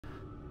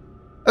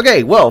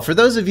Okay, well, for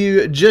those of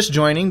you just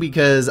joining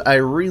because I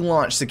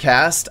relaunched the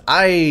cast,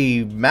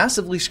 I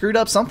massively screwed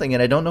up something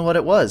and I don't know what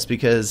it was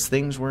because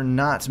things were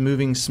not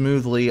moving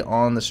smoothly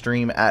on the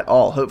stream at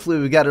all. Hopefully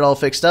we got it all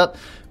fixed up.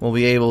 We'll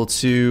be able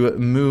to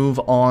move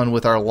on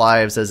with our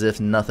lives as if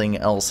nothing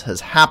else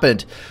has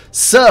happened.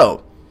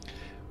 So,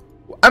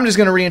 I'm just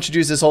going to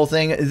reintroduce this whole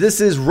thing. This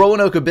is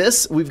Roanoke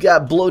Abyss. We've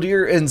got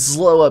Blodir and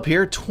Zlo up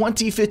here,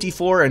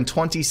 2054 and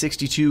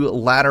 2062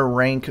 ladder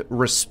rank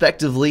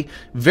respectively.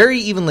 Very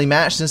evenly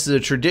matched. This is a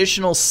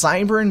traditional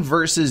Cybern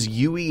versus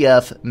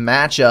UEF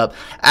matchup.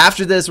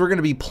 After this, we're going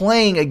to be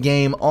playing a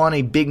game on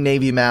a Big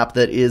Navy map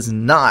that is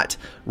not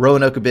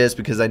Roanoke Abyss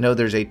because I know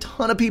there's a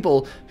ton of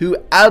people who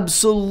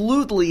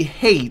absolutely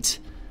hate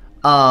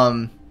Roanoke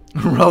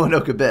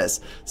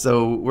Abyss.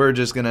 So we're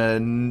just going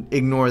to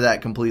ignore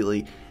that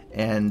completely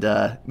and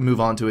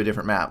move on to a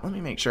different map. Let me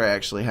make sure I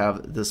actually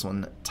have this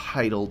one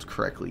titled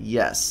correctly.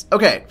 Yes.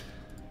 Okay.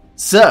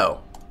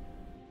 So,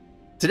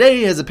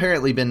 today has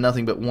apparently been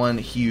nothing but one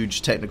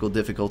huge technical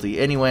difficulty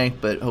anyway,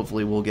 but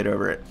hopefully we'll get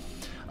over it.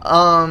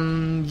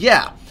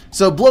 Yeah.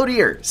 So,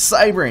 Blodir,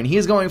 Cybern, he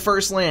is going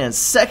first land,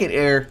 second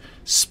air,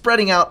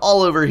 spreading out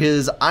all over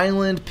his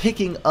island,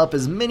 picking up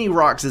as many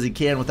rocks as he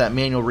can with that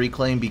manual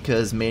reclaim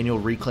because manual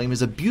reclaim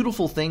is a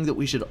beautiful thing that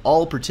we should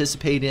all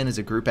participate in as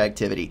a group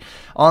activity.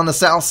 On the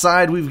south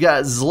side, we've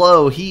got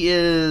Zlo. He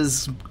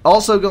is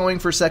also going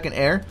for second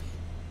air.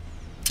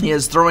 He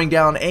is throwing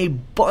down a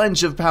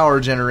bunch of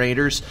power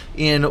generators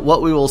in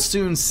what we will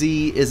soon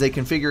see is a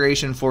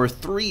configuration for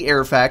 3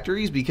 air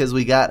factories because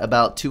we got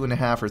about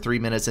 2.5 or 3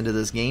 minutes into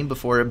this game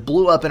before it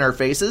blew up in our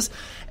faces.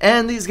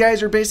 And these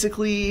guys are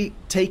basically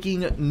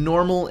taking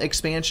normal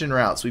expansion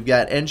routes. We've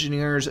got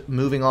engineers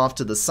moving off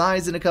to the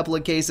sides in a couple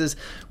of cases.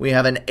 We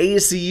have an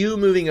ACU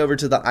moving over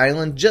to the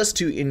island just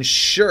to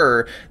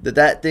ensure that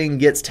that thing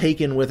gets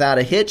taken without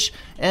a hitch,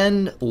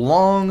 and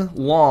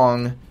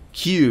long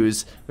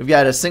queues. We've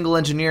got a single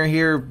engineer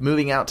here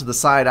moving out to the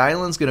side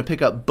islands, going to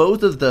pick up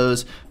both of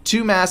those,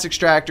 2 mass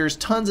extractors,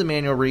 tons of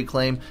manual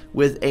reclaim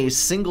with a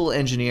single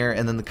engineer,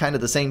 and then kind of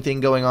the same thing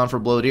going on for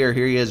Blodir.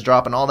 Here he is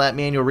dropping all that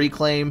manual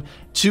reclaim,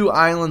 2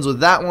 islands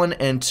with that one,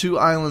 and 2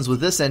 islands with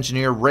this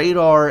engineer,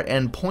 radar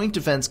and point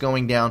defense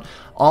going down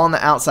on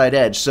the outside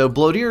edge. So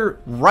Blodir,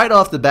 right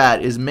off the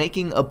bat, is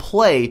making a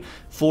play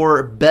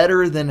for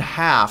better than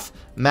half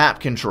map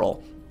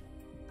control.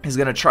 He's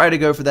going to try to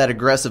go for that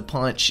aggressive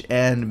punch,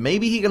 and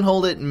maybe he can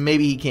hold it, and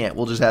maybe he can't.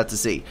 We'll just have to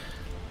see.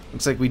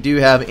 Looks like we do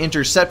have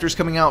interceptors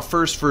coming out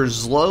first for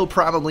Zlo,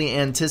 probably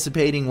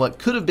anticipating what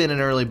could have been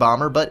an early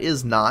bomber, but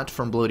is not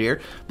from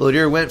Blodir.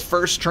 Blodir went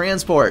first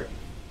transport.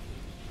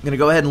 Going to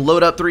go ahead and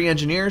load up 3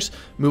 engineers,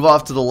 move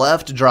off to the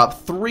left,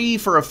 drop 3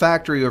 for a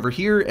factory over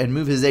here, and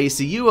move his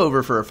ACU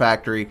over for a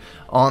factory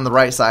on the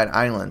right side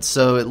island.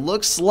 So it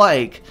looks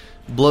like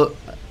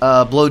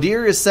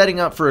Blodir is setting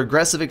up for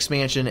aggressive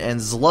expansion, and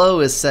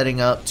Zlo is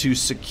setting up to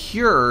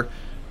secure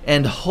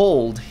and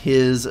hold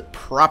his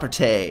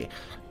property.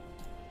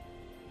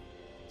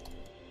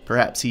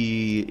 Perhaps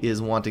he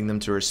is wanting them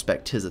to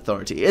respect his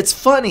authority. It's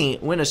funny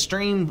when a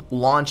stream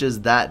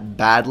launches that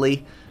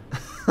badly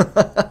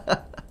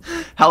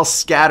how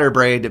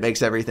scatterbrained it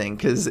makes everything,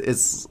 because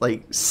it's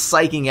like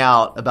psyching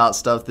out about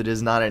stuff that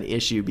is not an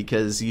issue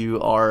because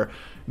you are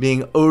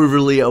being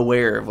overly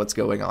aware of what's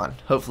going on.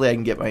 Hopefully I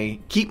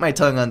can keep my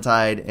tongue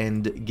untied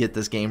and get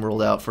this game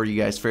rolled out for you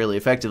guys fairly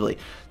effectively.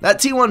 That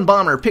T1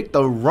 bomber picked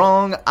the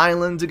wrong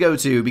island to go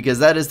to because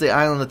that is the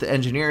island that the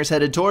engineer is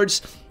headed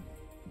towards.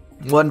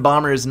 One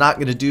bomber is not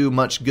going to do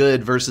much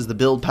good versus the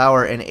build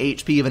power and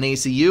HP of an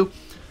ACU.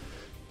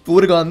 If it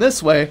would have gone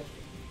this way,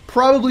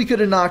 probably could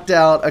have knocked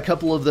out a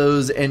couple of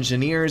those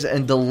engineers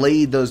and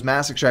delayed those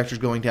mass extractors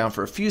going down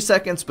for a few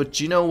seconds, but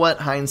you know what?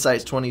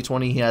 Hindsight's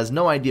 2020. He has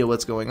no idea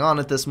what's going on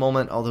at this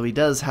moment, although he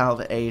does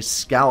have a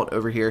scout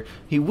over here.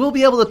 He will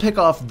be able to pick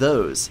off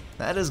those.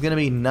 That is going to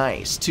be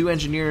nice. 2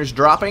 engineers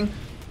dropping.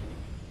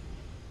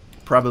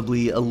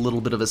 Probably a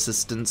little bit of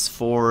assistance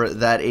for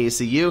that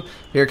ACU.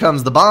 Here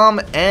comes the bomb,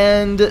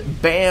 and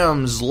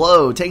bam,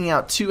 Zlo taking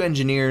out 2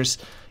 engineers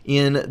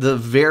in the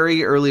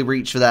very early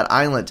reach for that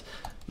island.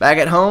 Back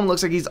at home,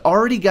 looks like he's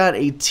already got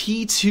a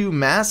T2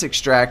 mass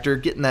extractor,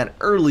 getting that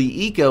early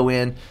eco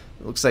in.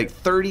 It looks like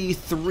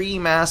 33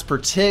 mass per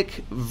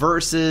tick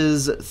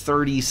versus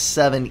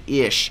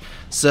 37-ish.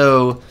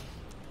 So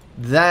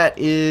that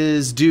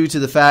is due to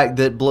the fact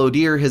that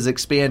Blodir has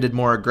expanded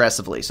more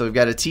aggressively. So we've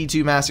got a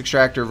T2 mass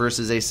extractor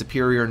versus a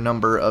superior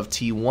number of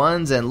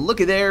T1s. And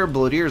look at there,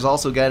 Blodir's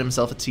also got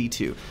himself a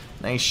T2.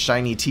 Nice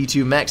shiny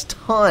T2 mechs,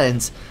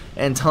 tons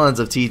and tons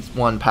of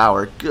T1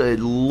 power. Good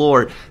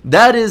lord.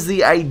 That is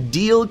the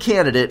ideal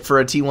candidate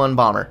for a T1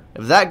 bomber.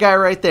 If that guy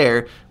right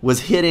there was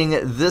hitting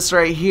this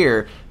right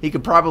here, he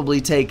could probably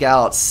take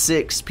out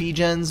 6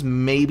 P-gens,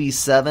 maybe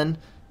 7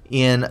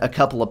 in a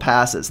couple of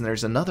passes. And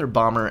there's another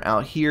bomber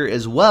out here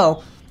as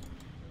well.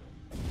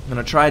 I'm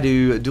going to try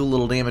to do a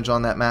little damage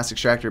on that mass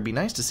extractor. It'd be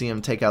nice to see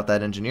him take out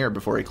that engineer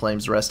before he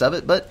claims the rest of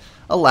it, but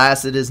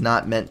alas, it is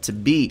not meant to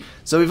be.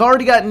 So we've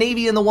already got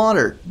Navy in the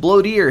water.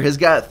 Blodeer has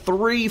got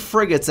 3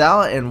 frigates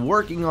out and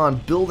working on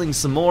building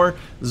some more.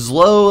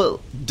 Zlo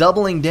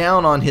doubling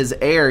down on his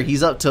air.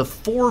 He's up to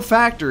 4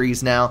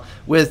 factories now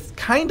with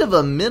kind of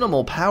a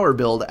minimal power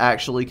build,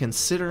 actually,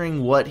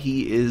 considering what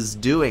he is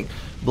doing.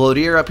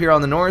 Blodeer up here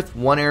on the north,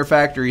 1 air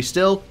factory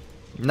still.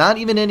 Not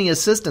even any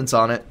assistance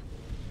on it.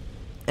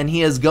 And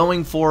he is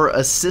going for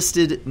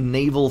assisted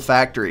naval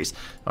factories.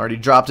 Already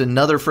dropped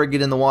another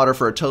frigate in the water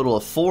for a total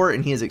of 4,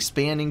 and he is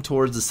expanding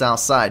towards the south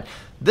side.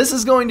 This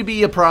is going to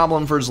be a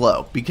problem for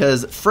Zlo,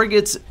 because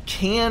frigates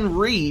can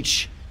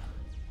reach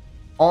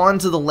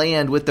onto the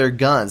land with their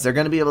guns. They're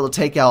going to be able to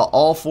take out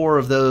all 4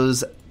 of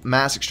those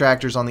mass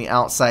extractors on the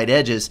outside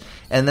edges,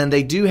 and then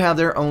they do have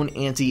their own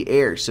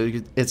anti-air, so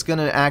it's going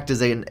to act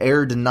as an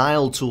air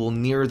denial tool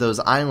near those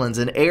islands,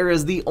 and air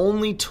is the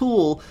only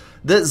tool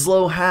that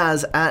Zlo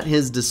has at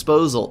his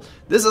disposal.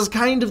 This is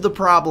kind of the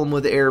problem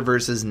with air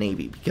versus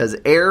Navy, because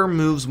air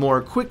moves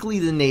more quickly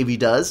than Navy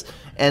does,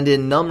 and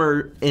in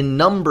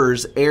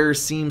numbers, air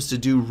seems to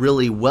do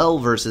really well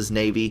versus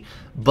Navy,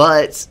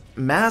 but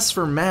mass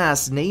for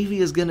mass, Navy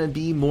is going to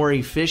be more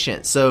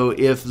efficient. So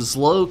if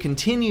Zlo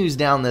continues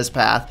down this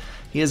path,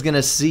 he is going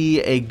to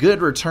see a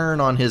good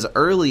return on his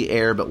early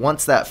air, but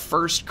once that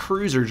first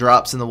cruiser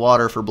drops in the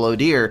water for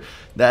Blodeer,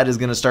 that is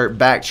going to start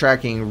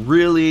backtracking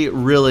really,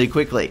 really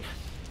quickly.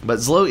 But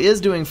Zlo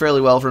is doing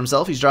fairly well for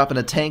himself. He's dropping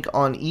a tank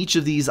on each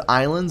of these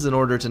islands in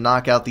order to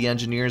knock out the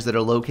engineers that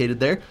are located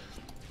there.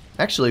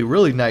 Actually,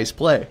 really nice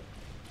play.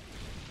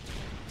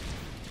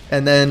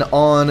 And then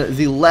on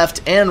the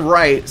left and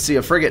right, see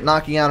a frigate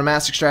knocking out a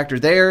mass extractor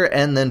there,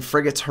 and then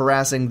frigates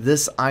harassing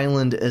this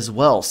island as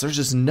well. So there's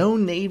just no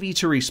Navy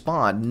to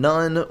respond,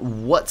 none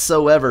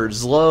whatsoever.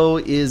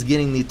 Zlo is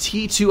getting the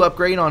T2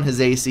 upgrade on his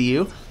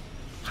ACU.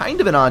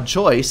 Kind of an odd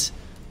choice,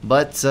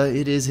 but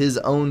it is his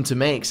own to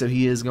make, so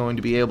he is going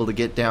to be able to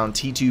get down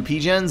T2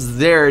 PGens.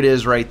 There it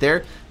is right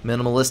there.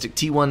 Minimalistic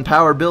T1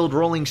 power build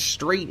rolling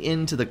straight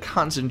into the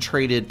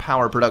concentrated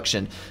power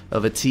production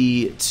of a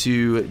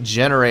T2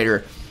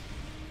 generator.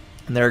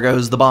 And there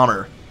goes the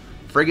bomber.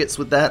 Frigates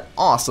with that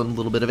awesome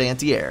little bit of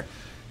anti-air.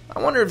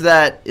 I wonder if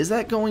is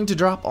that going to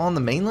drop on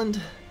the mainland?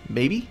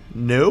 Maybe?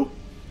 No?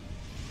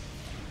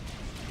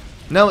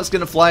 No, it's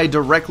going to fly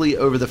directly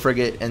over the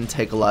frigate and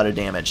take a lot of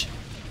damage.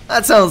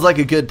 That sounds like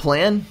a good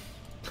plan.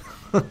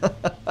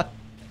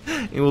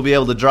 And we'll be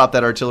able to drop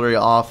that artillery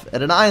off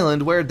at an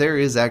island where there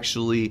is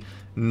actually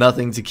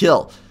nothing to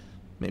kill.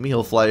 Maybe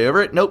he'll fly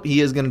over it. Nope, he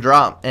is going to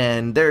drop.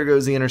 And there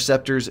goes the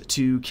interceptors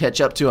to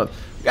catch up to him.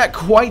 We've got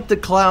quite the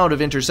cloud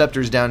of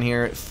interceptors down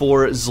here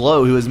for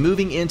Zlo, who is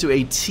moving into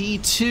a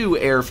T2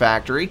 air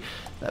factory.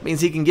 That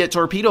means he can get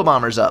torpedo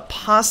bombers up,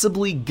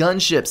 possibly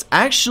gunships.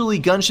 Actually,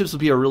 gunships would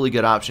be a really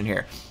good option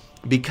here,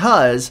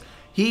 because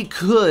he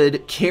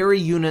could carry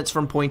units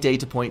from point A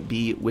to point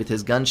B with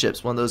his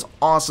gunships, one of those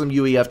awesome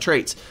UEF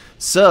traits.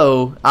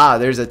 So,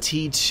 there's a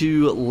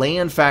T2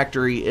 land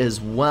factory as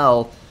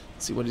well.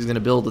 Let's see what he's going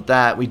to build with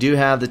that. We do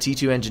have the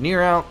T2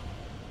 engineer out.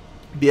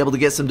 Be able to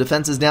get some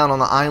defenses down on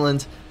the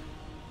island.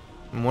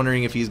 I'm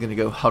wondering if he's going to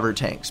go hover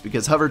tanks,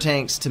 because hover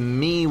tanks to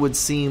me would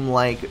seem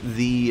like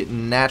the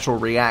natural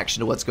reaction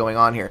to what's going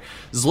on here.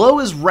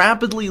 Zlo is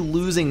rapidly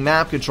losing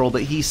map control,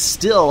 but he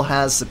still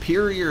has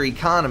superior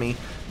economy,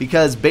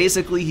 because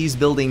basically he's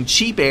building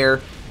cheap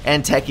air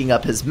and teching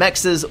up his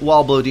mexes,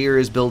 while Blodeer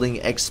is building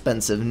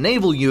expensive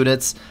naval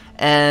units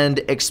and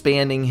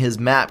expanding his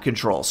map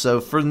control.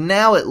 So for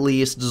now at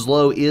least,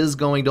 Zlo is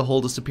going to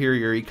hold a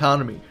superior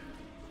economy.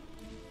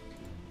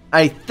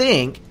 I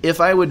think,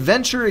 if I would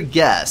venture a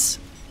guess,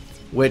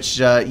 which,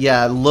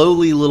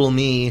 lowly little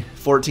me,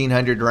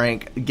 1400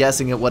 rank,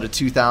 guessing at what a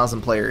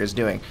 2000 player is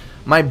doing,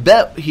 my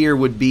bet here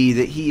would be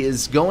that he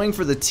is going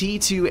for the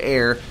T2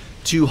 air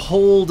to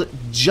hold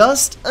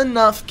just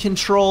enough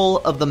control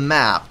of the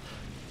map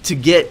to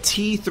get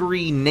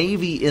T3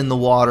 Navy in the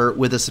water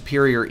with a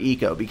superior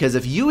eco. Because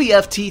if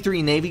UEF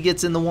T3 Navy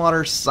gets in the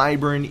water,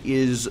 Cybern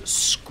is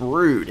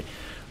screwed.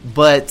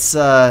 But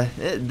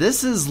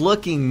this is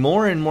looking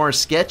more and more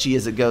sketchy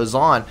as it goes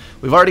on.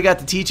 We've already got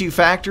the T2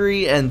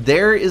 factory, and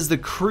there is the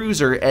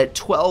cruiser at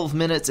 12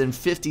 minutes and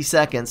 50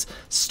 seconds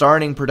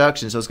starting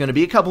production. So it's going to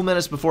be a couple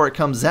minutes before it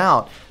comes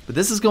out, but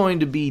this is going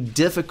to be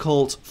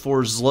difficult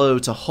for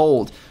Zlo to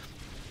hold.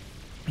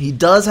 He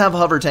does have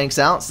hover tanks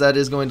out, so that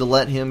is going to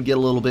let him get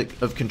a little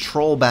bit of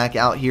control back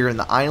out here in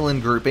the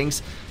island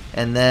groupings.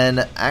 And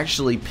then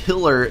actually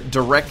Pillar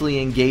directly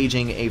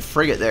engaging a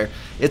frigate there.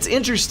 It's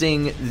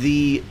interesting,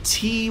 the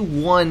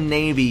T1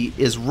 Navy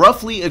is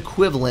roughly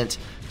equivalent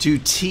to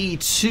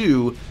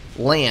T2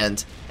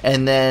 land,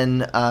 and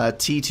then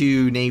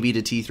T2 Navy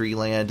to T3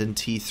 land and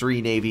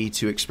T3 Navy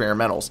to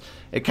experimentals.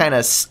 It kind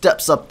of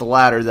steps up the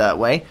ladder that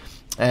way.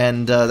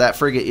 And that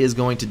frigate is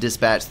going to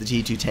dispatch the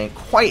T2 tank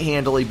quite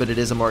handily, but it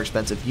is a more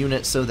expensive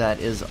unit, so that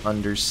is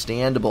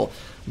understandable.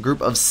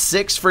 Group of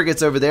 6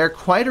 frigates over there.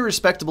 Quite a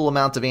respectable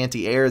amount of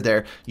anti-air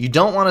there. You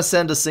don't want to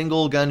send a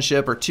single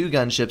gunship or 2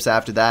 gunships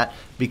after that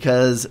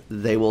because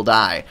they will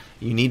die.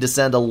 You need to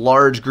send a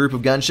large group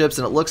of gunships,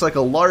 and it looks like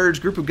a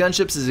large group of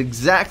gunships is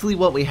exactly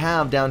what we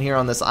have down here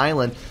on this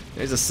island.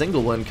 There's a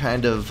single one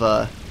kind of...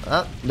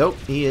 nope,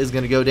 he is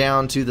going to go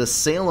down to the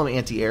Salem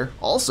anti-air,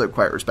 also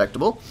quite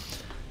respectable.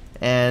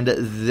 And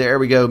there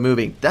we go,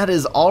 moving. That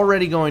is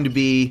already going to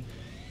be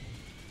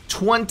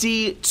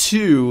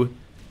 22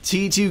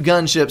 T2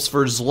 gunships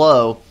for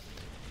Zlo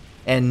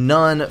and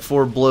none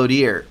for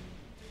Bloateer.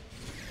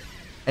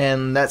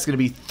 And that's going to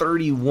be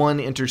 31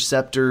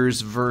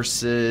 interceptors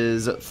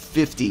versus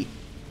 50.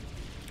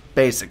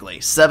 Basically,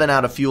 7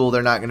 out of fuel.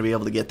 They're not going to be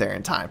able to get there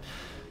in time.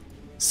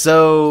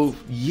 So,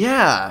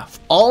 yeah,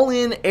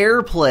 all-in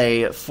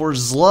airplay for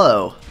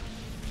Zlo.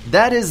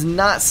 That is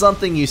not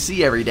something you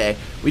see every day.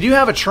 We do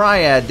have a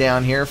triad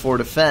down here for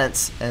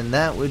defense, and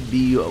that would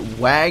be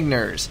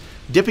Wagner's.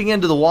 Dipping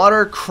into the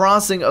water,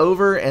 crossing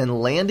over,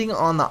 and landing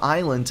on the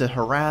island to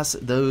harass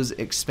those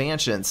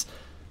expansions.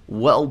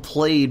 Well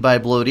played by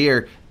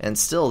Bloateer, and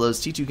still those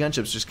T2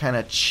 gunships just kind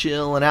of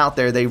chilling out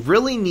there. They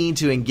really need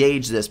to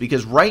engage this,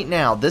 because right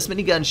now, this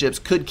many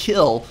gunships could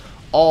kill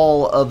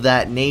all of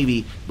that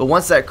Navy. But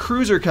once that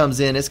cruiser comes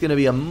in, it's going to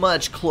be a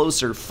much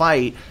closer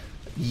fight.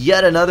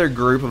 Yet another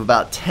group of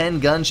about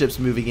 10 gunships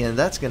moving in.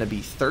 That's going to be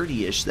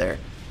 30-ish there.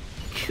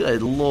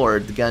 Good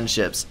lord, the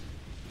gunships.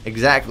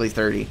 Exactly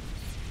 30.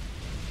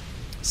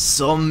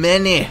 So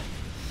many.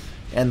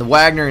 And the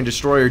Wagner and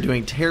Destroyer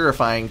doing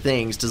terrifying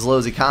things to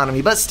Zlo's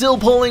economy, but still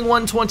pulling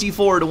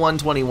 124 to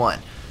 121.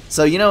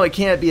 So, you know, it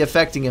can't be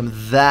affecting him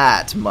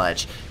that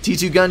much.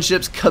 T2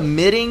 gunships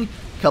committing,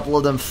 a couple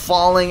of them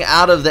falling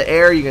out of the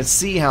air. You can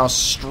see how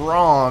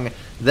strong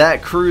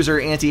that cruiser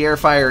anti-air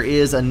fire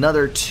is.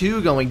 Another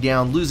 2 going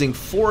down, losing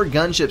 4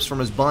 gunships from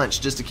his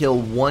bunch just to kill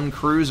 1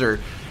 cruiser.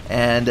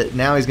 And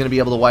now he's going to be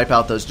able to wipe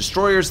out those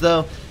destroyers,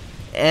 though.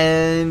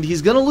 And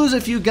he's going to lose a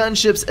few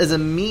gunships as a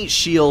meat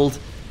shield.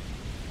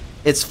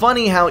 It's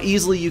funny how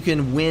easily you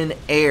can win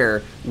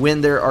air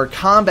when there are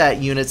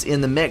combat units in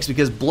the mix,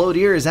 because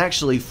Bloateer is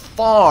actually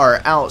far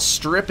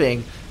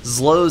outstripping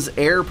Zlo's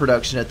air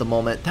production at the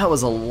moment. That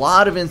was a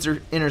lot of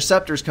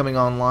interceptors coming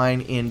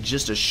online in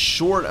just a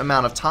short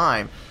amount of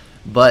time.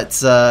 But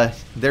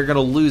they're going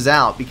to lose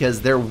out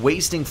because they're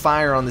wasting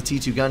fire on the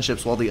T2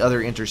 gunships while the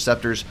other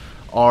interceptors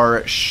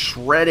are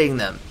shredding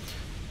them.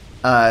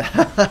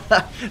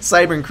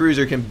 Cybern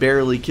Cruiser can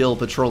barely kill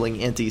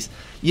patrolling inties.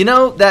 You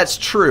know, that's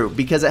true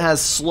because it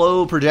has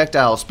slow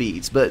projectile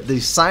speeds, but the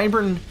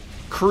Cybern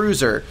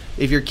Cruiser,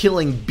 if you're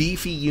killing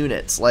beefy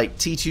units like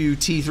T2,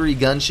 T3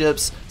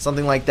 gunships,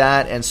 something like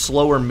that, and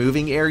slower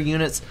moving air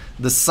units,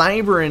 the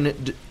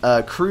Cybern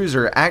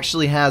Cruiser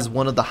actually has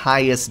one of the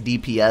highest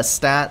DPS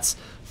stats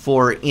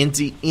for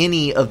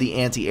any of the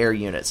anti-air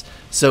units.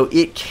 So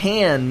it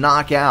can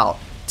knock out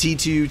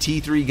T2,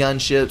 T3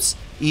 gunships,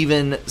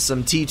 even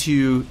some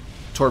T2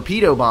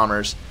 torpedo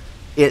bombers.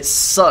 It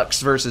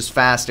sucks versus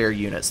fast air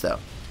units, though.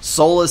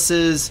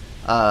 Solaces,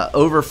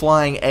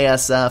 overflying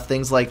ASF,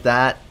 things like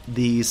that,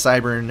 the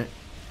Cybern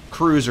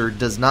Cruiser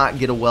does not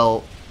get a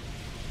well...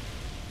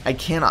 I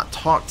cannot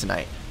talk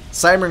tonight.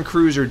 Cybern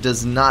Cruiser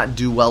does not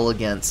do well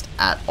against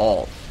at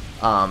all.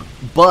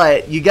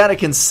 But you got to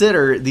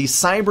consider the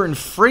Cybern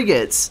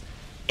frigates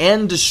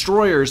and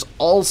destroyers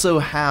also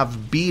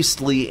have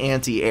beastly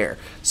anti-air.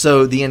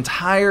 So the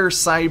entire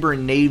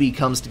Cybern Navy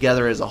comes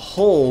together as a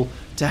whole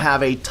to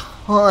have a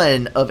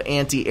ton of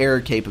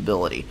anti-air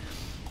capability.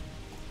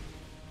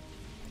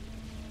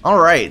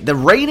 Alright, the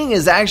rating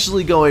is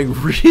actually going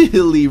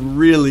really,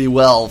 really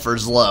well for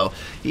Zlo.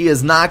 He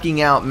is knocking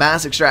out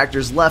mass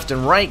extractors left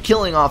and right,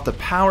 killing off the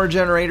power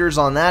generators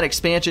on that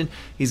expansion.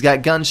 He's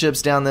got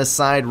gunships down this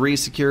side,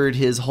 resecured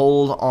his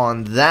hold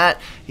on that.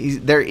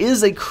 There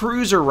is a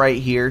cruiser right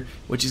here,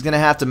 which he's going to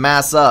have to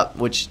mass up,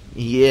 which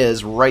he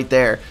is right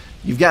there.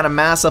 You've got to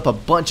mass up a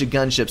bunch of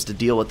gunships to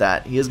deal with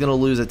that. He is going to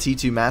lose a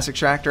T2 mass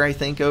extractor, I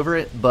think, over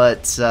it.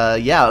 But,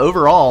 yeah,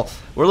 overall,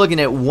 we're looking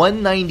at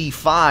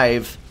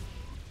 195...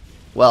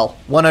 Well,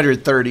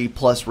 130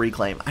 plus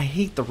reclaim. I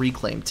hate the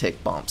reclaim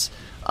tick bumps.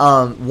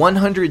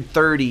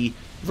 130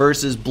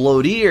 versus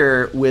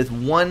Bloateer with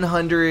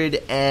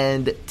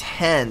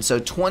 110. So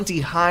 20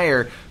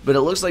 higher, but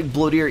it looks like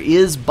Bloateer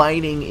is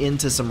biting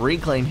into some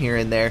reclaim here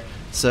and there.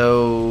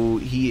 So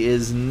he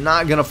is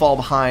not going to fall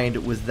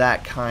behind with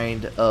that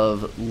kind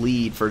of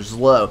lead for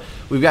Zlo.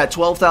 We've got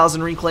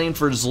 12,000 reclaim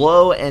for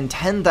Zlo and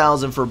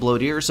 10,000 for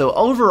Bloateer. So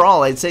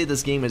overall, I'd say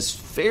this game is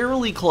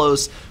fairly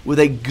close with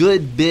a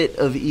good bit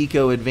of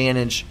eco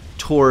advantage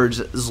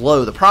towards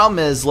Zlo. The problem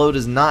is Zlo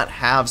does not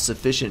have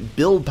sufficient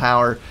build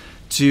power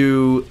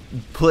to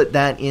put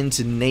that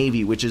into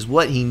Navy, which is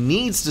what he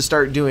needs to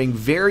start doing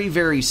very,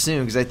 very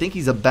soon, because I think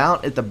he's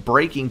about at the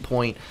breaking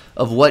point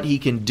of what he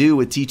can do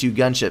with T2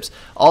 gunships.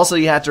 Also,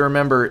 you have to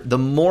remember, the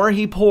more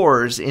he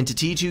pours into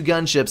T2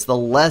 gunships, the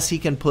less he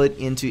can put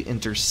into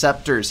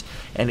interceptors.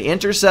 And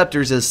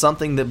interceptors is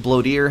something that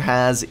Bloateer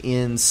has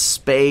in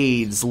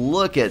spades.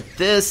 Look at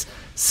this,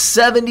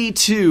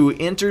 72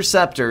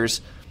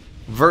 interceptors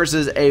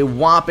versus a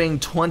whopping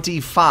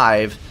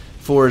 25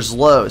 for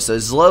Zlo. So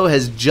Zlo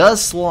has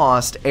just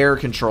lost air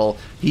control.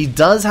 He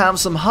does have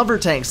some hover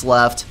tanks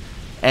left,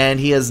 and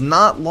he has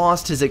not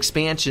lost his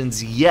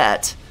expansions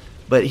yet,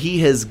 but he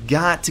has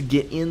got to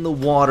get in the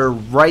water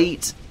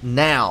right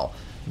now.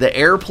 The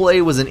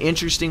airplay was an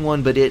interesting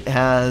one, but it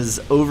has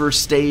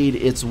overstayed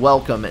its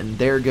welcome, and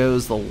there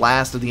goes the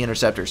last of the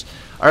interceptors.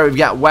 All right, we've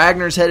got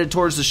Wagner's headed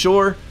towards the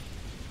shore.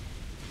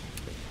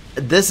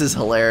 This is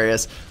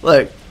hilarious.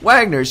 Look,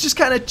 Wagner's just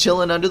kind of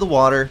chilling under the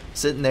water,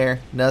 sitting there.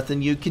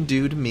 Nothing you can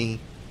do to me.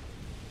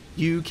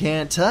 You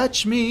can't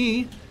touch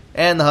me.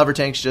 And the hover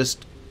tank's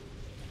just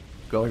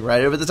going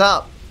right over the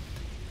top.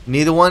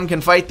 Neither one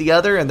can fight the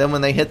other, and then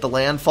when they hit the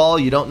landfall,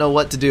 you don't know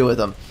what to do with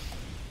them.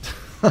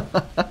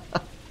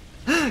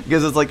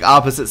 Because it's like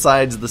opposite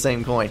sides of the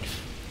same coin.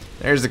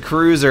 There's the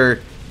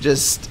cruiser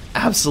just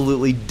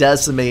absolutely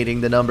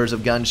decimating the numbers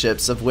of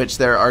gunships, of which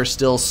there are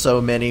still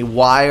so many.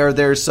 Why are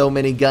there so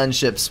many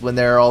gunships when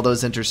there are all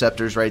those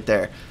interceptors right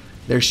there?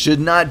 There should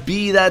not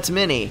be that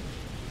many.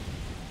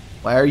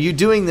 Why are you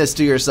doing this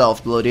to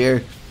yourself,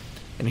 Blodear?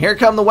 And here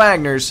come the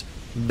Wagners,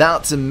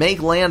 about to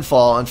make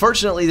landfall.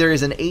 Unfortunately, there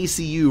is an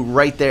ACU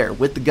right there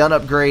with the gun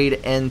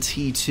upgrade and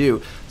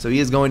T2. So he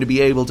is going to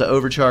be able to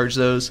overcharge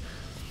those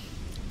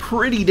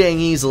pretty dang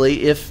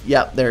easily if,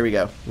 yep, there we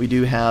go. We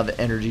do have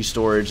energy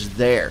storage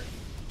there.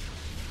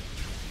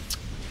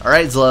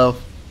 Alright, Zlo.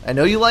 I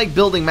know you like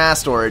building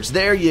mass storage.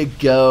 There you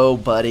go,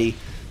 buddy.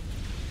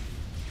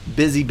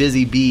 Busy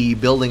bee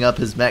building up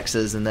his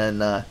mexes, and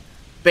then,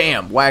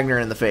 bam, Wagner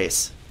in the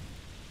face.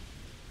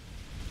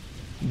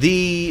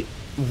 The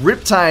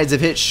Riptides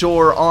have hit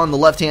shore on the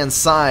left-hand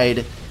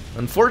side.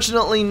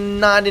 Unfortunately,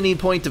 not any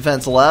point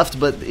defense left,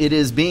 but it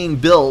is being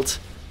built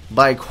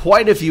by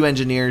quite a few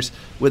engineers,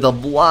 with a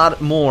lot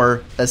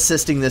more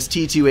assisting this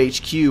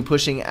T2HQ,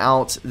 pushing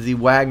out the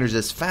Wagners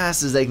as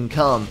fast as they can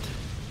come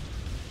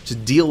to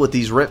deal with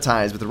these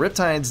Riptides. But the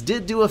Riptides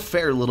did do a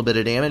fair little bit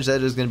of damage.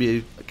 That is going to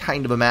be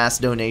kind of a mass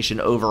donation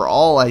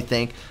overall, I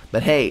think.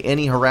 But hey,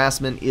 any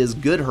harassment is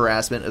good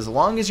harassment as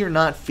long as you're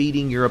not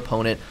feeding your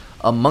opponent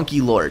a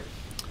Monkey Lord.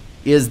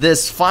 Is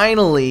this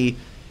finally...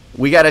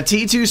 We got a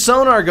T2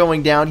 sonar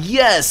going down.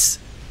 Yes!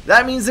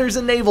 That means there's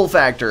a naval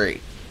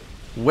factory.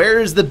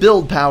 Where's the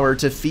build power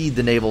to feed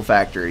the naval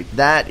factory?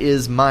 That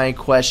is my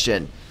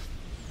question.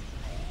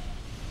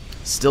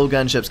 Still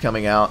gunships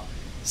coming out.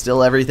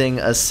 Still everything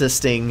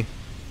assisting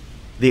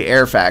the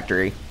air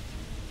factory.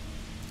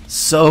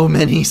 So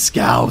many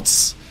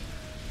scouts.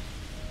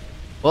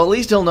 Well, at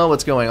least he'll know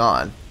what's going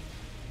on.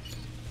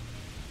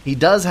 He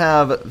does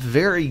have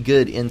very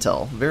good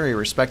intel. Very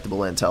respectable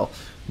intel.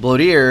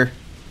 Blodear,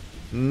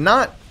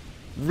 not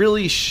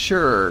really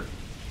sure.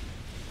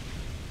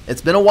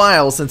 It's been a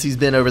while since he's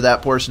been over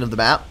that portion of the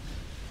map.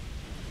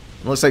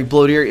 It looks like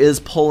Blodear is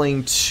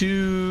pulling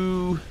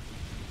two...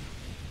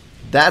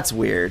 That's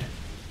weird.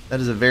 That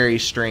is a very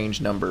strange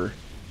number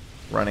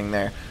running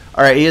there.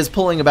 Alright, he is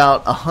pulling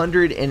about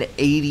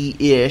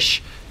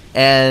 180-ish.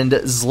 And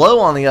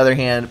Zlo, on the other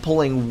hand,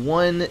 pulling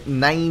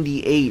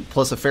 198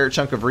 plus a fair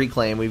chunk of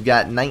reclaim. We've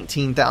got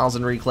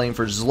 19,000 reclaim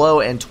for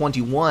Zlo and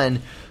 21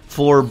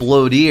 for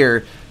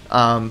Blodear.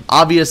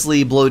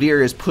 Obviously,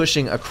 Blodear is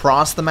pushing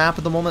across the map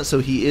at the moment, so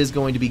he is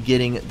going to be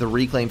getting the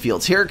reclaim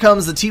fields. Here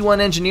comes the T1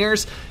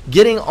 engineers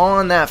getting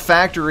on that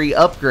factory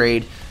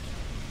upgrade.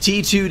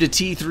 T2 to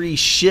T3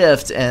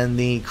 shift, and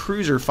the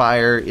cruiser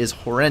fire is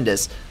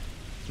horrendous.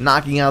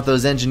 Knocking out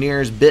those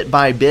engineers bit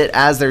by bit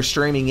as they're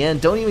streaming in.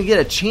 Don't even get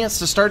a chance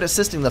to start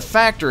assisting the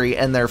factory,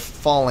 and they're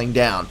falling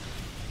down.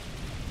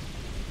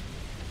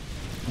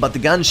 But the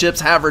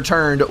gunships have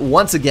returned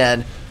once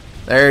again.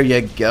 There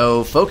you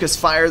go. Focus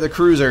fire the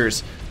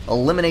cruisers.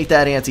 Eliminate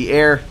that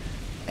anti-air.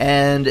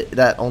 And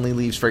that only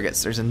leaves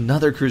frigates. There's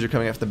another cruiser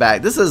coming off the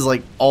back. This is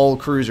like all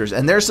cruisers.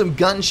 And there's some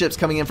gunships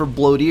coming in for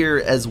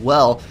Blodear as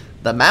well.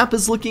 The map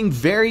is looking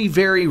very,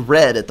 very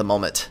red at the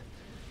moment.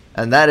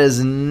 And that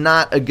is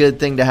not a good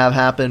thing to have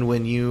happen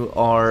when you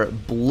are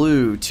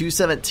blue.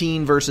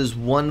 217 versus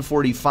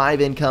 145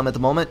 income at the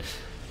moment.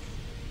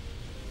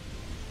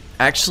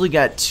 Actually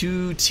got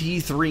 2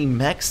 T3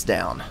 mechs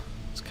down.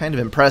 Kind of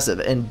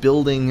impressive, and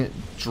building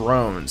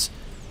drones.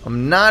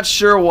 I'm not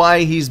sure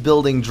why he's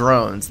building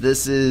drones.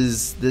 This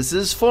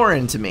is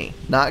foreign to me,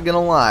 not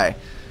gonna lie.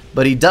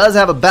 But he does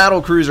have a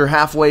battle cruiser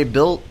halfway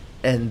built,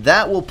 and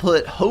that will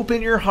put hope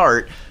in your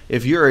heart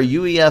if you're a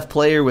UEF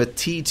player with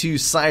T2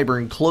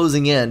 Cybern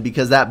closing in,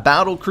 because that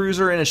battle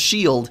cruiser and a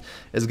shield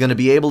is going to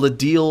be able to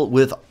deal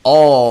with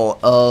all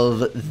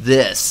of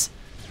this.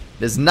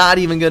 It is not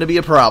even going to be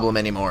a problem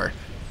anymore.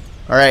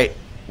 Alright.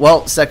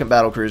 Well, second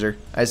battle cruiser.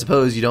 I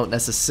suppose you don't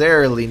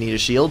necessarily need a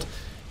shield.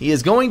 He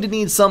is going to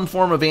need some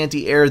form of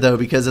anti-air, though,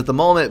 because at the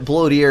moment,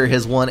 Blodear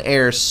has won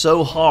air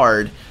so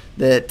hard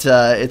that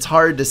it's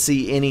hard to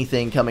see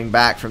anything coming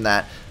back from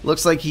that.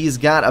 Looks like he's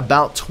got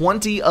about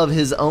 20 of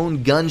his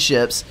own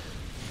gunships.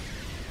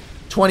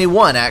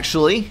 21,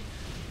 actually.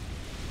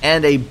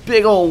 And a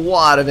big old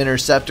wad of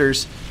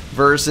interceptors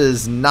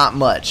versus not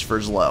much for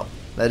Zlo.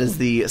 That is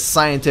the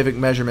scientific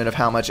measurement of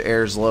how much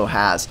air Zlo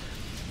has.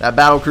 That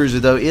battle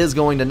cruiser, though, is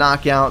going to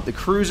knock out the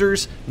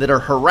cruisers that are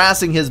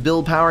harassing his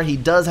build power. He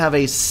does have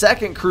a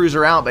second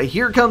cruiser out, but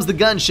here comes the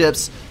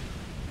gunships.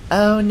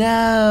 Oh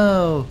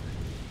no!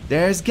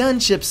 There's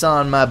gunships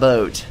on my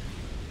boat.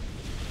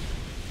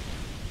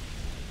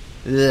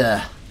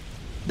 Ugh.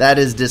 That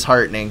is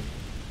disheartening.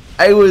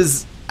 I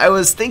was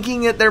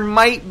thinking that there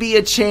might be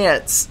a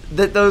chance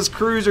that those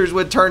cruisers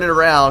would turn it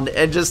around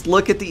and just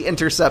look at the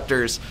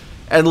interceptors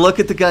and look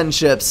at the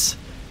gunships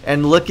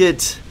and look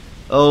at...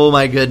 Oh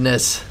my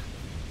goodness.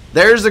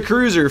 There's the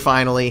cruiser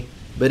finally,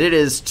 but it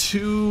is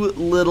too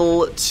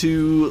little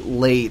too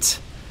late.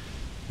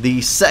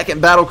 The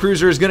second battle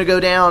cruiser is going to go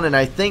down, and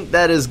I think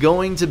that is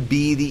going to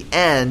be the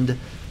end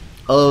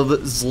of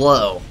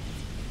Zlo.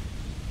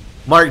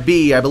 Mark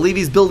B, I believe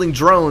he's building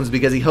drones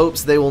because he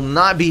hopes they will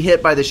not be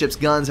hit by the ship's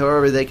guns,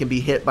 however they can be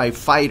hit by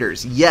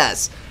fighters.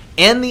 Yes,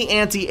 and the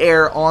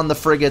anti-air on the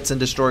frigates and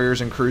destroyers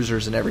and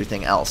cruisers and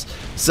everything else.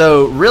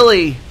 So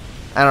really,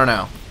 I don't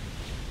know.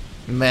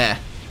 Meh.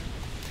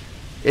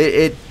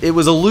 It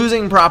was a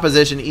losing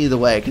proposition either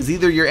way, because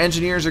either your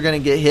engineers are going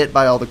to get hit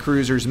by all the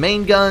cruisers'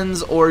 main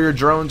guns, or your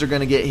drones are going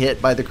to get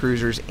hit by the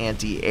cruisers'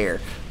 anti-air,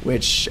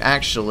 which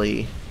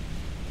actually...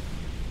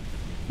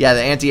 Yeah,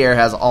 the anti-air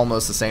has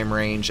almost the same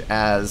range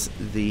as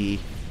the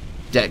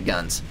deck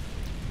guns.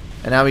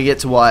 And now we get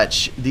to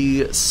watch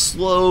the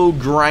slow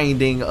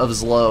grinding of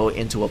Zlo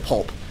into a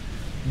pulp.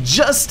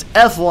 Just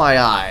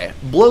FYI,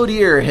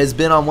 Bloateer has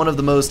been on one of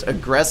the most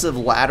aggressive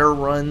ladder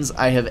runs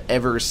I have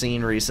ever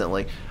seen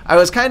recently. I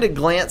was kind of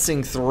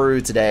glancing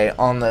through today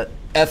on the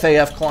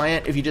FAF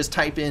client. If you just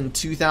type in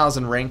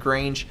 2000 rank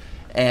range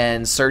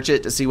and search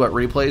it to see what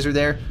replays are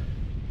there,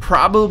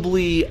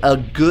 probably a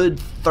good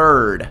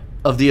third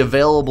of the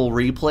available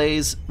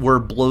replays were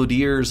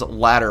Bloateer's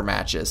ladder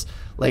matches.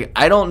 Like,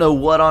 I don't know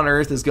what on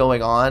earth is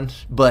going on,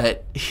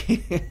 but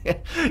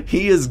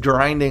he is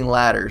grinding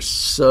ladders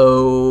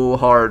so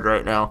hard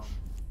right now.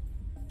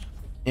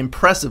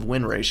 Impressive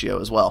win ratio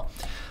as well.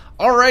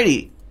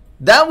 Alrighty,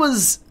 that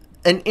was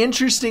an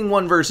interesting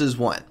 1 versus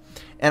 1.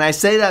 And I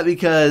say that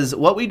because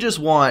what we just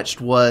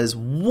watched was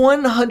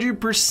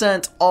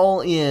 100%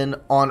 all in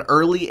on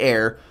early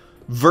air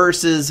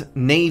versus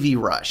Navy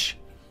rush.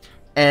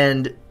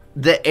 And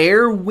the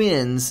air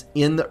wins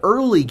in the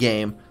early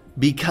game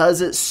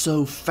because it's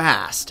so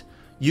fast.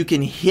 You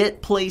can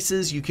hit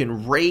places, you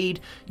can raid,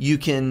 you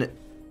can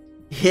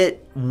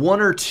hit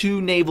 1 or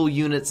 2 naval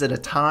units at a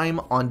time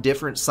on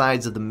different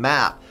sides of the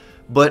map.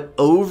 But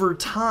over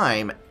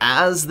time,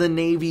 as the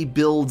Navy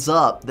builds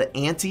up, the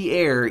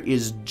anti-air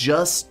is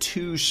just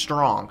too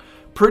strong.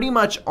 Pretty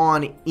much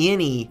on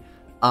any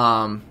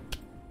of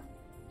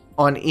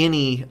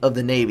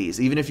the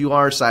navies, even if you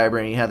are cyber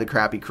and you have the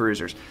crappy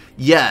cruisers.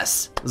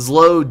 Yes,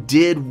 Zlo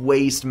did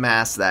waste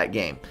mass that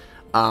game.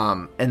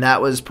 And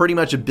that was pretty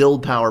much a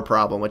build power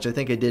problem, which I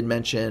think I did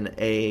mention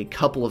a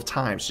couple of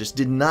times. Just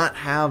did not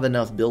have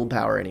enough build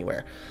power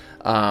anywhere.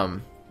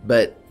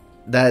 But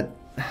that,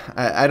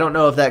 I don't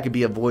know if that could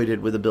be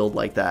avoided with a build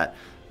like that.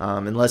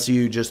 Unless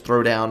you just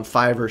throw down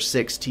 5 or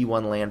 6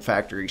 T1 land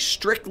factories,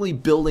 strictly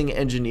building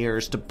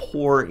engineers to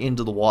pour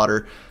into the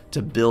water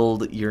to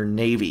build your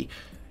navy.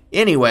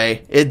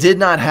 Anyway, it did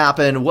not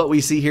happen. What we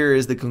see here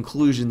is the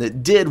conclusion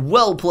that did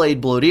well played,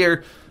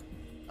 Bloateer.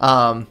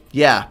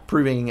 Yeah,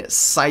 proving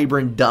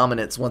Cybran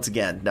dominance once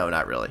again. No,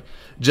 not really.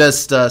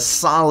 Just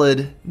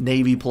solid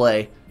Navy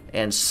play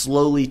and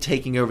slowly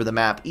taking over the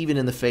map, even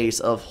in the face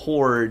of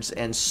hordes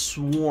and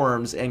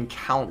swarms and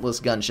countless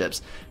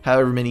gunships,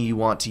 however many you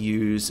want to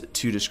use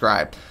to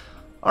describe.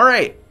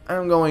 Alright,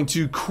 I'm going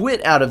to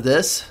quit out of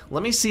this.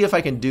 Let me see if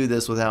I can do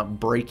this without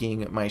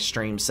breaking my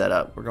stream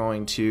setup. We're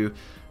going to...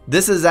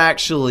 This is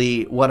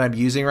actually what I'm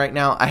using right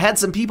now. I had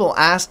some people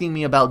asking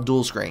me about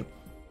dual screen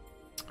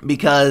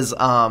because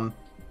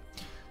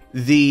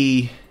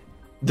the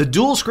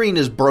dual screen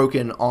is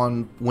broken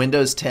on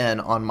Windows 10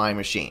 on my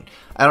machine.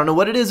 I don't know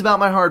what it is about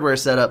my hardware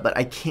setup, but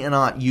I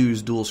cannot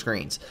use dual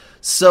screens.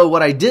 So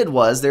what I did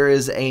was, there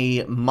is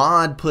a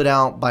mod put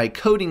out by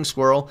Coding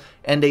Squirrel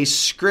and a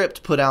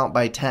script put out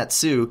by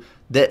Tatsu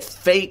that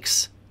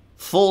fakes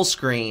full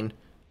screen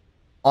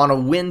on a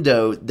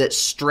window that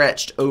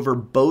stretched over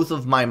both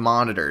of my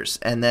monitors,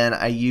 and then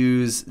I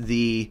use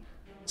the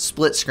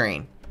split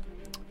screen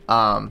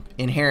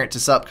inherent to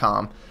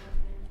Subcom,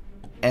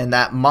 and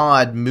that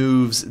mod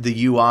moves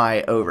the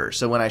UI over.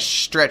 So when I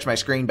stretch my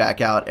screen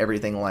back out,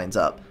 everything lines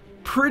up.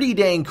 Pretty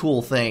dang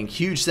cool thing.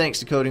 Huge thanks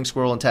to Coding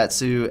Squirrel and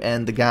Tatsu,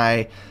 and the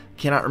guy,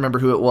 cannot remember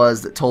who it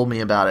was, that told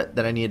me about it,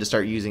 that I needed to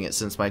start using it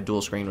since my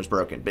dual screen was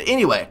broken. But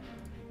anyway,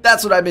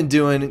 that's what I've been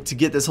doing to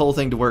get this whole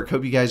thing to work.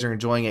 Hope you guys are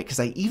enjoying it, because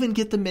I even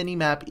get the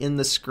mini-map in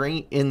the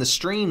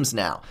streams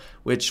now,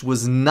 which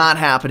was not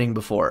happening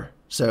before.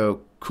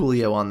 So,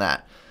 coolio on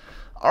that.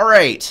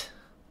 Alright,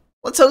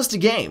 let's host a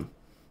game.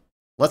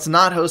 Let's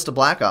not host a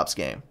Black Ops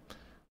game.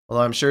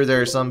 Although I'm sure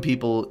there are some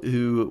people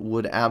who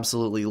would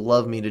absolutely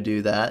love me to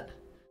do that.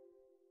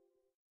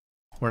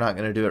 We're not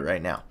going to do it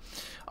right now.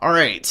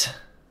 Alright,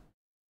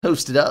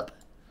 host it up.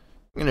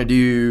 We're going to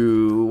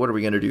do, what are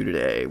we going to do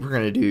today? We're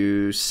going to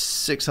do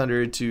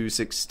 600 to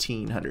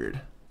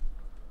 1600.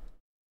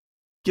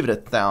 Give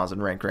it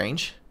 1,000 rank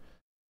range.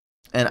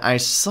 And I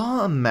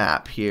saw a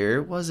map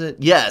here. Was it?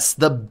 Yes,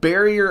 the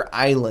Barrier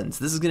Islands.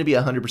 This is going to be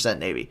 100%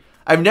 Navy.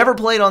 I've never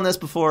played on this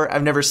before.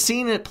 I've never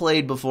seen it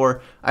played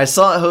before. I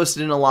saw it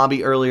hosted in a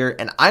lobby earlier,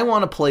 and I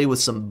want to play with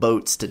some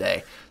boats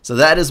today. So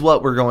that is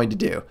what we're going to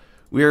do.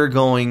 We're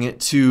going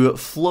to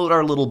float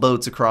our little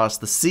boats across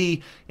the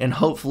sea and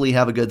hopefully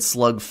have a good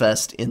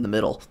slugfest in the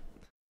middle.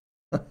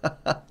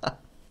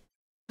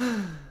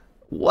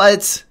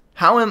 What?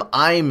 How am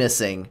I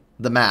missing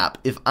the map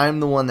if I'm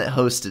the one that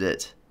hosted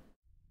it?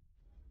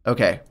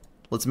 Okay,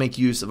 let's make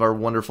use of our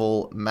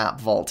wonderful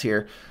map vault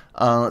here.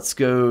 Let's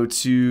go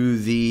to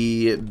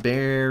the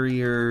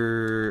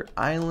Barrier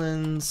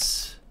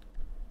Islands.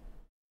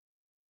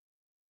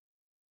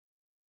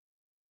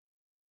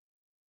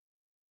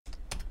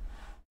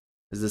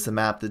 Is this a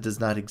map that does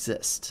not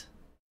exist?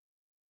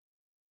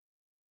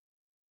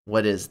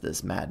 What is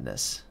this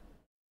madness?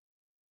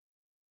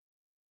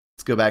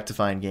 Let's go back to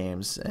Find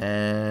Games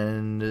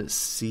and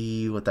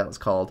see what that was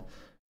called.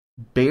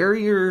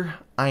 Barrier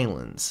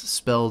Islands,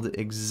 spelled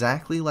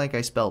exactly like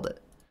I spelled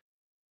it.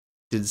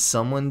 Did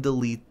someone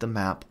delete the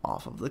map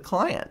off of the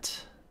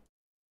client?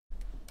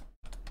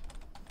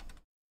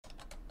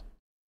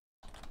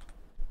 Let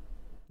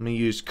me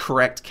use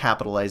correct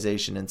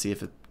capitalization and see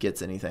if it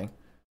gets anything.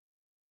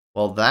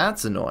 Well,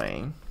 that's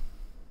annoying.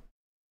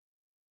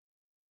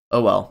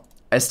 Oh well.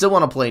 I still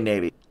want to play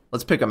Navy.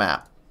 Let's pick a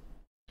map.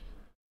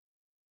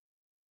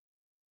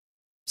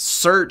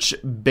 Search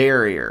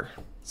Barrier.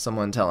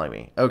 Someone telling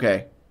me.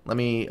 Okay,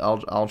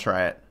 I'll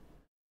try it.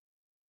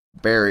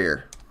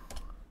 Barrier.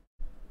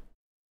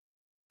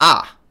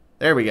 Ah,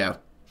 there we go.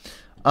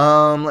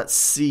 Let's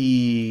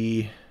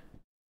see.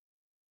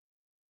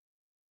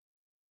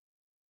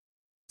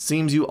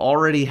 Seems you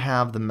already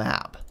have the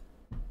map.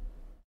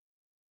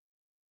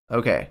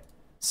 Okay,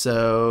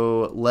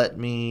 so let's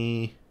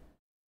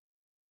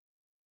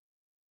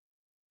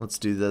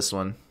do this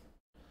one.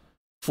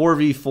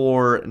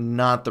 4v4,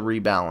 not the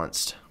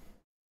rebalanced.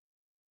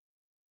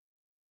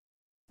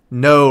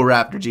 No,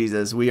 Raptor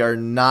Jesus, we are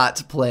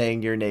not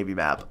playing your Navy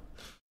map.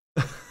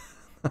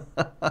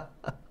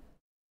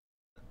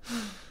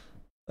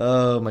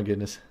 Oh my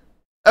goodness.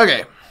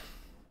 Okay.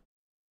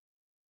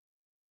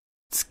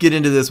 Let's get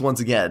into this once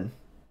again.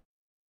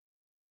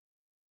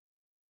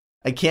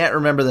 I can't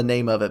remember the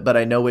name of it, but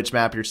I know which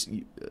map you're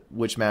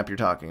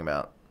talking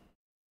about.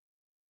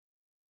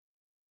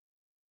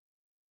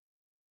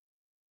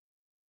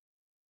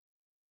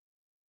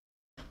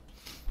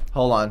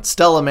 Hold on.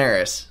 Stella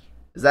Maris.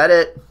 Is that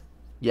it?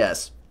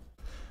 Yes.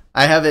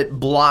 I have it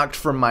blocked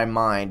from my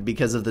mind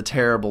because of the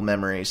terrible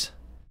memories.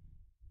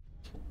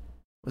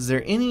 Was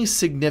there any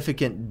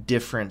significant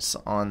difference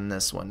on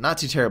this one? Not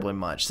too terribly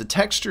much. The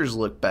textures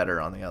look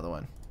better on the other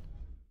one.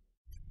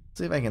 Let's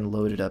see if I can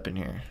load it up in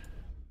here.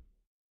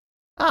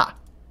 Ah,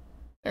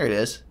 there it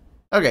is.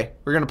 Okay,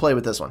 we're going to play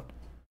with this one.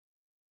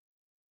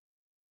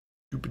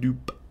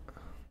 Doop-a-doop.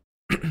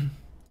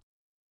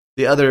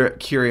 The other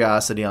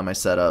curiosity on my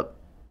setup,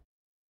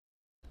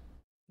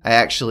 I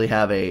actually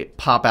have a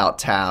pop-out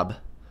tab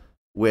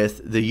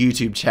with the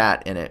YouTube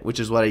chat in it, which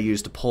is what I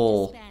use to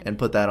pull and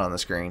put that on the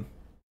screen.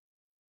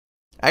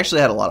 I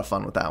actually had a lot of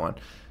fun with that one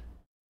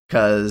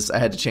because I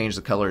had to change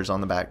the colors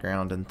on the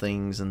background and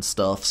things and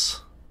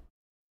stuffs.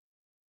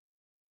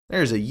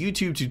 There's a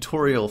YouTube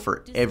tutorial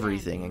for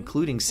everything,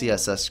 including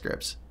CSS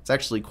scripts. It's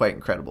actually quite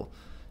incredible.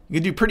 You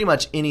can do pretty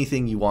much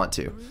anything you want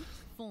to.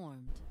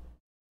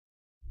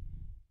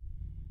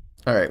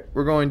 Alright,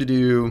 we're going to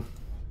do...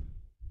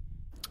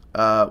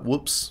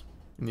 whoops.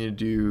 We need to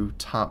do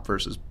top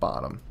versus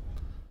bottom.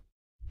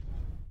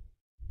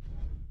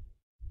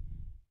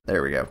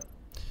 There we go.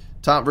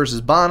 Top versus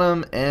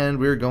bottom, and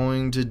we're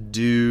going to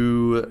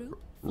do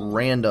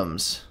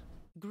randoms.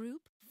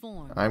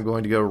 I'm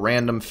going to go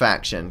random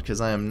faction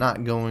because I am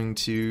not going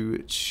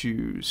to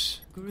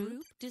choose.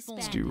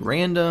 Let's do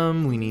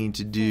random. We need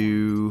to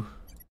do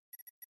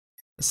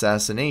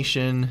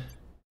assassination.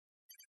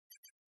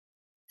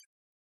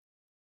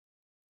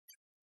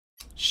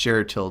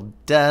 Share till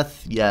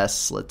death.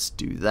 Yes, let's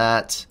do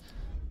that.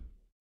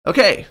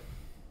 Okay.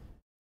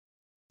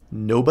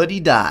 Nobody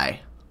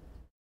die.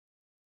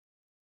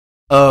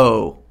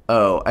 Oh,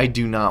 I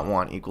do not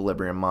want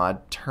equilibrium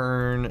mod.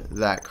 Turn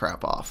that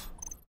crap off.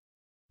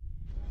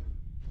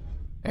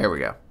 There we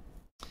go.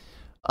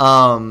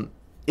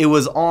 It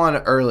was on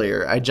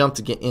earlier. I jumped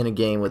to get in a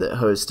game with it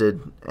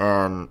hosted,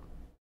 and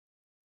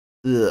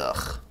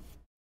ugh.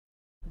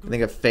 I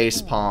think a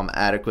facepalm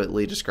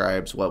adequately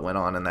describes what went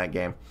on in that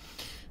game.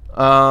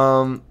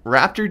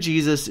 Raptor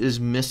Jesus is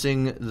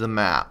missing the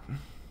map.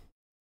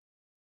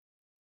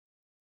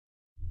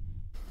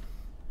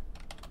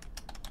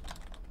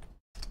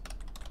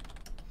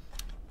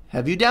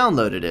 Have you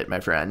downloaded it,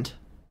 my friend?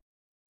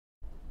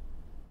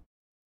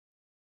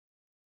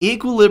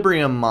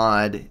 Equilibrium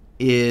mod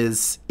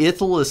is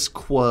Ithilus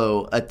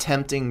Quo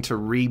attempting to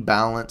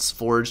rebalance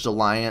Forged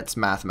Alliance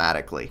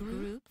mathematically.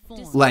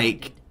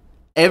 Like,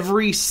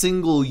 every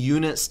single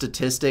unit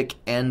statistic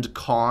and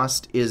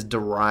cost is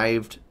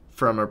derived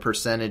from a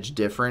percentage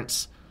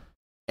difference,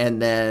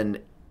 and then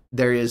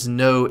there is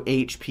no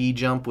HP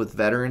jump with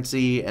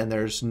veterancy, and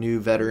there's new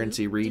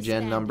veterancy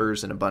regen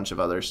numbers and a bunch of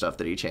other stuff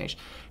that he changed.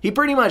 He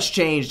pretty much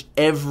changed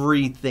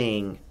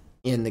everything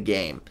in the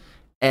game,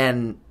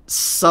 and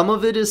some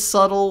of it is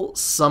subtle,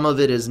 some of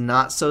it is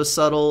not so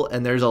subtle,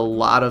 and there's a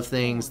lot of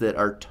things that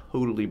are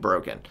totally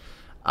broken.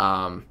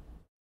 I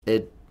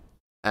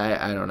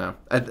don't know.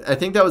 I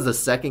think that was the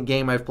second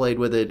game I've played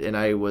with it, and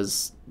I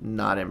was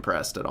not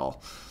impressed at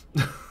all.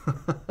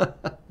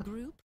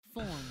 Group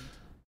formed.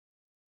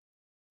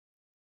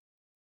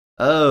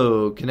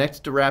 Oh,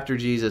 connected to Raptor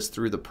Jesus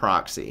through the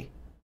proxy.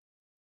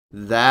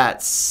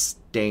 That's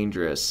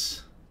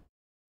dangerous.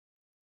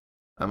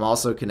 I'm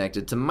also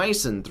connected to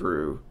Myson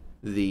through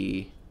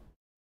the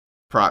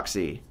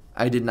proxy.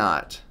 I did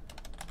not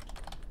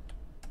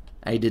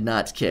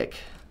kick.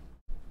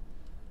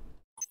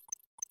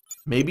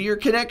 Maybe your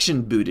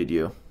connection booted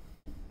you.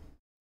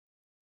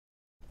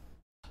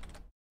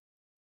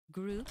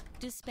 Group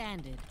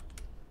disbanded.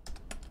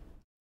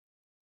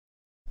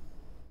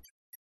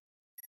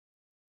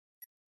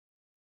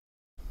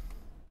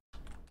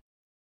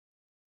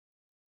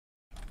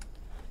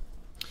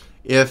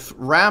 If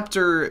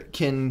Raptor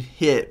can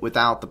hit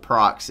without the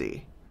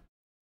proxy,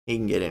 he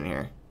can get in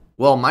here.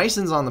 Well,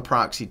 Myson's on the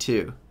proxy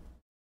too.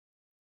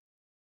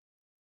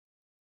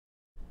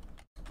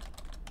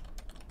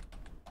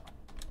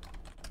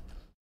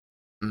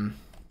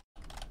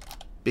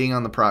 Being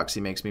on the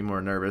proxy makes me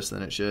more nervous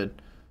than it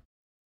should.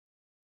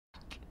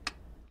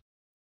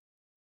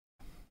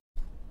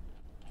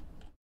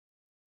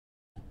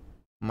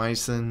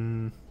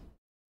 Myson.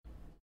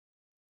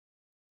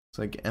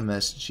 Looks like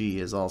MSG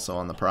is also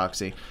on the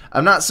proxy.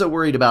 I'm not so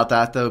worried about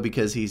that, though,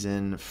 because he's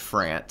in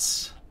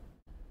France.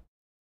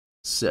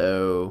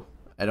 So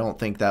I don't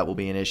think that will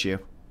be an issue.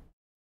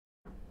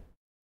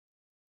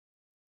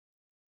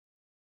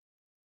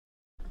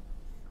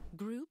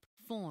 Group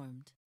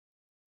formed.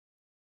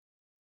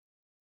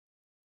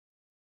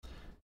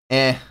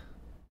 I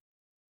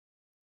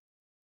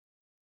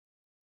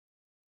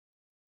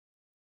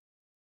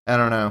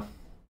don't know.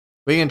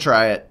 We can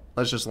try it.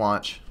 Let's just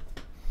launch.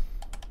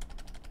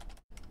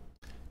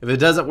 If it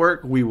doesn't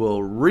work, we will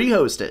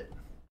rehost it.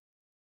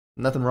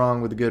 Nothing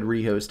wrong with a good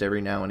rehost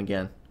every now and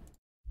again.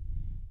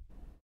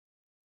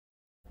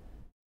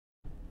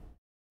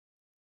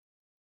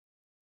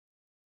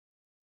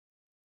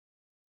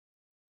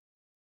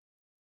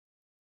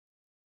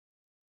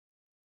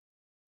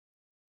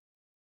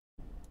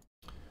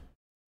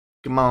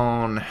 Come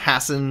on,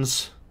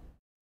 Hassans.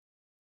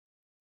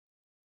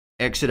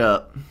 Exit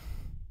up.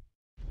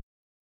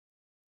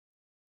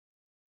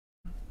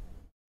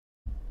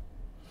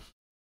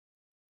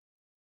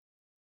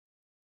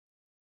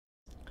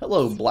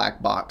 Hello,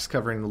 black box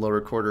covering the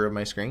lower quarter of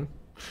my screen.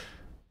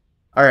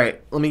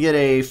 Alright, let me get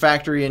a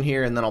factory in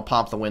here and then I'll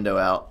pop the window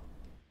out.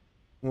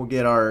 We'll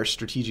get our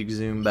strategic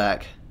zoom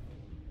back.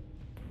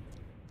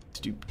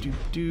 Doop, doop,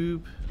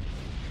 doop.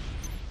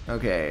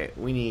 Okay,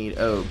 we need...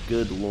 Oh,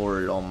 good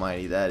lord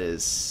almighty, that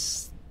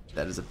is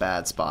a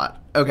bad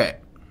spot. Okay.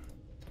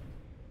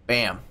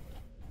 Bam.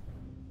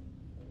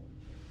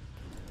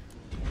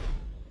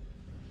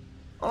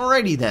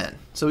 Alrighty then.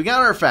 So we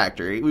got our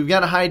factory. We've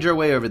got a Hydra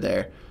way over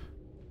there.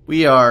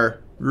 We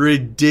are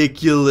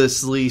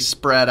ridiculously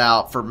spread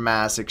out for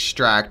mass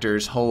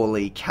extractors.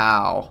 Holy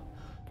cow.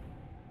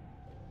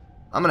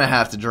 I'm gonna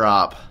have to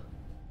drop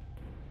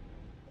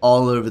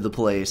all over the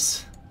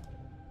place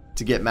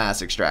to get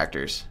mass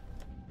extractors.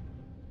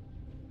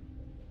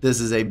 This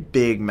is a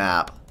big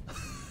map.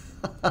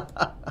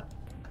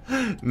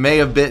 May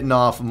have bitten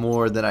off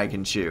more than I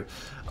can chew.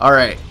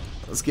 Alright,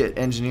 let's get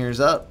engineers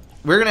up.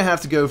 We're gonna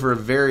have to go for a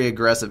very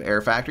aggressive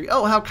air factory.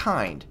 Oh, how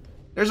kind.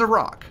 There's a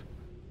rock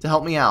to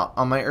help me out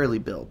on my early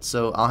build,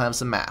 so I'll have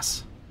some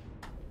mass.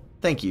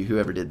 Thank you,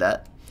 whoever did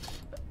that.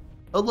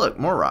 Oh look,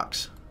 more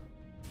rocks.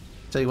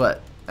 Tell you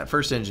what, that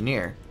first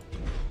engineer.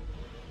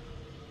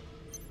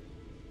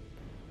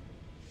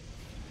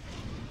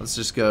 Let's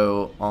just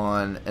go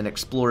on an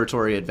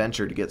exploratory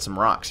adventure to get some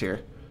rocks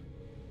here.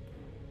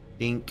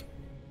 Dink.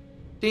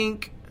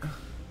 Dink.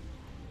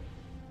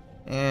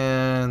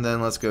 And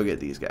then let's go get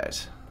these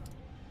guys.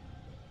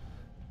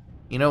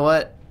 You know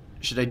what?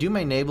 Should I do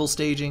my naval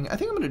staging? I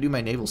think I'm going to do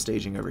my naval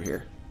staging over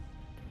here.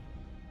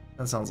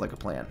 That sounds like a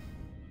plan.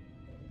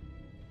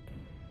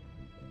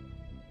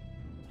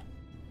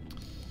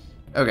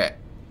 Okay.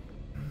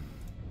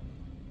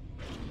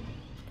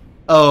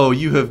 Oh,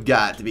 you have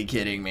got to be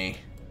kidding me.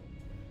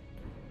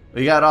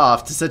 We got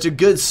off to such a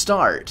good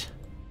start.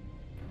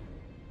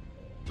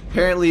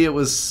 Apparently it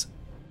was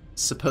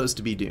supposed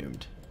to be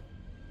doomed.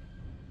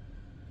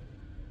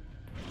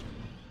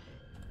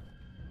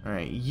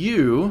 Alright,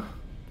 you...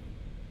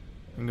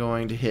 I'm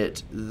going to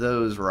hit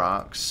those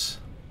rocks.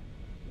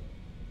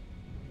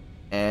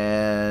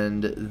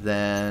 And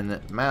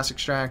then mass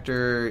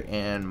extractor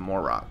and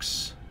more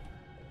rocks.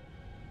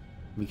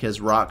 Because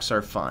rocks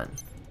are fun.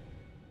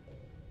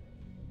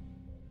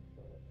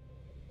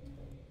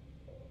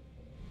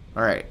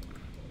 Alright.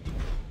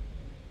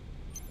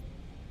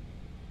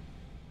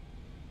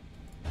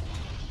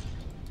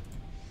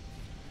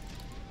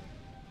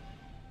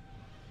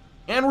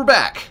 And we're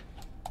back.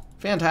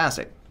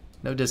 Fantastic.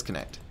 No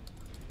disconnect.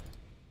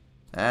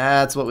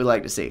 That's what we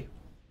like to see.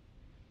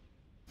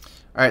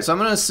 Alright, so I'm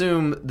going to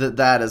assume that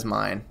that is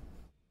mine.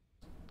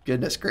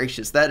 Goodness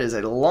gracious, that is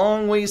a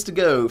long ways to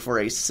go for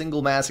a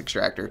single mass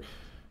extractor.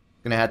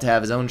 Gonna have to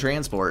have his own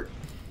transport.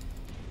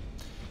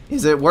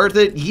 Is it worth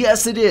it?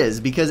 Yes, it is,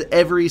 because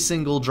every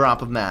single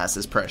drop of mass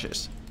is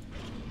precious.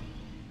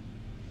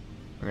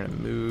 We're gonna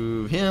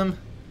move him.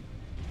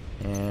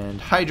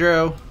 And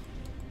Hydro.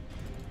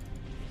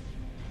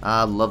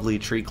 Ah, lovely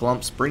tree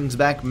clumps brings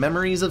back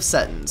memories of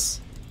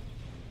Settons.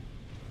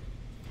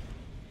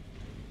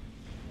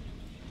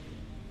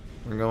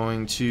 We're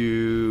going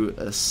to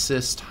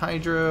assist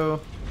Hydro.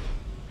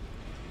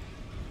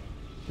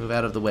 Move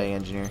out of the way,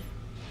 engineer.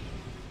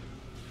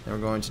 And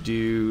we're going to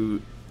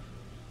do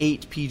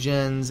 8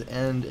 P-Gens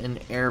and an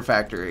air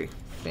factory.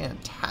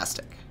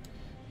 Fantastic.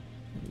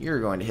 You're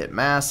going to hit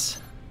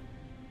mass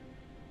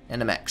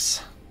and a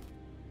mechs.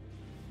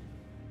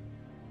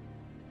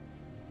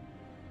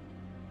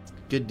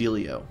 Good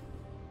dealio.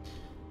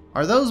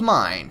 Are those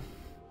mine?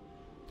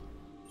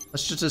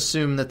 Let's just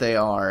assume that they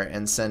are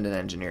and send an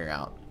engineer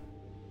out.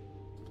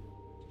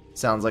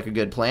 Sounds like a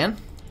good plan.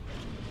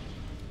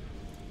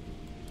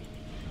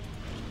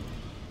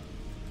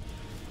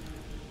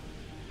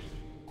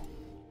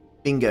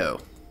 Bingo.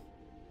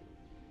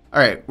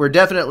 Alright, we're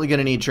definitely going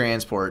to need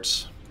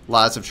transports.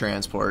 Lots of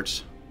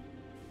transports.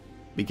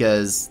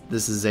 Because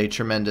this is a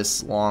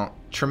tremendously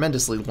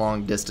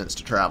long distance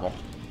to travel.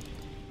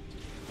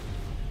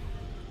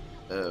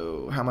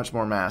 Oh, how much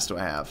more mass do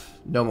I have?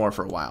 No more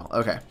for a while.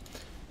 Okay.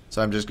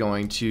 So I'm just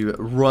going to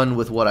run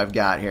with what I've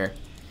got here.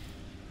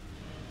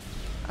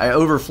 I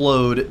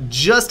overflowed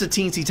just a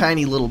teensy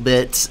tiny little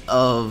bit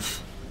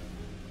of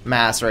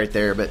mass right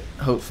there, but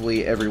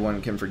hopefully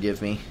everyone can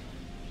forgive me.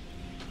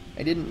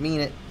 I didn't mean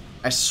it.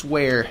 I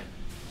swear.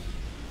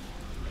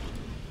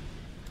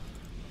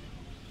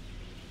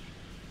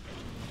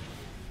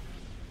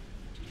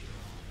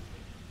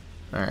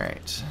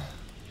 Alright.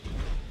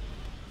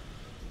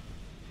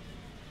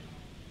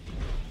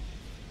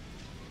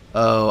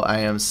 Oh, I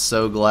am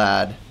so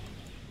glad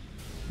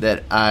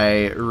that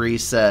I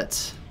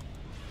reset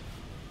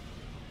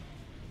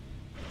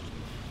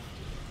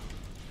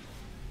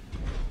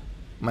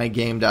my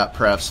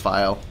game.prefs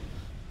file.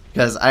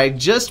 Because I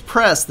just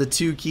pressed the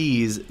 2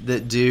 keys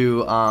that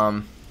do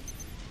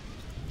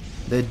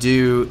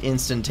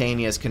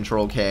instantaneous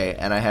Control K,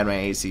 and I had my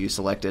ACU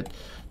selected.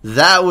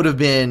 That would have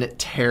been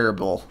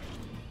terrible.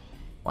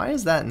 Why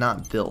is that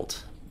not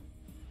built?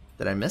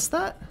 Did I miss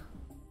that?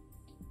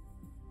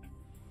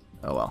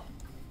 Oh well.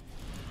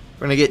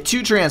 We're going to get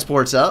 2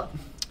 transports up.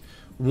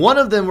 One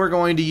of them we're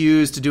going to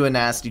use to do a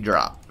nasty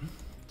drop.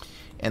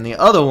 And the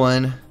other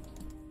one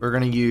we're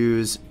going to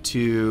use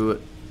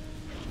to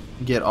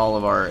get all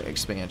of our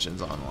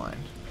expansions online.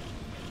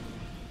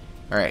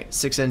 Alright,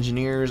 6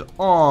 engineers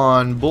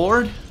on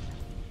board.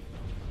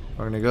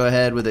 We're going to go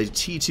ahead with a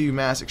T2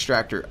 mass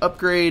extractor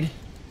upgrade.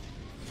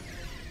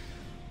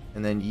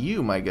 And then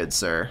you, my good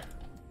sir,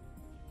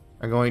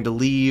 are going to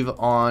leave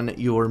on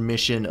your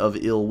mission of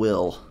ill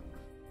will.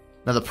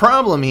 Now the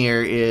problem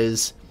here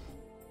is,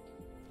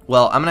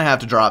 well, I'm going to have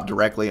to drop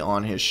directly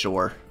on his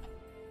shore.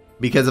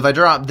 Because if I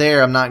drop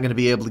there, I'm not going to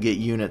be able to get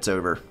units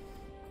over.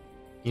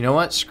 You know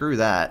what? Screw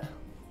that.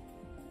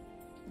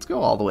 Let's go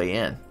all the way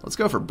in. Let's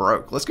go for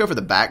broke. Let's go for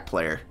the back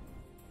player.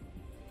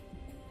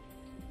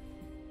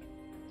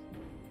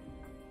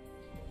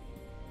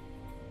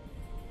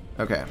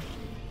 Okay.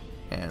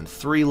 And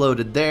 3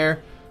 loaded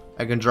there.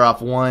 I can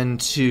drop 1,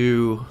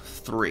 2,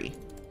 3.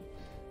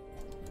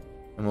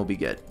 And we'll be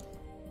good.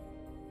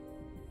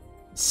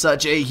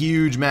 Such a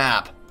huge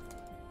map.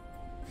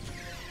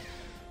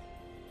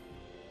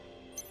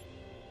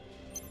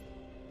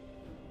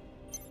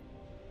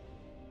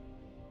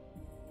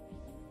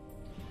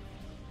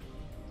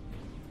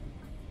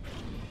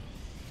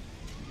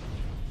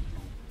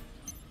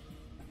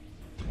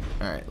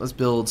 Alright, let's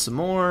build some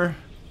more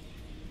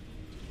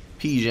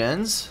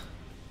P-Gens.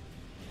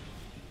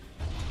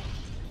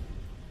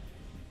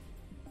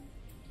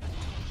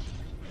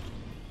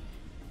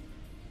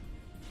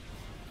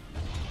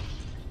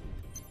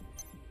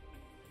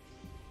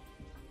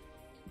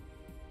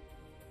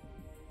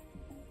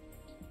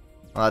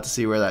 I'll have to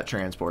see where that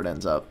transport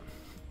ends up.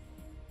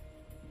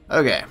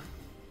 Okay.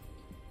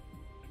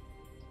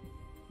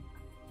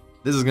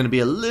 This is going to be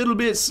a little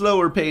bit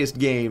slower paced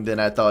game than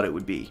I thought it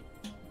would be.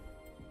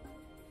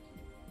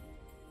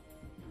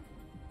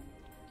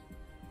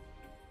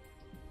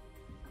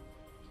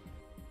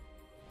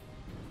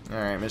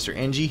 Alright, Mr.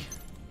 Engie.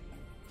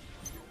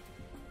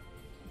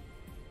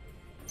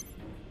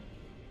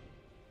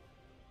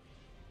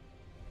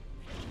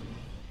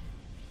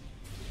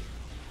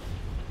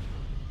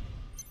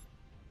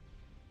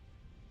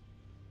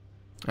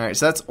 Alright,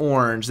 so that's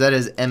orange. That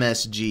is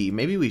MSG.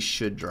 Maybe we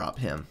should drop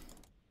him.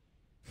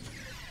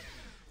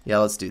 Yeah,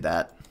 let's do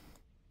that.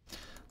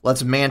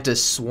 Let's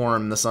Mantis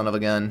Swarm the son of a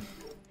gun.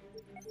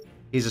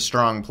 He's a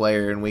strong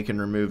player and we can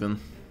remove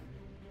him.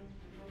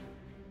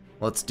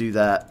 Let's do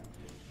that.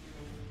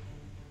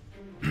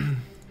 I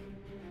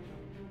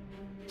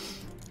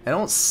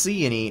don't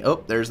see any...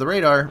 Oh, there's the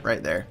radar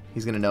right there.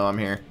 He's gonna know I'm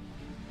here.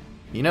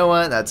 You know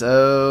what? That's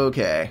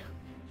okay.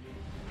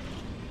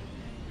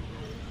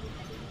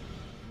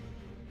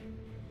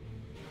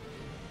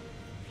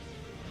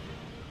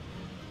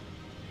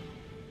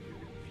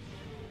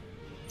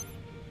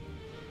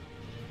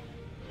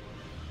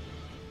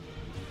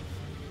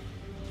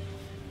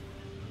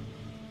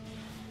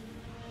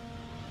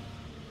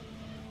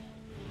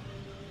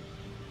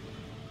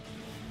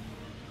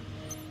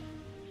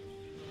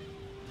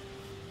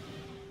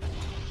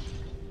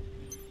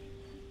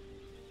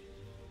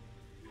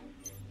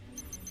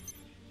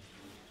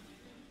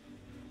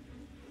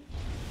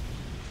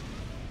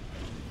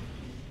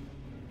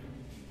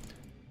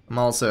 I'm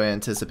also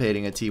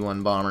anticipating a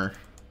T1 bomber.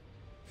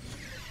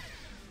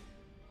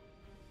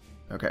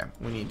 Okay,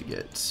 we need to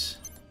get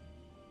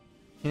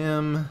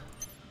him.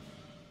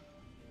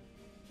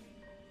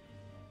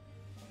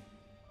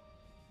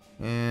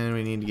 And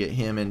we need to get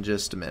him in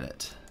just a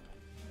minute.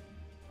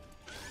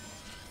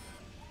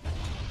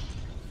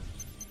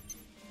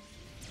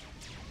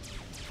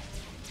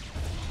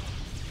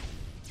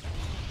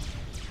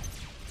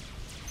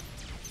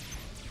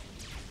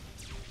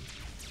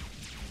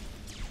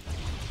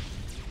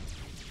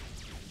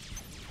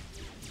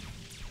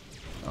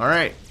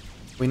 Alright,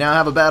 we now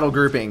have a battle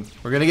grouping.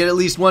 We're gonna get at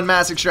least one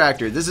mass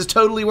extractor. This is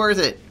totally worth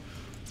it.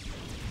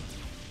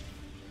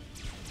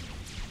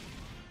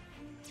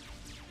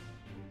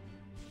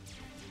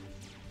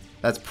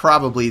 That's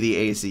probably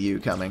the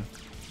ACU coming.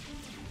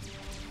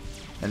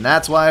 And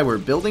that's why we're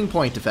building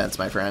point defense,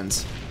 my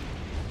friends.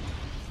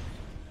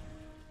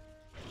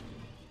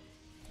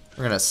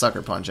 We're gonna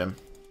sucker punch him.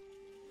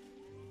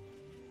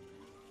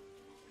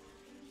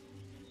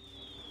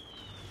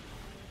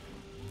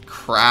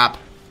 Crap.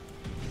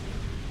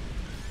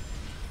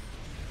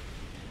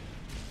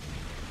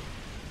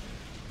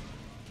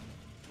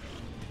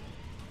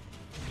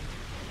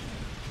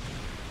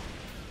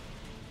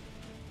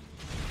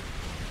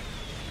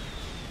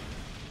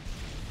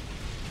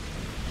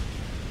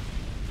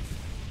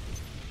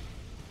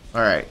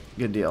 Alright,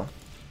 good deal.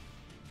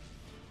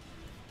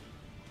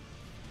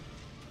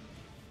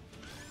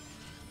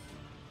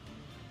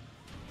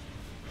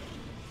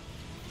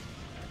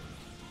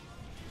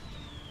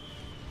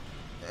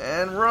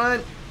 And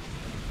run!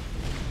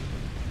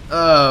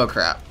 Oh,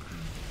 crap.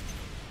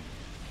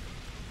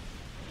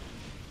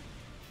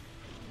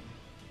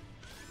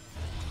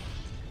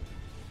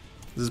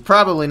 This is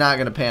probably not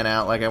going to pan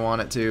out like I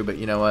want it to, but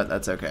you know what?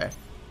 That's okay.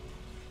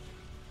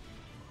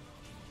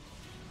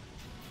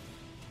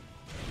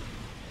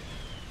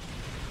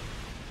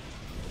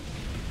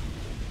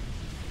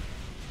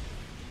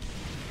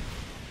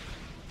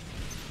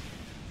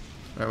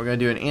 Alright, we're going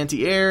to do an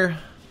anti-air.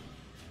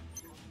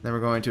 Then we're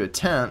going to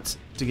attempt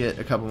to get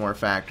a couple more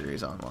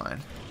factories online.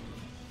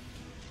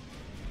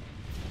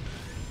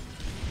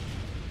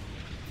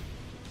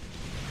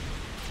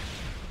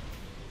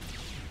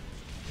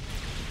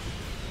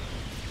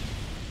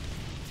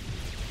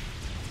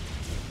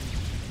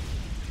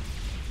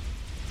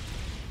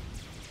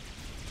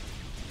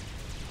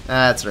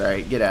 That's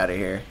right, get out of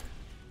here.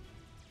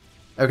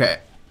 Okay,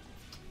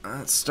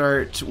 let's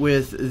start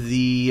with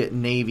the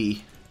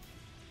Navy.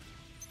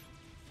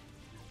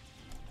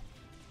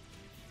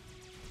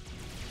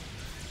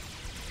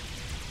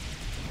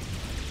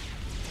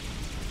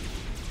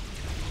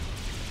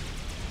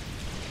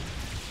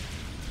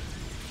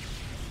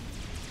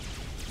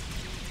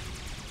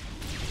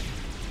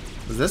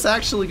 Is this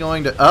actually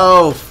going to...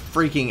 Oh,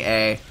 freaking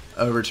A.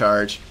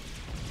 Overcharge.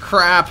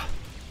 Crap.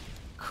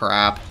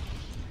 Crap.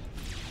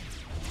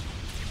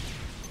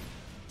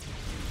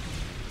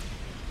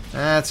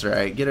 That's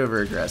right. Get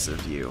over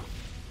aggressive, you.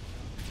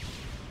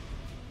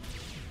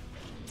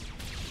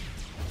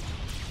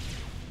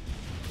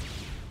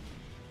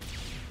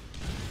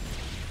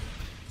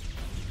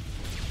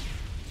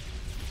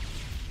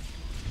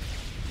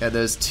 Got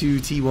those 2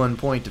 T1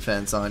 point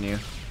defense on you.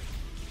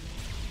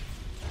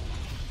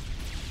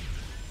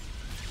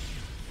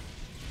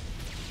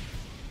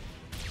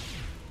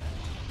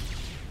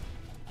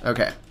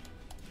 Okay.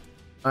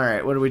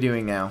 Alright, what are we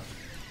doing now?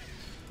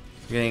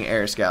 We're getting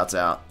air scouts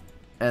out.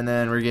 And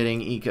then we're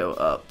getting eco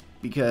up.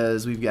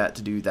 Because we've got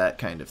to do that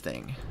kind of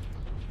thing.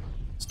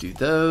 Let's do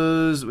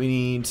those. We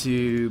need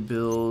to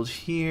build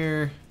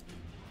here.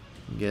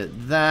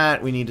 Get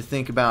that. We need to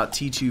think about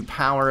T2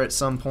 power at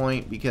some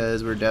point.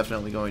 Because we're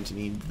definitely going to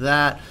need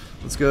that.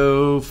 Let's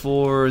go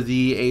for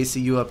the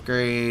ACU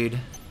upgrade.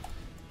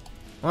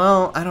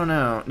 Well, I don't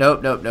know.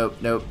 Nope, nope, nope,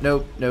 nope,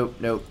 nope, nope,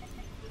 nope.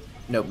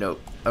 Nope,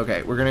 nope.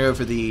 Okay, we're gonna go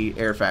for the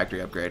air factory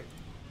upgrade.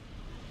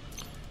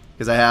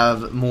 Because I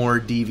have more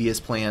devious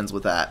plans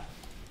with that.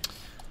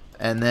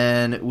 And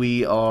then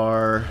we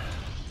are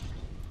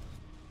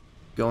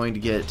going to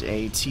get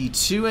a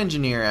T2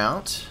 engineer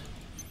out.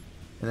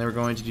 And then we're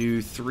going to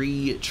do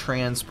 3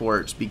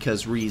 transports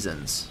because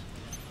reasons.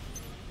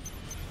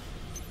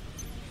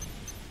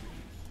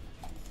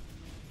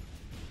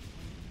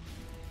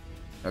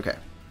 Okay.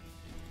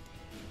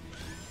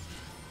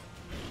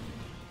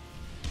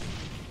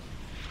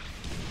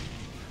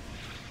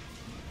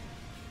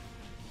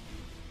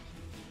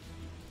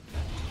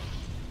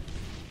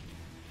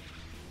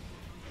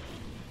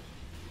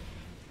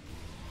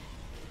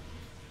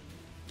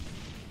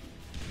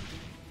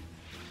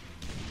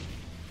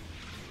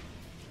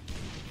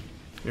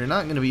 You're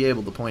not going to be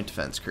able to point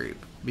defense creep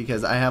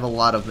because I have a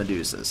lot of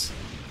Medusas.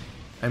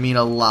 I mean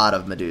a lot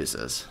of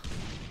Medusas.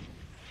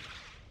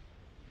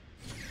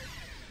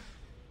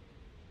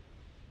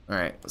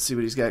 Alright, let's see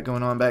what he's got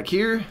going on back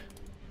here.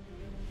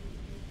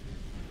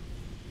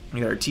 We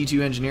got our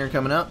T2 engineer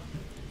coming up.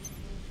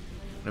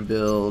 I'm going to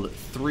build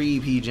 3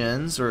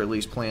 P-gens, or at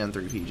least plan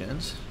 3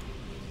 P-gens.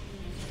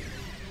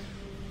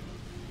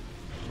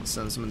 Let's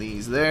send some of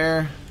these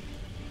there.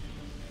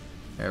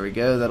 There we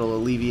go, that'll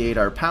alleviate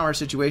our power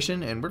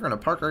situation, and we're going to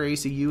park our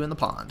ACU in the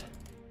pond.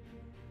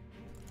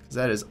 Because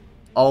that is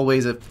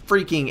always a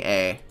freaking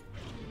A.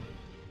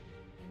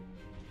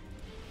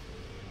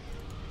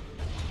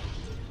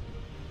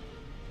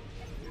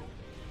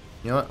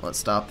 You know what, let's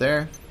stop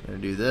there. I'm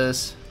going to do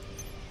this.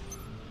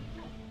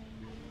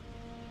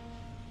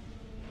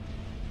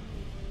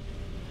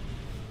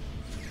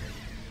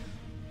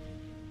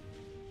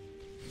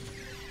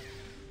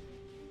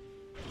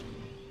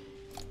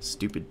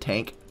 Stupid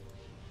tank.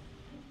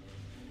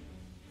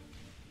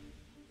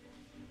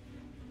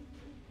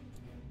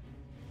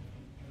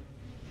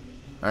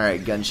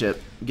 Alright, gunship,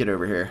 get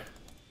over here.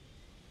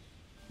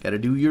 Gotta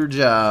do your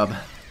job.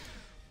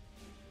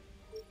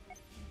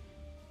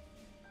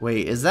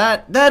 Wait, is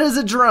that... That is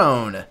a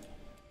drone!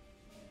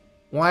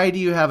 Why do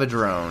you have a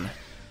drone?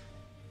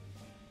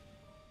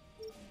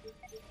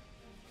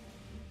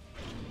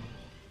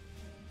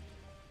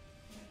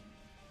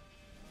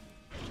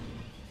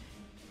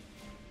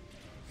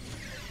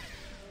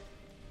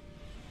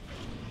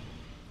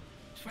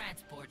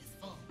 Transport is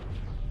full.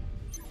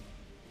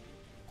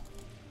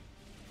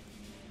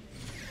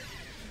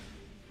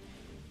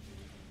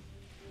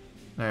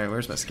 Alright,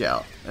 where's my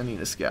scout? I need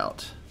a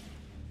scout.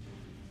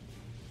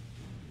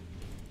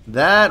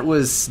 That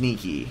was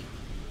sneaky.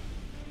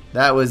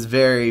 That was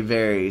very,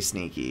 very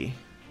sneaky.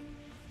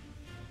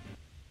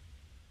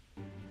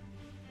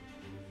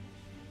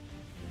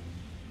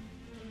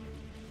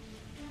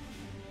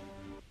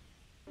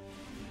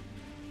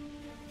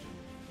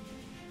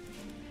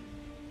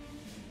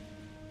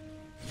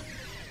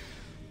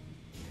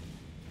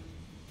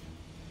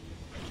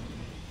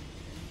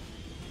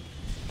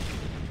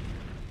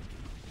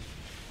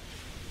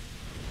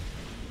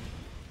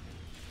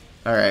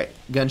 Alright,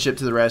 gunship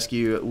to the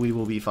rescue. We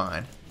will be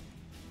fine.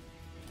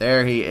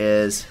 There he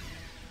is.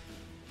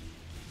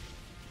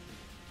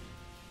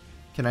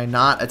 Can I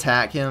not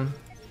attack him?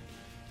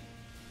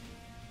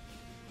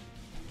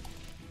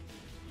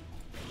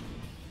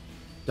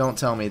 Don't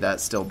tell me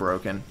that's still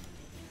broken.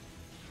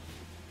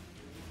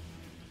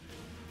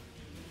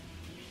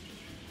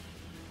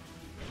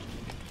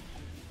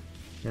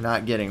 You're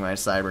not getting my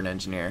Cybern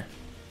Engineer.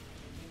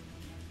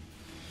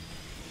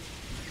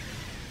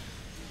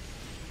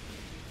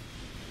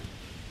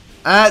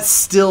 That's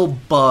still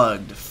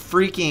bugged.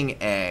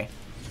 Freaking A.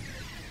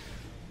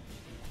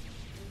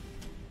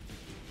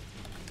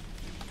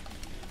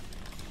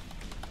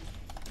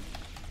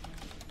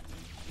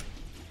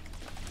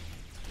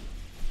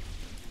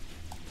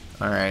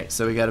 Alright,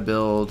 so we gotta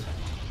build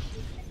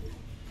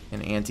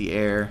an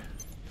anti-air,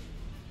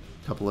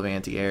 a couple of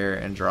anti-air,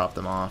 and drop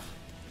them off.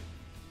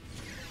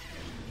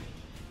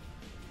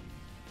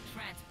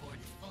 Transport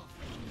is full.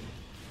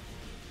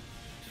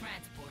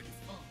 Transport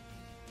is full.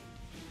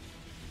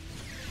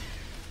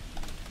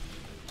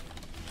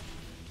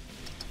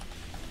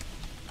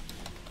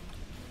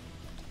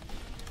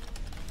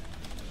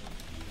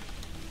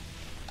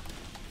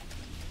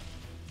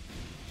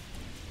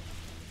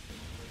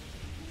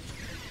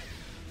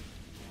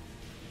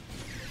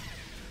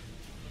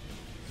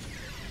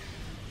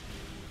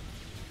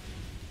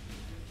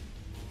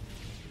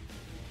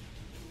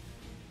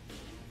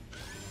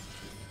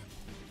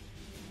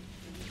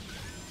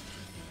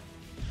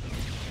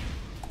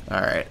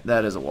 Alright,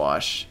 that is a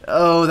wash.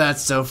 Oh,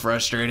 that's so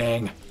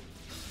frustrating.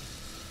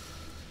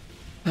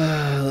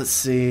 Let's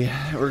see.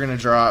 We're going to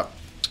drop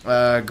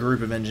a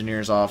group of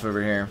engineers off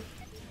over here.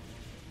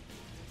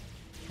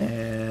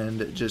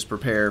 And just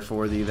prepare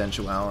for the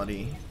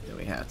eventuality that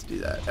we have to do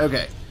that.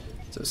 Okay,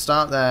 so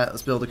stop that.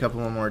 Let's build a couple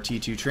more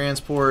T2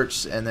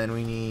 transports, and then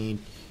we need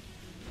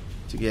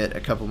to get a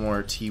couple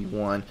more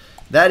T1.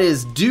 That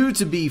is due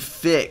to be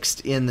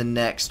fixed in the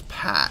next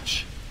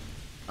patch.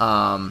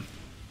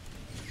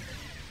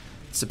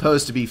 It's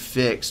supposed to be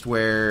fixed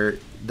where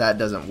that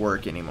doesn't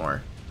work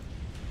anymore.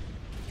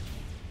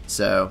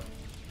 So,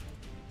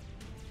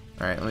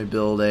 alright, let me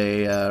build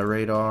a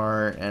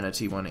radar and a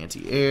T1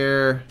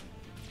 anti-air.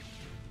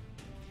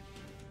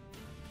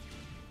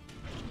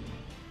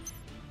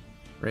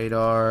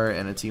 Radar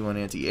and a T1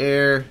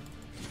 anti-air.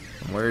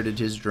 And where did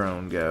his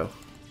drone go?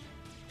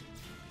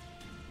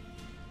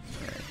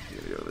 Alright,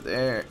 go over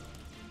there.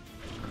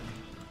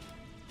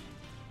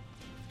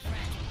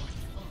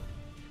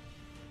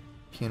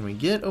 Can we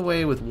get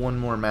away with one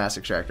more mass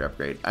extractor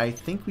upgrade? I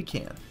think we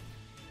can.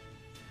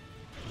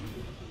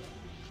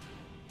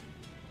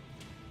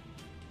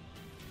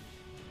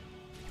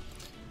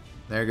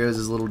 There goes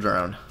his little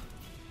drone.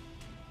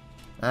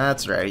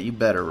 That's right, you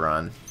better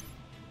run.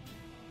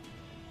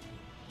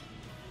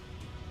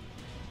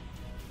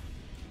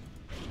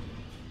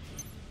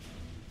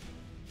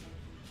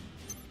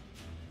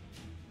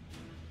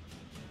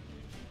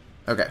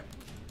 Okay.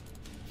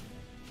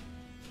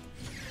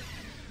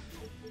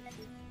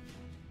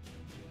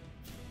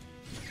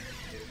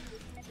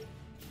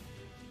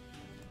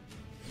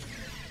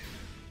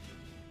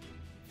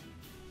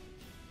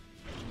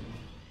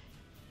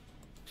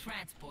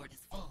 Transport is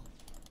full.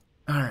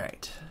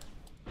 Alright.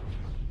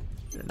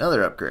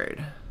 Another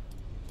upgrade.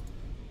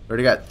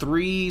 Already got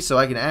 3, so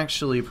I can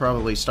actually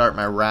probably start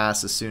my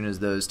RAS as soon as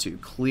those 2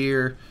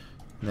 clear.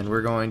 And then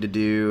we're going to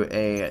do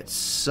a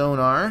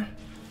sonar.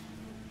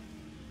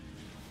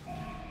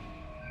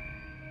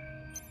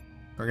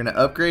 We're going to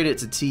upgrade it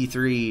to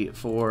T3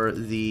 for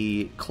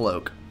the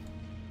cloak.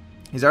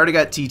 He's already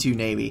got T2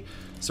 Navy,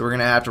 so we're going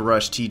to have to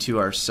rush T2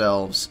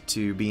 ourselves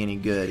to be any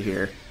good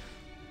here.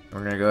 We're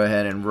going to go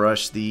ahead and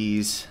rush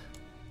these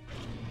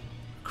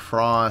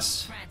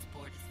across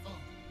Transport is full.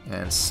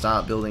 and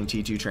stop building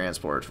T2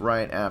 transports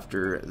right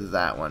after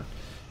that one.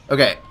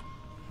 Okay.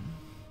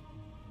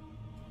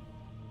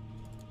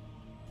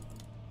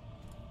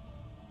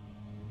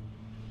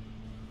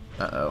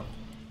 Uh-oh.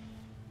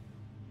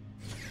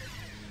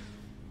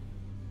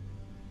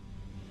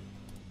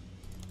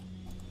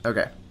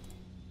 Okay.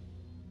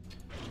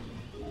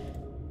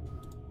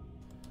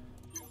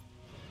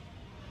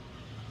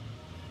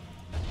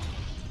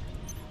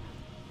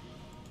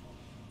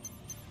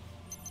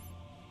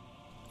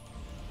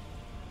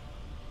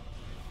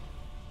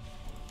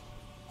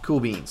 Cool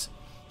beans.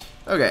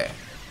 Okay.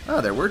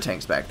 Oh, there were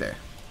tanks back there.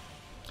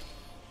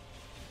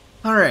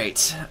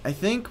 Alright. I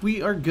think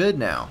we are good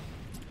now.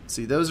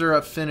 See, those are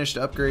finished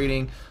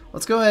upgrading.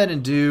 Let's go ahead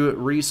and do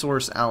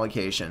resource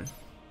allocation.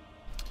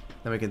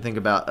 Then we can think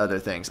about other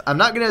things. I'm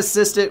not going to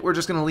assist it. We're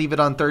just going to leave it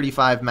on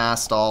 35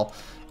 mass stall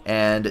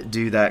and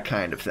do that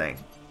kind of thing.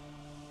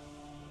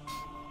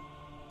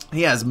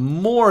 He has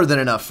more than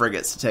enough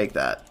frigates to take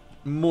that.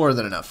 More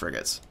than enough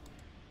frigates.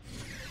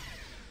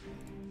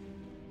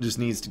 Just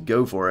needs to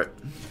go for it.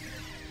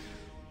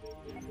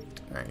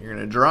 Alright, you're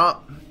going to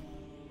drop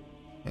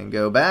and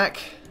go back.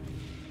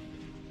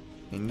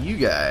 And you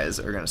guys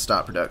are going to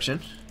stop production.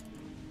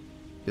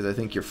 Because I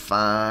think you're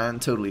fine,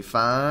 totally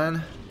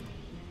fine.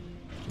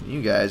 And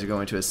you guys are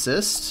going to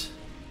assist.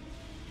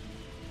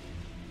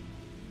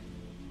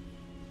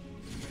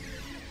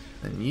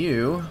 And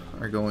you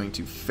are going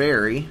to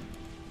ferry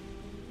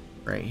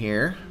right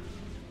here.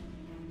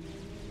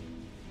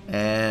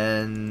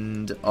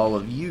 And all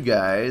of you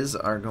guys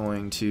are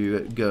going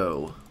to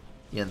go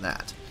in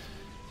that.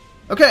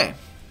 Okay,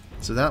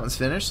 so that one's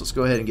finished. Let's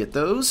go ahead and get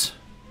those.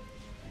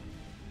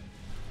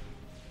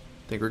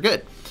 I think we're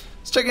good.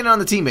 Let's check in on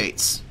the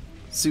teammates.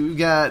 So we've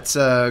got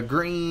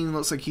Green.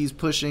 Looks like he's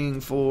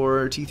pushing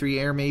for T3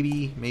 air,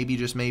 maybe. Maybe,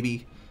 just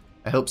maybe.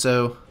 I hope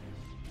so.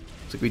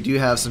 Looks like we do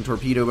have some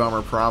torpedo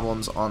bomber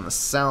problems on the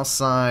south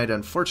side.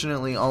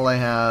 Unfortunately, all I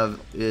have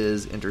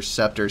is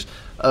interceptors.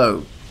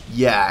 Oh,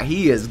 yeah,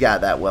 he has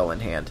got that well in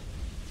hand.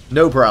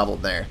 No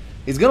problem there.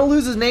 He's going to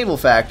lose his naval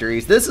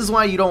factories. This is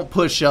why you don't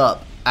push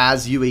up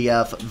as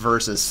UEF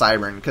versus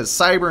Cybern, because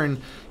Cybern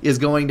is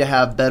going to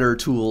have better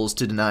tools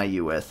to deny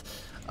you with.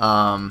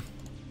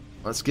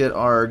 Let's get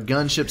our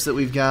gunships that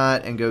we've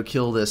got and go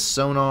kill this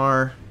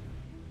sonar,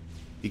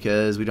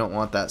 because we don't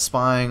want that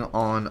spying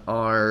on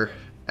our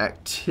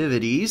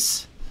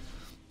activities.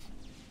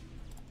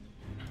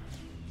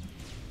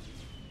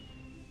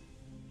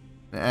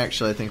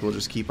 Actually, I think we'll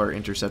just keep our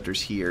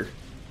interceptors here,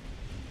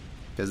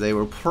 because they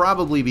will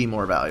probably be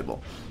more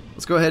valuable.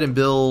 Let's go ahead and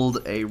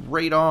build a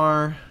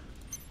radar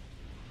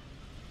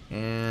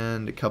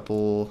and a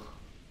couple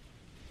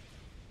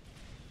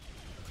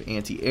of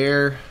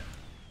anti-air.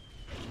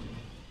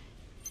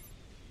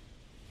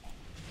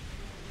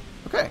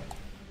 Okay.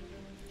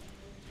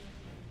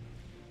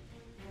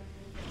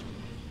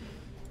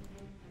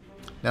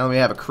 Now that we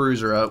have a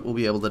cruiser up, we'll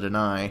be able to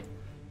deny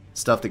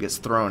stuff that gets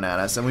thrown at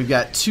us. And we've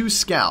got 2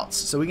 scouts,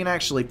 so we can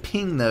actually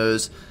ping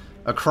those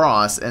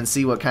across and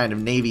see what kind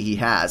of navy he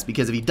has.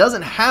 Because if he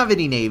doesn't have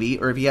any navy,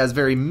 or if he has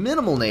very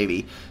minimal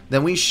navy,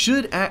 then we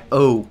should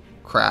oh,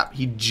 crap.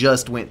 He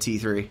just went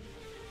T3.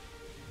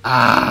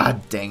 Ah,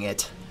 dang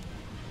it.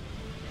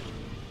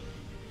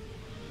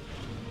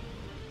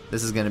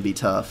 This is going to be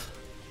tough.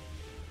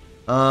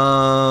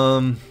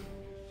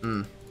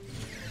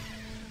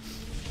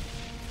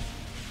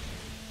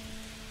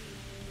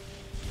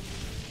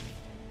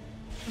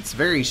 It's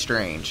very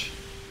strange.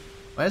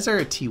 Why is there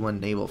a T1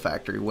 naval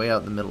factory way out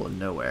in the middle of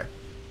nowhere?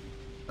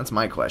 That's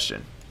my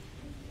question.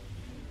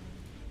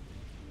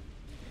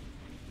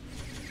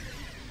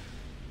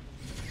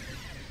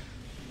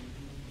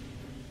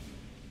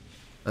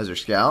 Those are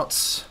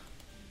scouts.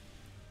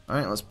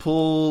 Alright, let's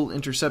pull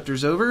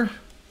interceptors over.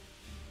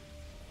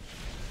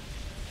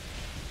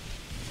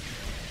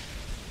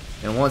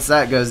 And once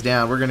that goes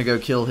down, we're going to go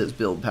kill his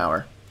build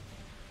power.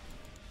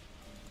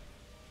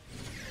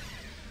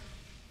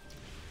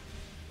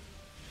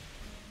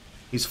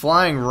 He's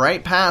flying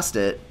right past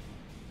it,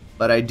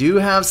 but I do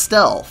have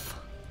stealth.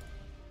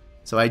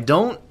 So I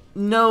don't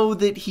know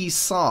that he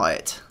saw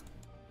it.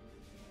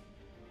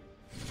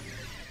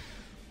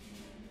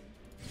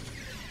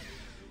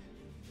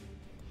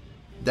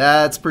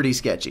 That's pretty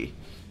sketchy.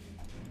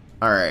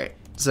 Alright,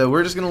 so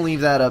we're just going to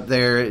leave that up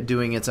there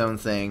doing its own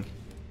thing.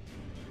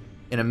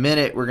 In a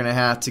minute, we're going to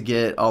have to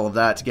get all of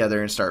that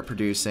together and start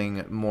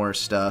producing more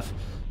stuff.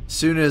 As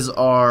soon as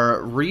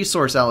our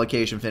resource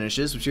allocation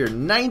finishes, which are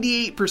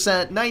 98%,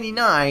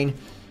 99%,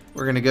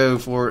 we're going to go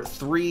for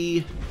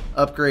 3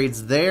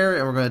 upgrades there,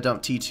 and we're going to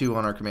dump T2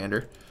 on our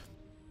commander.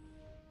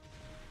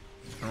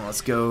 Now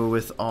let's go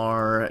with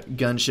our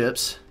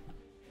gunships.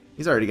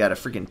 He's already got a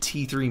freaking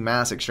T3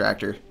 mass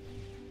extractor.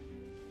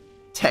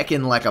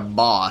 Teching like a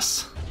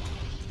boss.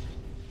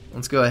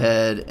 Let's go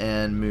ahead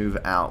and move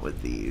out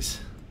with these.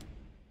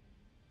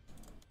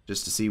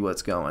 Just to see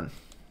what's going.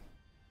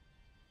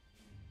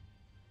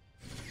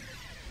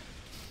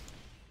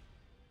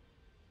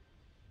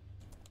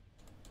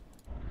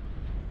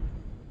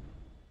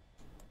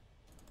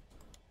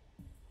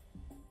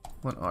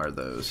 What are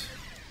those?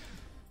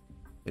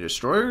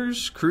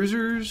 Destroyers?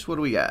 Cruisers? What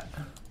do we got?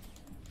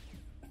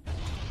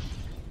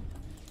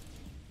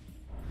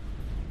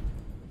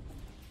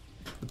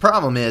 The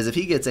problem is, if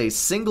he gets a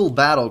single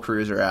battle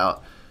cruiser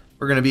out,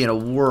 we're going to be in a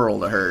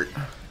world of hurt.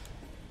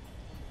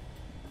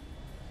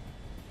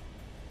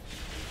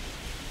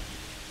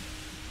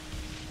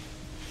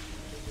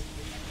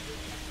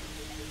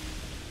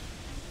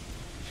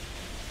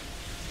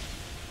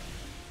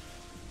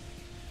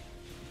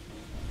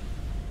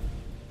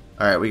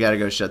 Alright, we gotta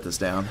go shut this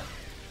down.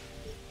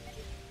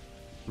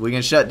 If we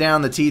can shut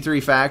down the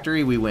T3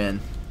 factory, we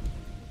win.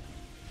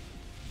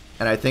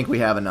 And I think we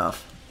have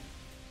enough.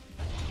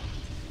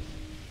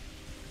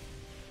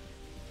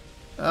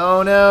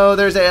 Oh no,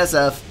 there's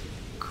ASF.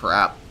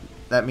 Crap.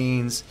 That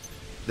means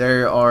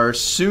there are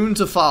soon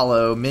to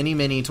follow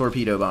many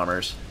torpedo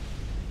bombers.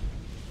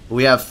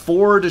 We have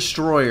 4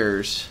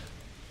 destroyers.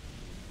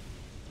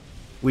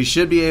 We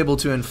should be able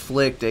to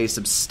inflict a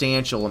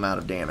substantial amount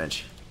of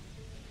damage.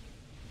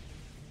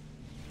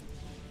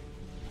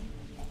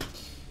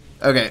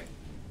 Okay,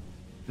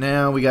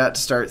 now we got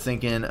to start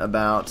thinking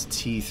about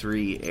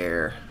T3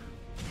 air.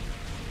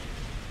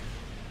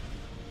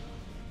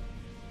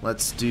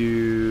 Let's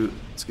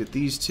get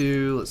these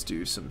 2. Let's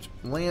do some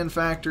land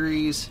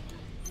factories.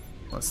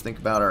 Let's think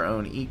about our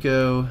own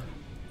eco. I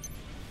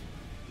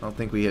don't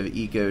think we have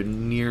eco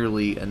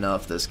nearly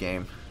enough this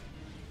game.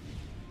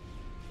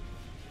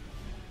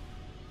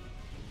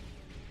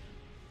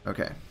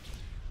 Okay.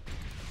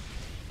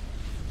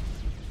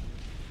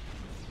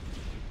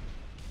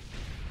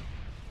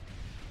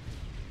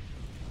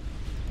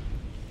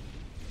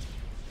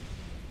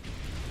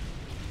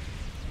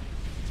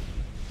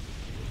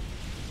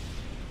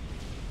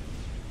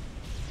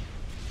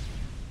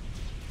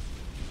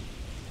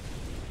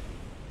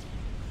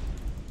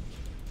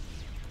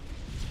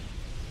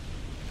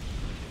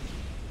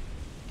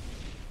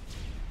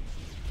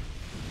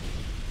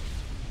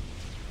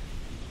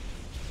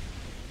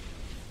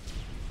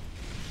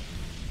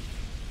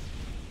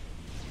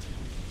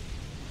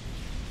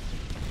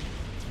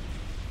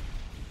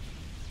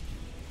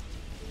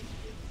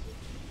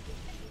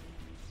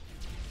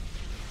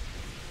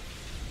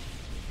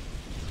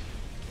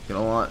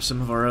 Gonna launch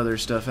some of our other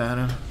stuff at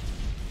him.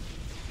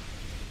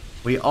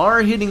 We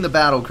are hitting the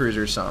battle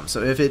cruiser some,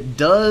 so if it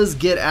does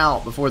get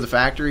out before the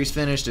factory's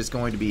finished, it's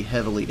going to be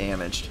heavily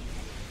damaged.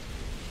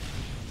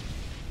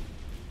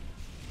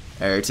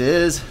 There it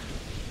is.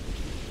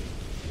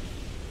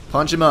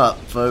 Punch him up,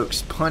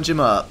 folks. Punch him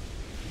up.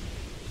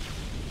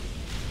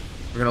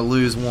 We're gonna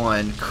lose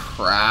 1.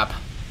 Crap.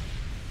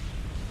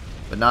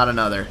 But not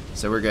another,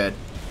 so we're good.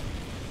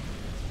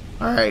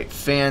 Alright,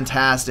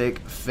 fantastic,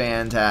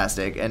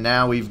 fantastic. And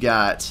now we've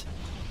got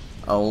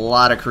a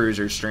lot of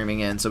cruisers streaming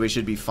in, so we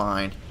should be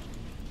fine.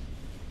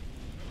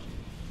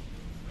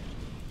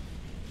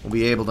 We'll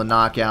be able to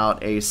knock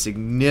out a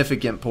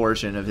significant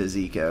portion of his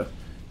eco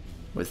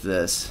with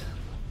this.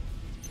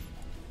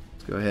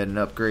 Let's go ahead and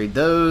upgrade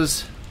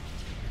those.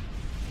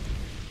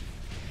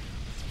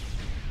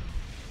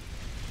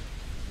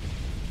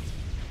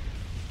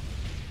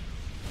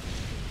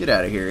 Get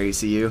out of here,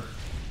 ACU.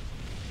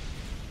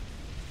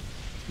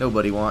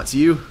 Nobody wants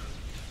you.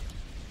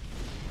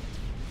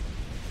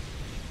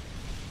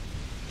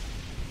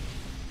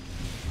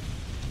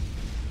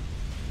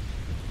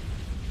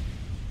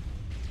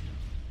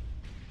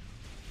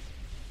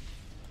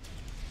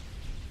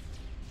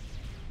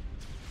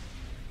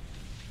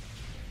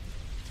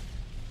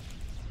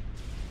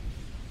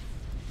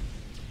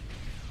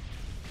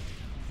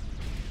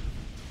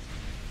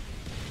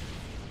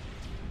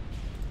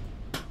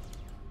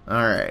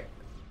 Alright.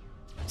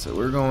 So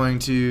we're going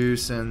to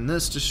send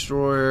this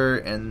destroyer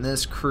and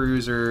this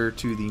cruiser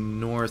to the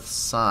north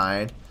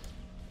side.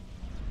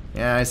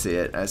 Yeah, I see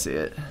it. I see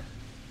it.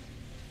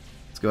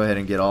 Let's go ahead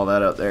and get all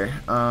that up there.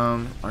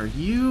 Are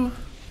you?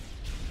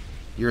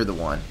 You're the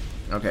one.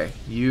 Okay,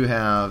 you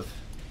have...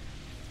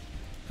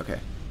 Okay,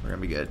 we're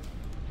gonna be good.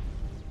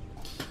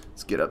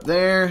 Let's get up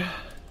there.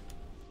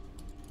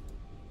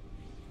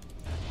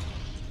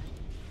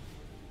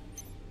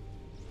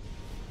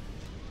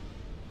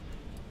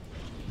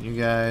 You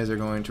guys are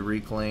going to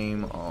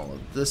reclaim all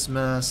of this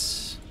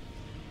mess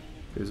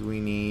because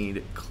we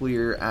need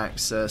clear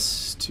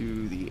access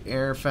to the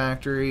air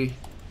factory.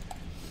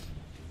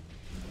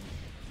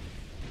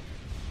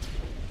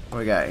 What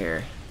we got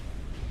here?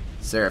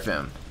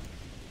 Seraphim.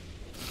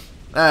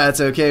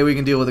 That's okay, we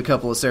can deal with a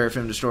couple of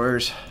Seraphim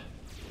destroyers.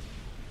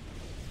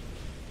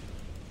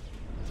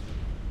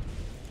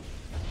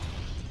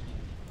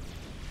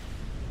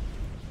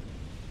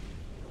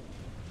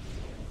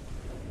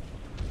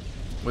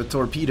 With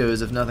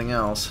torpedoes, if nothing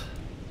else.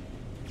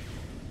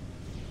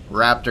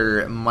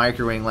 Raptor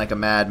microwing like a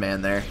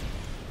madman there.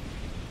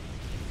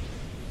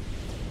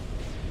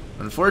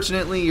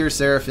 Unfortunately, your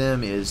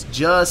Seraphim is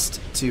just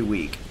too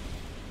weak.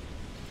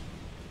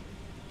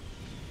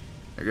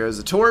 There goes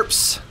the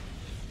Torps.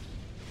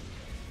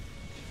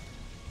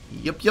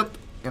 Yep.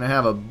 Gonna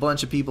have a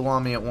bunch of people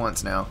on me at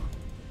once now.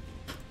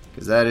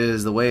 Because that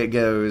is the way it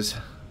goes.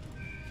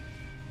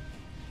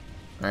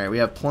 Alright, we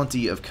have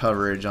plenty of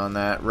coverage on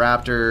that.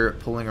 Raptor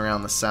pulling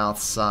around the south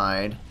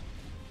side.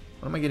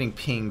 What am I getting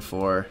pinged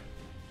for?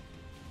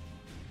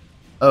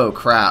 Oh,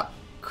 crap.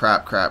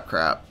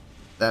 Crap.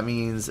 That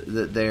means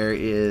that there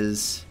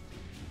is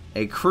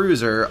a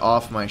cruiser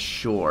off my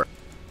shore.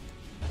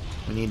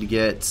 We need to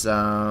get,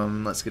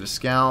 let's get a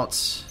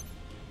scout.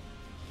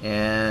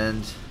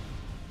 And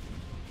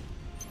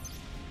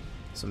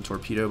some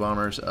torpedo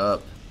bombers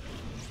up.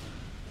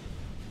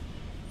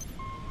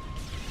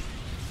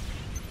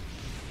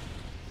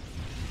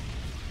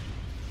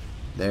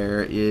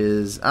 There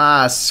is...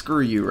 Ah,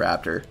 screw you,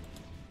 Raptor.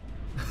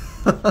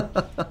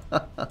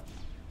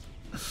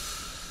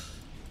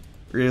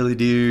 Really,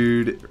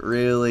 dude?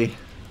 Really?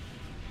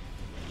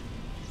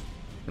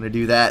 Gonna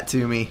do that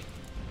to me?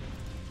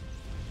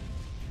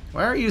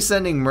 Why are you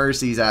sending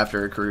mercies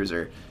after a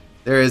cruiser?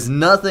 There is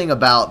nothing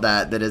about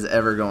that that is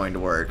ever going to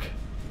work.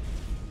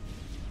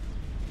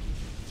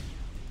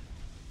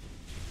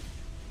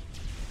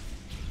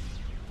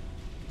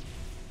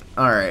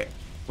 Alright.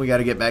 We got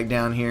to get back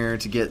down here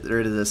to get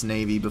rid of this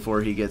Navy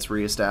before he gets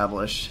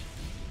reestablished.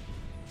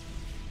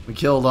 We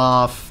killed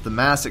off the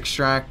mass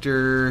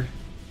extractor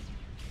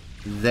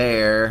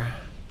there.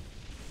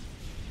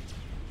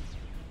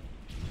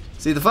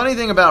 See, the funny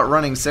thing about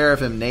running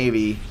Seraphim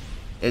Navy,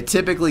 it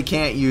typically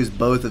can't use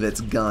both of its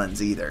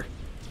guns either.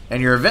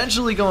 And you're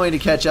eventually going to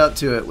catch up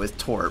to it with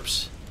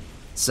Torps.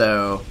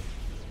 So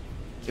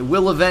it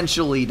will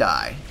eventually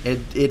die.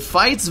 It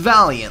fights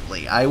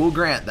valiantly, I will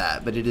grant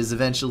that, but it is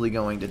eventually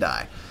going to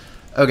die.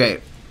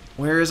 Okay,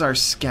 where is our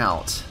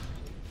scout?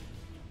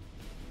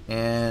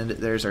 And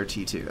there's our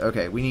T2.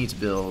 Okay, we need to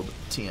build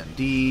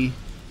TMD.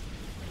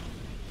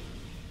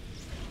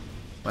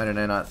 Why did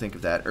I not think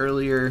of that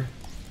earlier?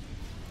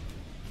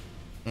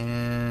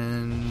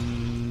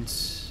 And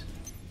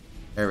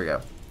there we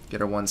go.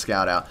 Get our one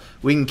scout out.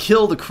 We can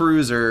kill the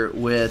cruiser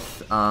with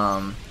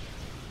 5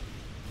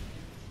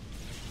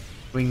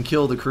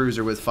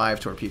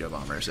 torpedo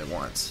bombers at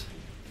once.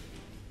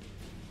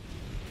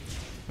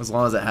 As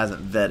long as it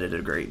hasn't vetted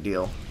a great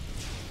deal.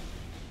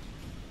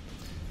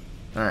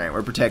 Alright,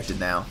 we're protected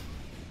now.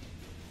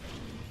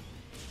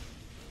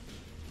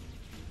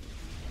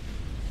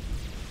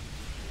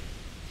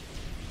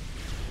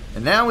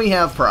 And now we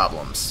have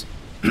problems.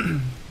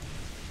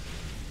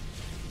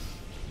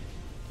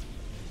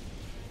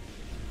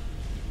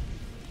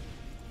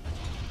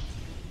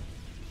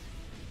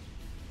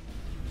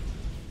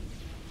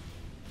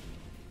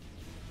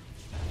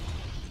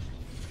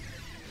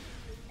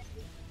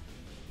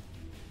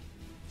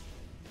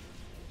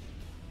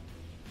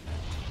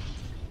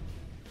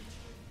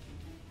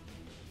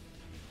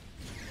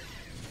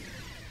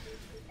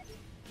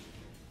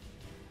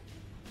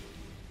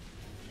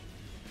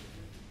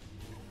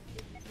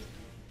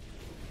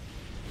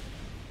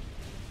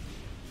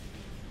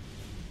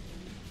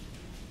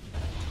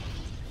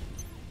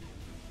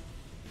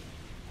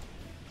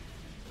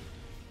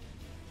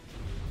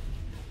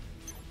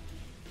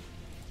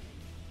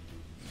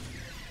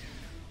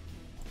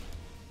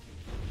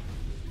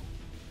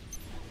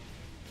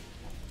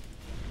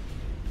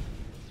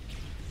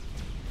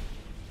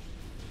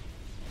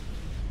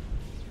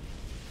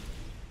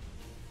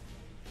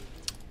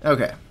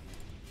 Okay.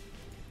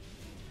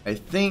 I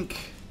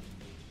think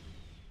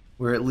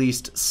we're at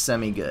least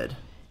semi-good.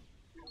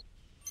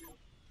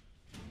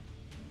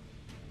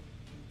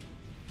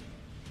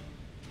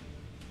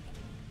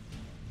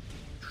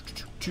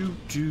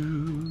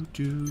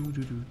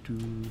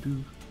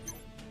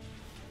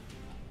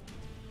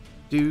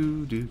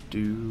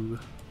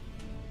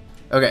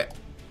 Okay.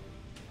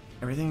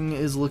 Everything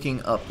is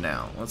looking up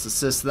now. Let's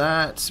assist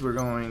that. We're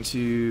going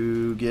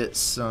to get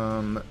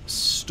some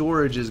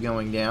storages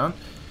going down.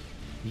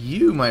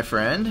 You, my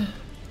friend,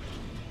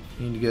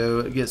 need to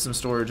go get some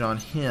storage on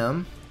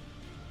him.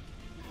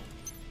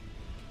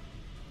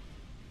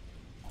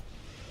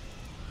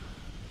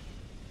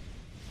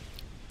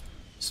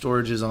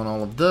 Storages on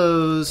all of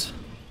those.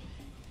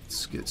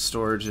 Let's get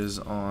storages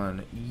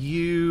on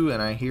you,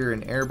 and I hear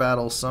an air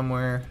battle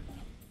somewhere.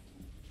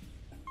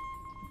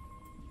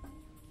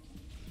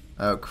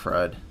 Oh,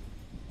 crud.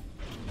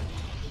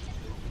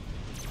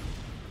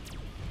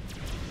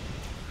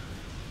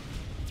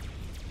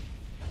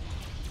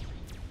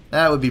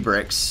 That would be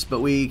bricks,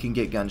 but we can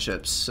get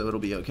gunships, so it'll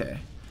be okay.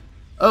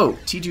 Oh,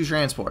 T2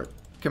 transport.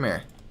 Come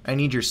here. I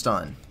need your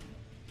stun.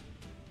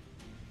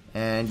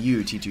 And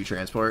you, T2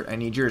 transport, I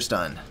need your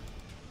stun.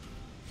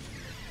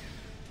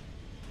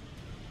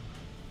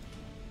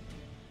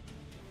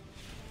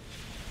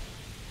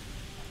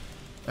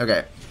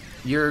 Okay.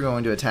 You're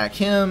going to attack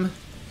him.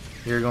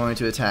 You're going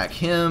to attack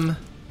him.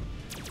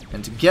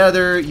 And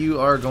together, you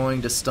are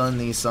going to stun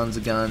these sons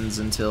of guns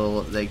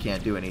until they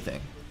can't do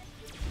anything.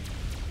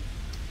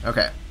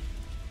 Okay.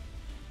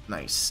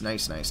 Nice,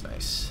 nice, nice,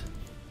 nice.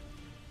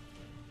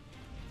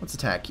 Let's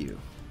attack you.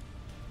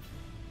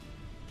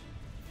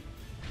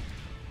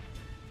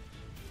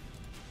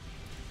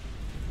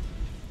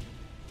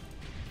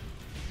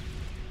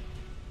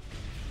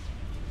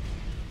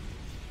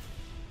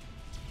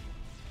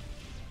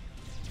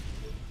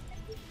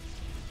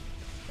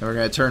 And we're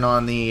going to turn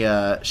on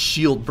the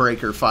shield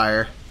breaker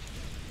fire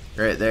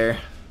right there.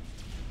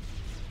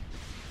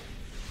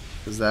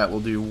 Because that will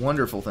do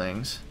wonderful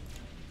things.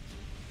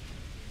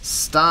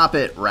 Stop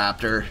it,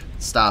 Raptor.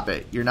 Stop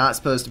it. You're not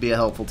supposed to be a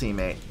helpful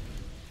teammate.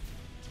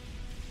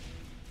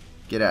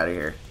 Get out of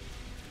here.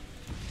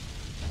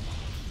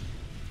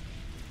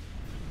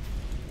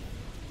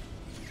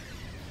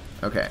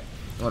 Okay.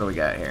 What do we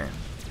got here?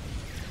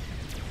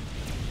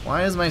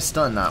 Why is my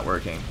stun not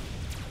working?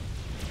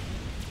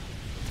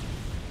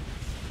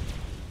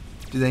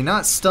 Do they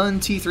not stun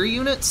T3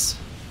 units?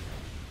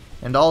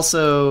 And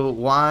also,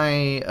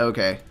 why...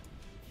 Okay.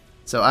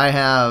 So I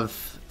have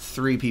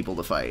 3 people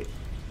to fight.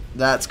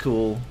 That's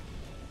cool.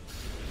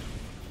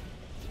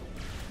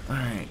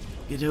 Alright.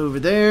 Get over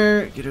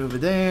there. Get over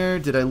there.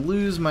 Did I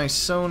lose my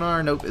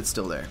sonar? Nope, it's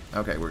still there.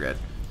 Okay, we're good.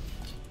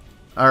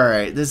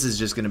 Alright, this is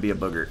just going to be a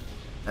booger.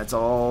 That's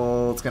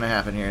all that's going to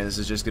happen here. This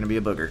is just going to be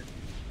a booger.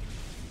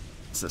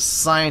 It's a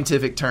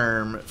scientific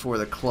term for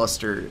the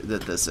cluster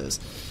that this is.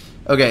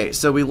 Okay,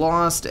 so we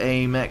lost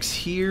a Mex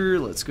here.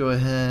 Let's go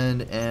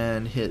ahead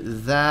and hit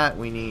that.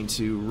 We need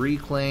to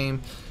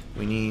reclaim.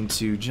 We need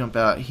to jump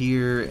out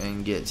here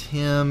and get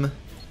him.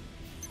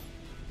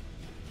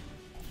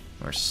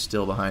 We're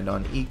still behind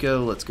on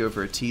eco. Let's go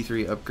for a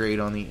T3 upgrade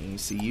on the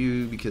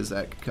ACU because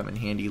that could come in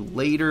handy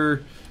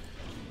later.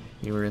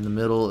 You were in the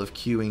middle of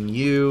queuing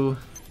you.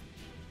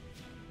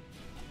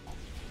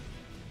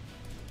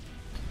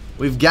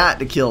 We've got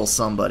to kill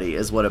somebody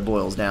is what it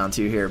boils down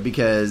to here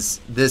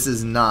because this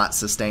is not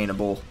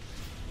sustainable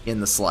in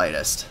the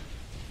slightest.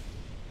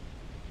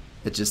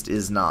 It just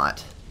is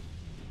not.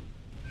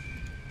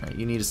 Alright,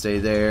 you need to stay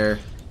there.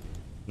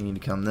 You need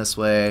to come this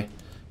way.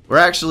 We're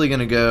actually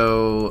going to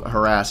go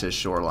harass his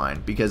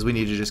shoreline because we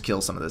need to just kill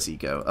some of this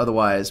eco.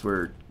 Otherwise,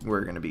 we're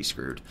going to be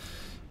screwed.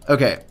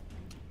 Okay.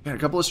 Got a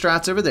couple of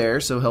strats over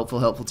there, so helpful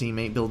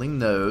teammate building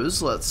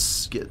those.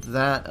 Let's get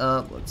that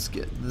up. Let's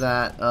get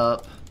that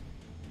up.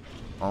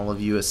 All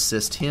of you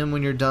assist him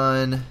when you're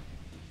done.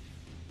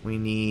 We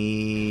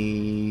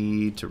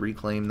need to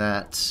reclaim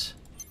that.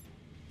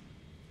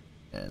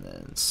 And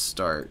then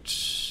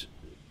start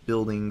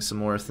building some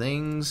more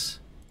things.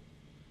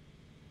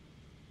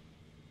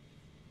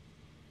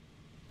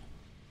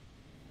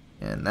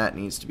 And that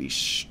needs to be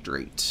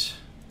straight.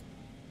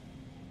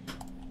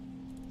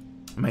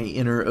 My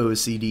inner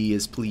OCD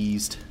is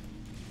pleased.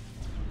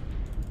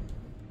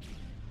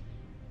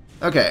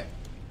 Okay.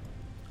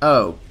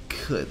 Oh,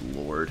 good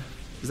lord.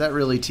 Is that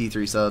really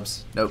T3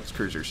 subs? Nope, it's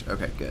cruisers.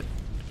 Okay, good.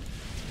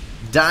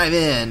 Dive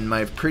in,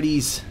 my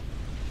pretties.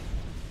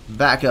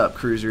 Back up,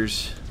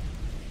 cruisers.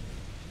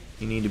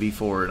 You need to be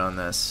forward on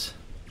this.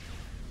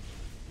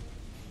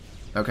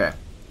 Okay.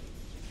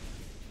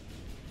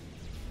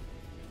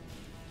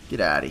 Get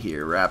out of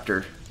here,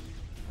 Raptor.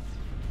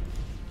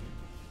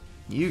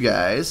 You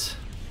guys.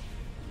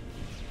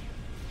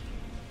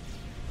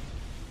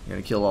 You're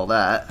gonna kill all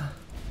that.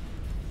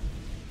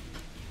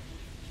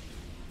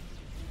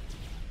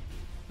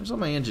 Where's all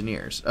my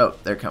engineers? Oh,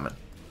 they're coming.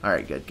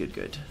 Alright, good, good,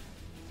 good.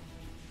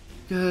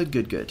 Good,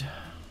 good, good.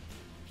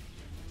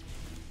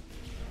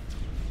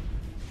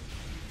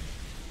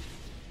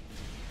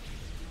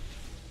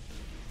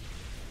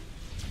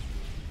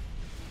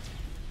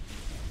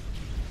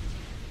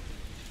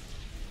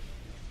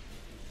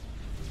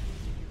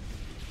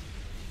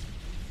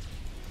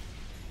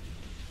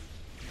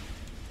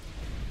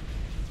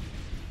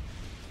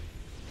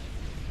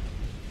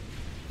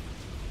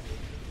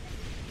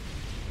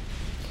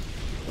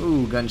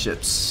 Ooh,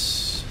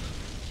 gunships.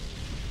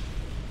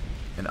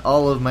 And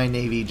all of my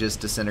navy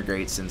just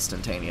disintegrates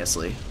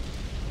instantaneously.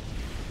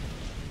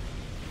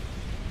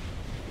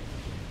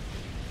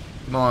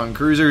 Come on,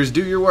 cruisers,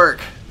 do your work.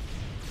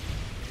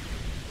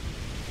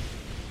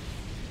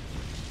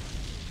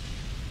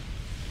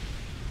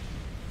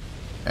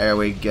 There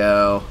we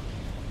go.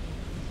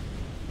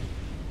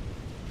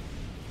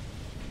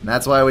 And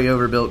that's why we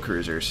overbuilt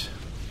cruisers.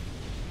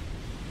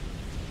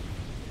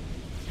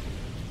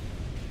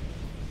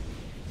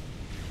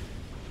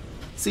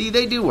 See,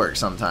 they do work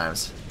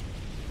sometimes.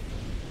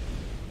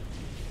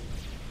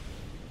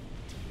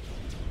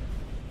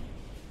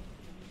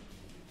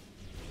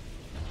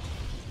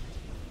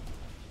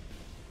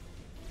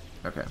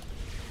 Okay.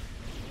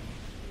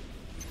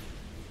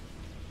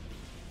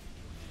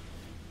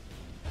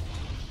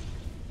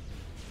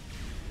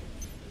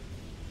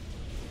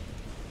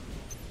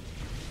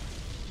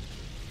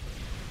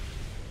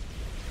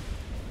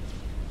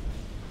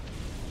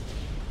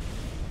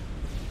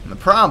 And the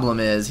problem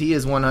is he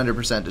is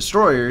 100%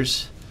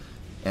 destroyers,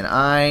 and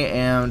I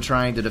am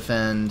trying to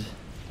defend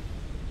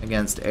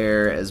against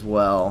air as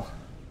well.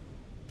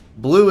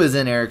 Blue is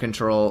in air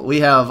control.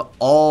 We have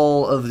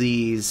all of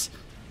these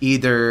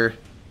either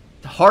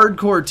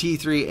hardcore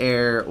T3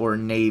 air or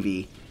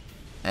navy,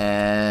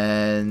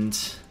 and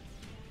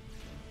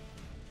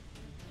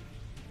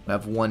we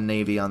have one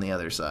navy on the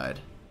other side.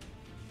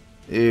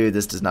 Ew,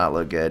 this does not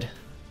look good.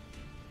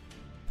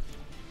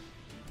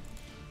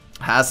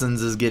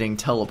 Hassans is getting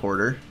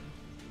teleporter.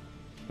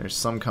 There's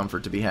some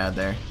comfort to be had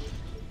there.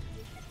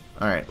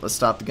 Alright, let's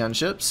stop the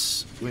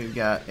gunships. We've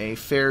got a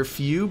fair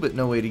few, but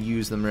no way to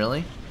use them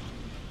really.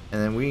 And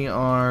then we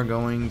are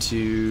going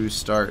to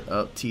start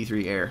up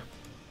T3 air.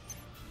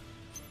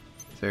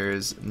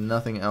 There's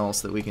nothing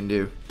else that we can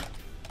do.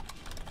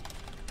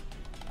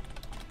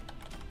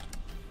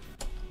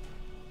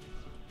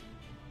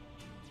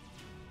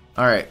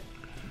 Alright.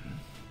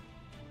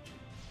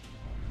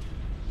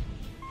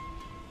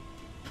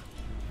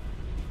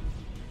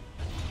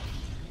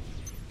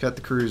 Cut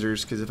the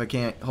cruisers, because if I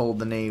can't hold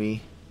the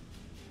navy...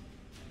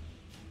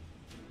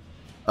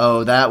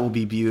 Oh, that will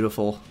be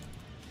beautiful.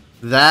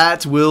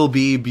 That will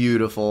be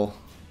beautiful.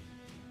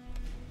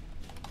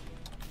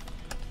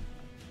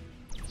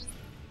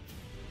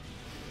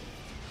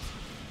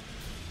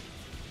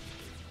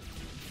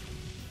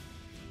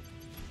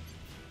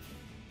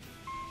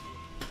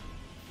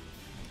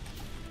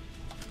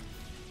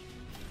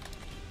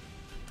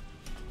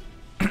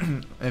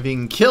 If he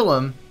can kill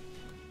him...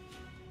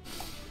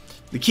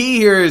 The key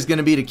here is going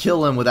to be to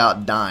kill him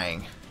without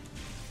dying.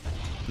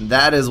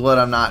 That is what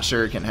I'm not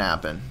sure can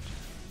happen.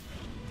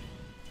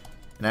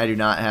 And I do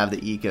not have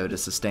the eco to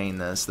sustain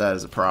this. That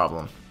is a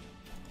problem.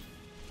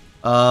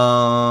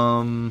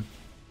 Yeah,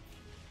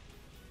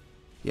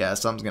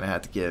 something's going to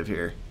have to give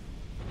here.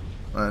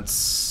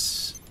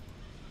 Let's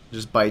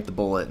just bite the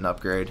bullet and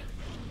upgrade.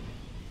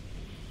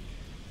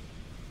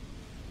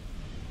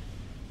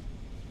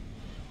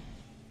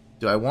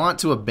 Do I want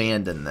to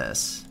abandon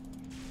this?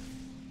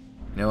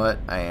 You know what?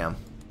 I am.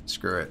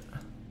 Screw it.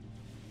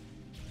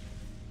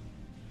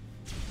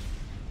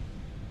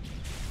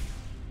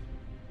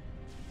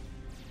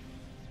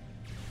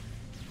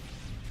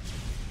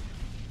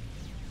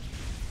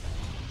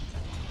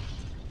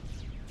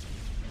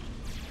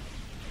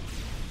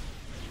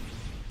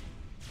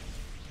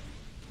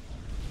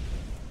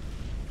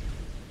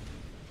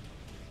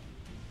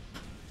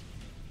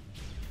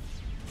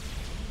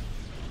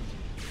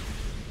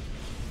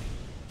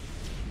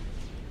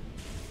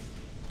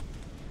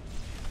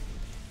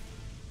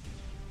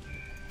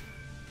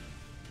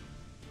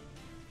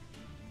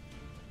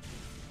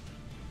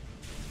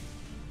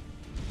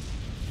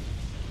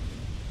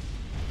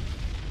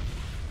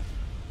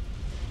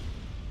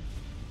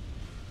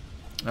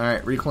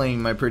 Alright,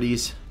 reclaiming my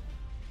pretties.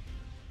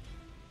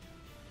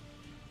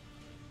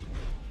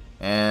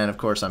 And of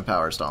course I'm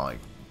power stalling.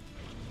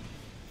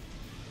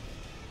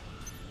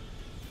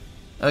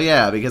 Oh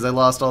yeah, because I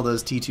lost all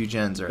those T2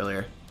 gens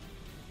earlier.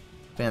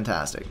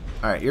 Fantastic.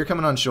 Alright, you're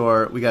coming on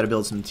shore. We gotta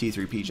build some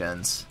T3P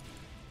gens.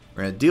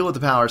 We're gonna deal with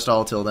the power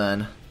stall till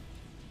then.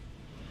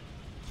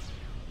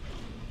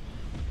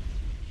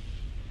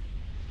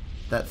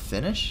 That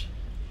finish?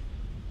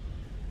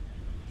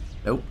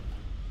 Nope.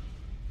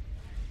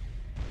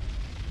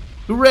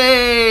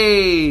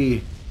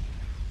 Hooray!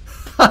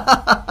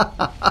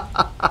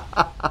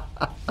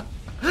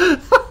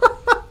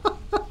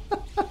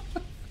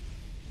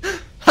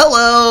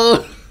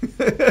 Hello!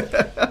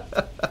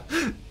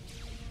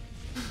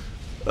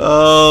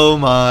 Oh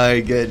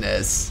my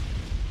goodness.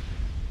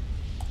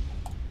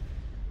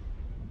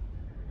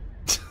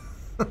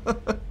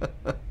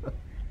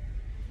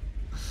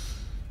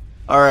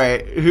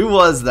 Alright, who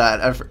was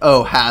that?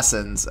 Oh,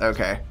 Hassans.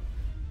 Okay.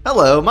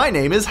 Hello, my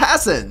name is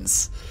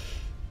Hassans.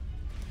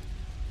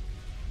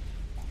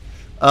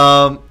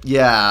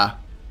 Yeah.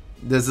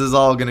 This is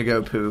all gonna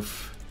go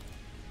poof.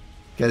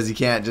 Because you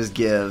can't just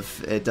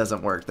give. It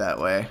doesn't work that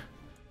way.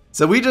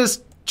 So we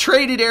just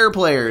traded air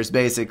players,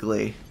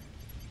 basically.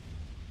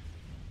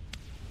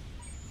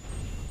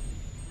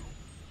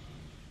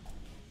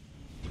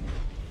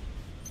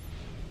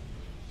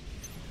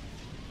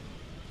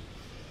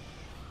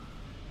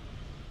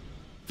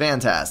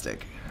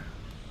 Fantastic.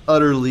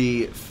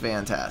 Utterly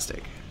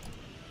fantastic.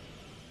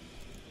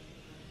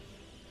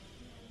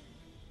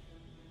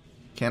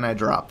 Can I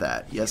drop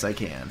that? Yes, I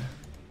can.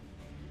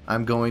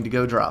 I'm going to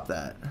go drop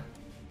that.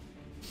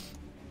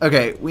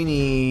 Okay, we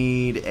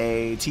need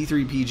a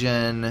T3P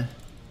gen,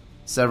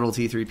 several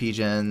T3P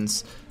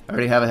gens. I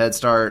already have a head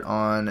start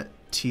on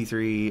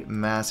T3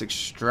 mass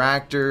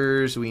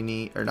extractors. We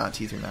need, or not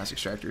T3 mass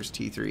extractors,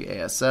 T3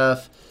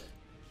 ASF.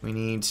 We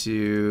need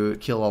to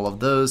kill all of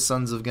those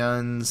sons of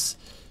guns.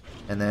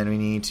 And then we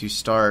need to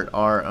start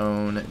our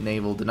own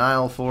naval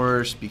denial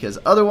force, because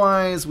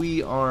otherwise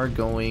we are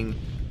going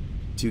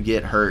to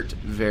get hurt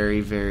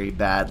very, very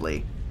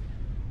badly.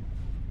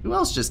 Who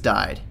else just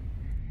died?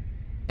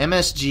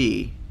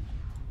 MSG.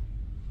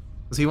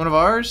 Was he one of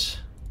ours?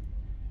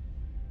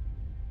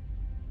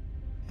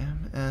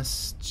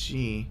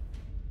 MSG.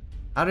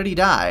 How did he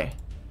die?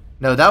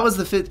 No, that was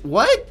the fifth.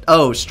 What?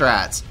 Oh,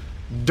 strats.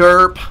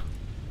 Derp.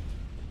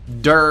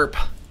 Derp.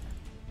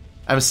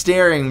 I'm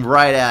staring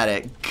right at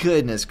it.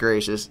 Goodness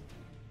gracious.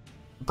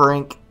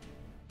 Brink,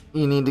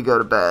 you need to go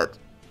to bed.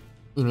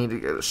 You need to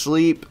go to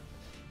sleep.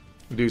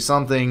 Do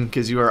something,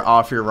 because you are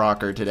off your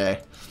rocker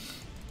today.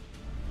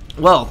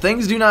 Well,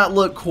 things do not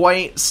look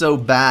quite so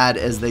bad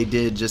as they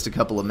did just a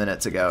couple of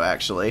minutes ago,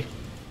 actually.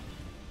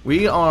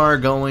 We are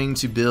going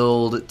to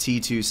build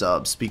T2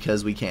 subs,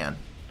 because we can.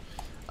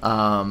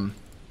 And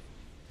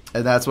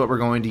that's what we're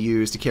going to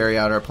use to carry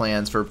out our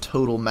plans for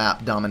total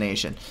map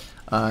domination.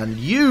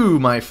 You,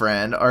 my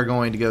friend, are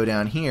going to go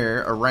down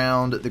here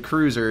around the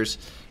cruisers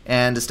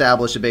and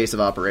establish a base of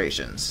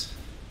operations.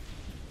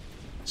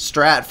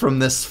 Strat from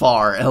this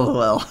far,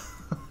 LOL.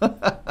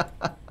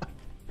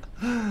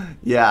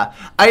 Yeah,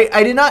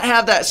 I did not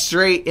have that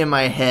straight in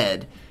my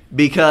head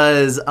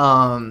because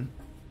I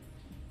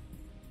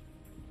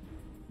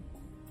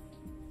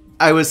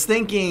was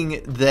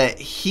thinking that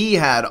he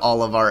had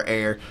all of our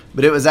air,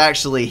 but it was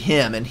actually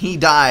him, and he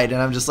died,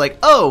 and I'm just like,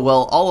 oh,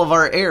 well, all of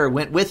our air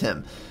went with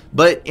him.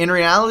 But in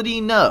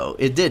reality, no,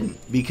 it didn't,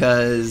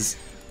 because,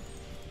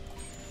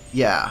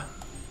 yeah.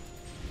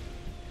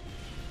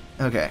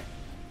 Okay,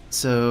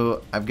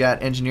 so I've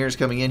got engineers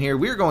coming in here.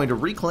 We're going to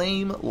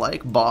reclaim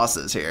like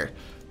bosses here.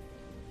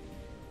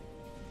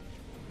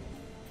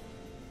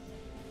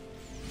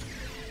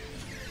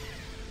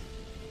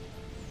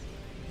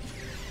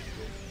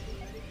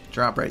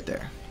 Drop right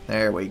there.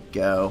 There we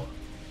go.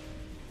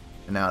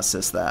 And now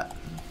assist that.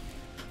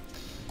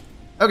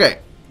 Okay.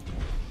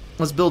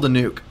 Let's build a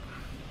nuke.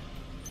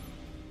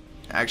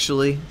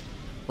 Actually,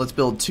 let's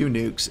build 2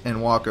 nukes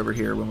and walk over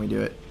here when we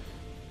do it.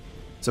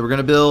 So we're going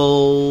to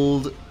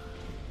build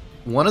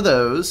one of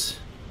those,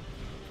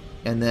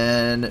 and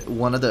then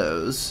one of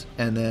those,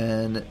 and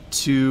then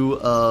 2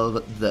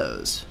 of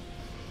those.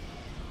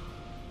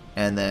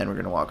 And then we're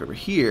going to walk over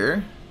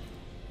here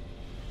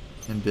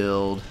and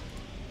build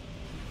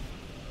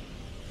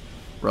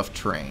rough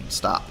terrain.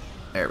 Stop.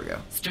 There we go.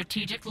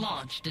 Strategic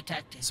launch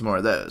detected. Some more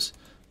of those.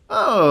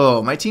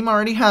 Oh, my team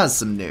already has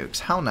some nukes.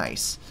 How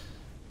nice.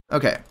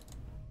 Okay.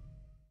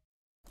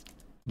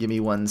 Give me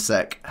 1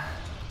 sec.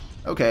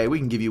 Okay, we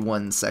can give you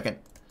 1 second.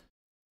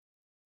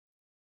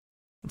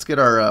 Let's get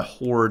our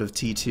horde of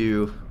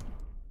T2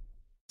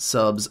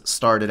 subs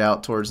started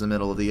out towards the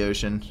middle of the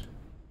ocean.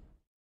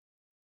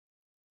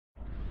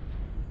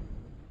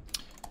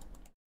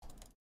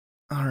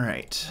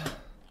 Alright.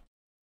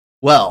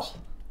 Well,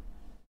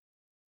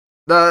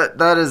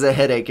 that is a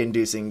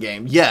headache-inducing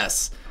game.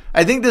 Yes,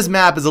 I think this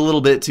map is a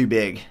little bit too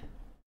big.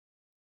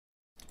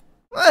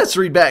 Let's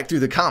read back through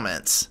the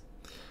comments.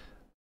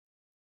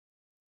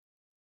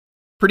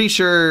 Pretty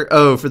sure,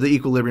 oh, for the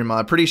Equilibrium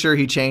mod, pretty sure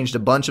he changed a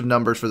bunch of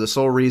numbers for the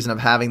sole reason of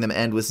having them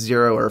end with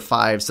 0 or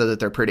 5 so that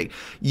they're pretty.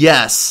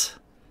 Yes,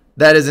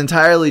 that is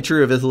entirely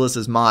true of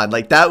Ithillus's mod.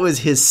 Like, that was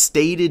his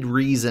stated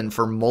reason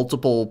for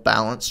multiple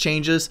balance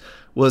changes,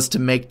 was to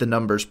make the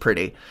numbers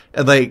pretty.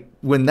 And like,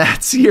 when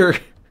that's your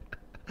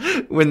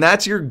when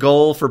that's your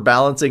goal for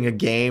balancing a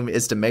game,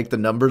 is to make the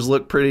numbers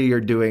look pretty, you're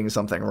doing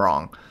something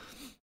wrong.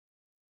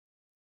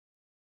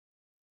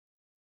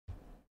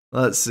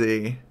 Let's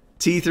see.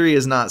 T3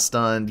 is not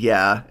stunned.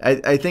 Yeah,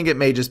 I think it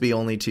may just be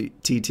only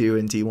T2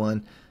 and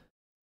T1.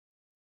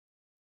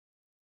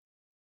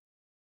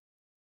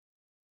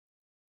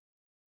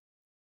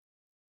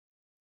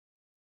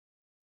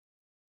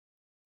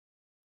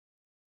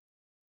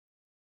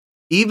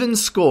 Even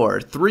score,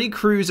 3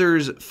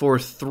 cruisers for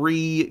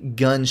 3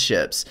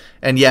 gunships.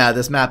 And yeah,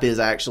 this map is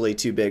actually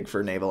too big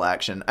for naval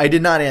action. I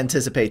did not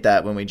anticipate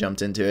that when we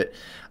jumped into it.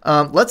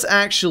 Let's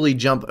actually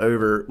jump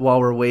over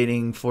while we're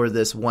waiting for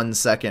this 1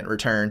 second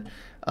return.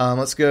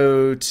 Let's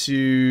go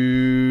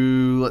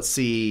to, let's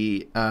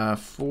see,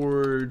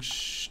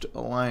 Forged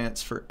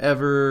Alliance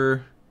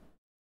Forever.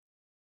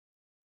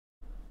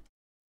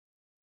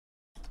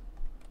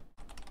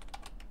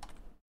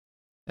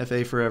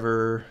 FA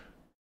Forever.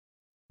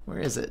 Where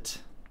is it?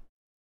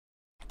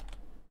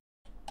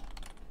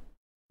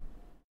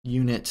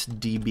 Unit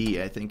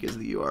DB, I think, is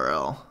the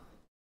URL.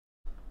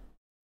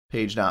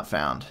 Page not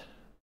found.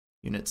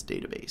 Units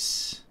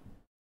database.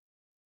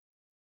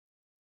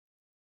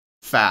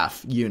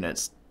 FAF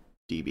units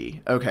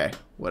DB. Okay,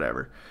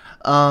 whatever.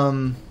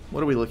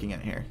 What are we looking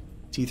at here?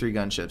 T3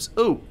 gunships.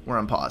 Oh, we're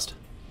unpaused.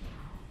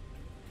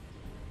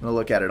 I'm gonna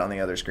look at it on the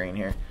other screen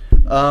here.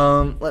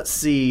 Let's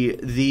see.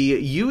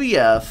 The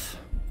UEF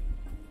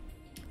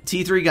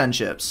T3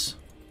 gunships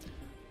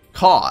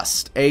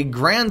cost a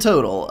grand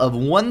total of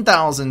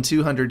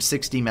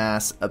 1,260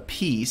 mass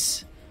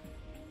apiece,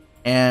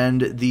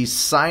 and the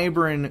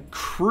Cybran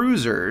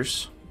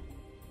cruisers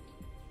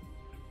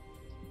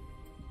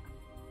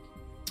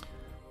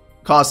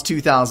cost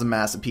 2,000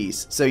 mass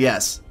apiece. So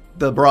yes,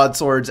 the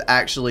broadswords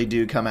actually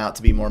do come out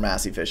to be more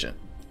mass efficient,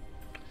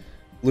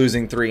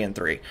 losing 3 and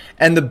 3.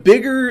 And the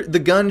bigger the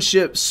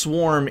gunship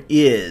swarm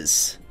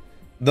is,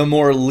 the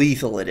more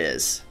lethal it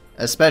is,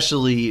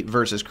 especially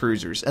versus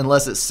cruisers,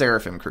 unless it's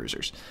Seraphim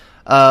cruisers.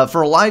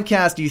 For a live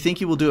cast, do you think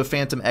you will do a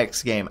Phantom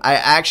X game? I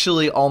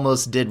actually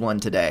almost did one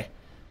today.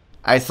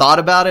 I thought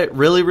about it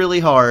really, really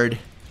hard,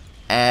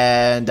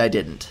 and I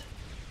didn't.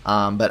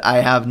 But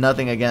I have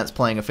nothing against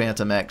playing a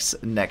Phantom X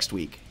next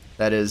week.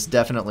 That is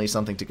definitely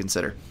something to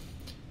consider.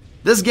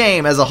 This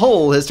game as a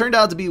whole has turned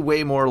out to be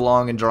way more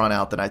long and drawn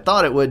out than I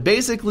thought it would.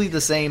 Basically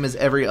the same as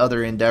every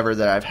other endeavor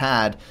that I've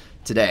had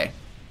today.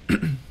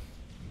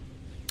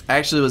 I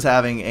actually was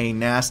having a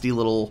nasty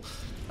little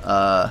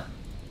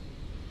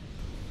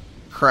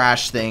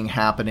crash thing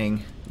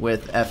happening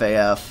with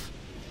FAF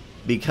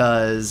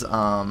because,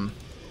 not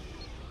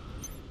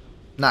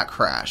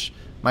crash.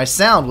 My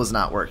sound was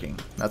not working.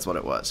 That's what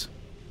it was.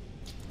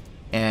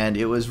 And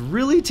it was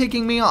really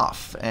ticking me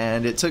off.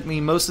 And it took me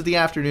most of the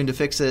afternoon to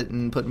fix it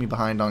and put me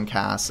behind on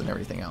casts and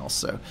everything else.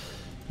 So,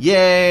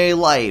 yay,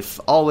 life.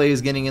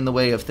 Always getting in the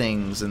way of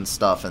things and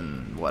stuff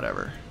and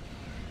whatever.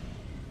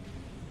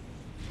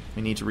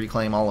 We need to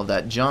reclaim all of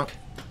that junk.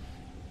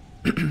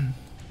 And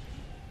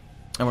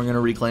we're going to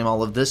reclaim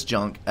all of this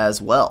junk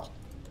as well.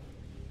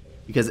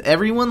 Because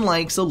everyone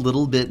likes a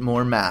little bit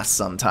more mass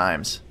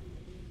sometimes.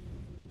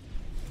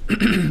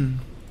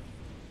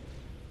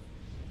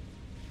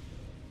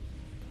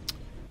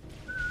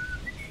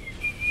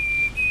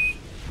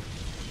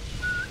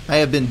 I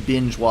have been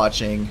binge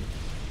watching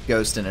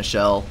Ghost in a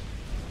Shell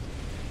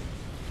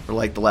for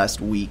like the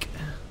last week.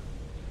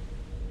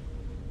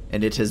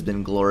 And it has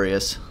been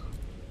glorious.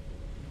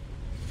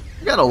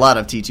 I've got a lot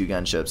of T2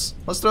 gunships.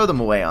 Let's throw them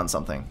away on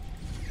something,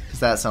 because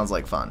that sounds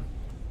like fun.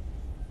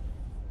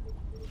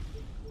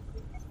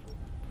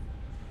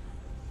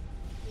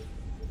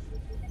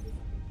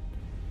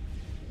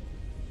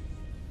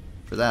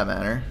 For that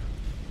matter,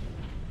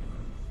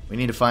 we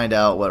need to find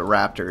out what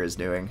Raptor is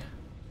doing.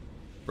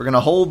 We're going to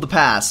hold the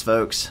pass,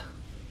 folks.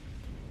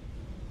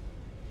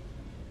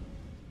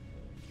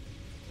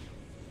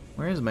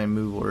 Where is my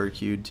move order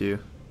queued to?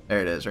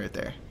 There it is, right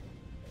there.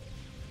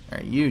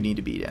 Alright, you need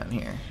to be down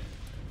here.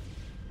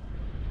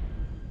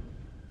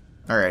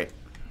 Alright.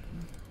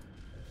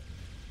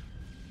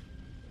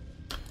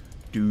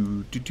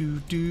 And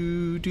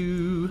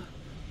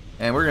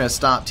we're going to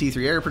stop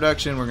T3 air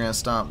production. We're going to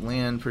stop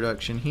land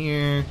production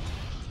here.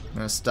 We're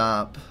going to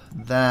stop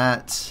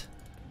that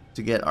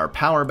to get our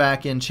power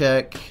back in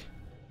check.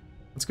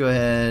 Let's go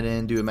ahead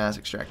and do a mass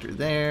extractor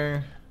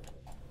there.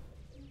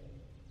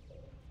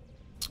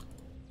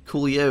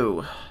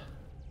 Coolio.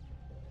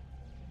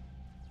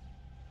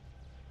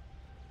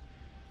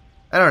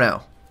 I don't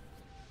know.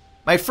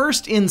 My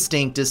first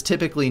instinct is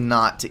typically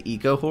not to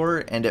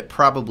eco-whore, and it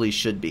probably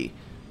should be.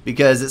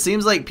 Because it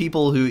seems like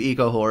people who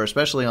eco-whore,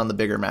 especially on the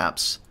bigger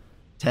maps,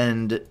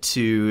 tend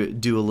to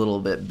do a little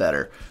bit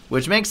better.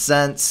 Which makes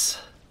sense.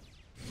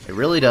 It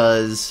really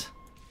does.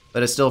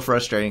 But it's still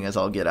frustrating as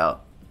all get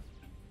out.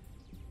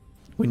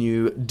 When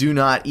you do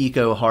not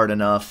eco hard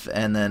enough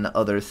and then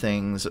other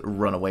things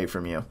run away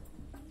from you.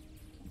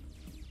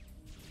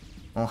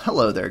 Well,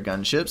 hello there,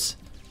 gunships.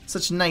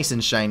 Such nice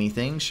and shiny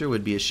things. Sure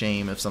would be a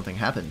shame if something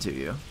happened to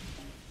you.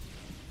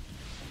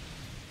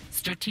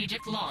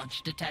 Strategic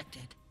launch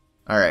detected.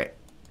 Alright.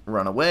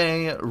 Run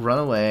away, run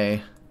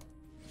away.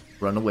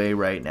 Run away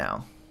right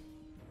now.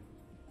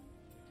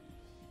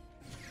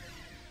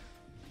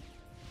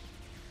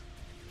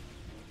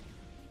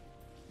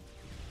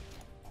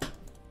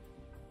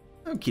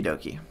 Okie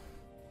dokie.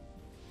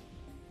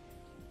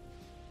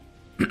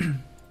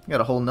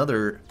 Got a whole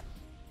nother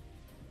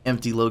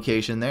empty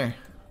location there.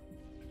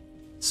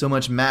 So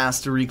much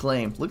mass to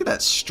reclaim. Look at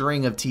that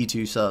string of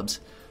T2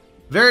 subs.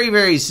 Very,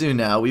 very soon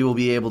now, we will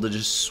be able to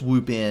just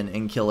swoop in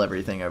and kill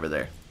everything over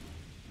there.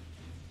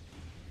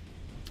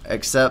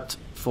 Except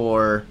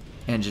for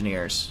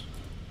engineers.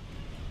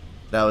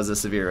 That was a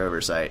severe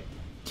oversight.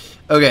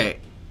 Okay,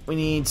 we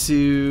need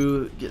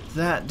to get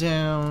that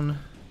down.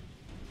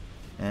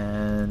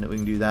 And we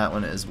can do that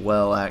one as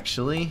well,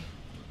 actually.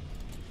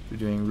 We're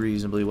doing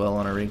reasonably well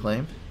on our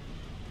reclaim.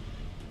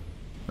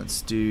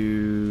 Let's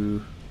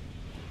do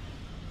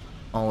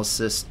all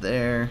assist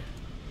there.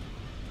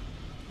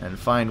 And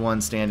find one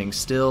standing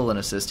still and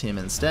assist him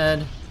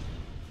instead.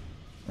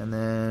 And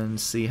then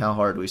see how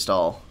hard we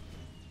stall.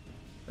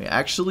 We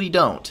actually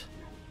don't.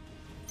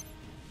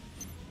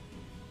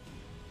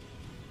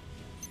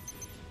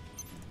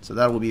 So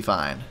that will be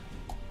fine.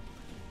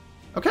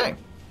 Okay.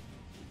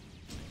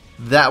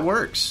 That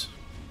works.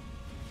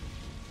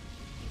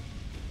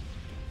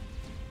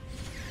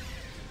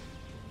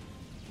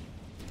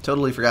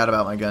 Totally forgot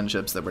about my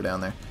gunships that were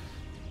down there.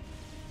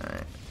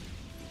 Alright.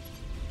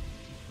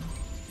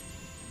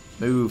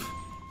 Move.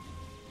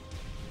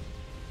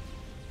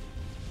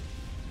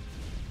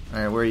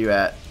 Alright, where are you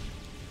at?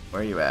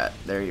 Where are you at?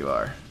 There you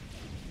are.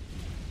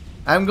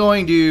 I'm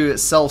going to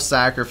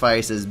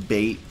self-sacrifice as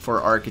bait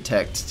for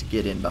Architect to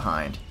get in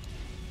behind.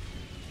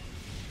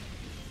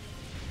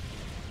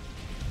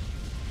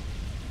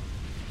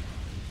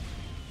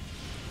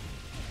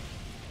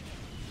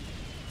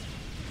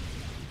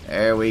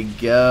 There we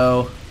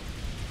go.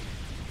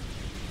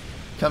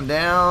 Come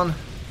down.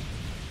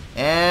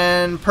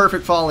 And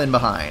perfect fall in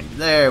behind.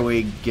 There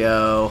we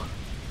go.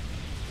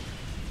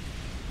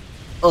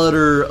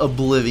 Utter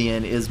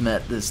oblivion is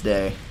met this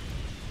day.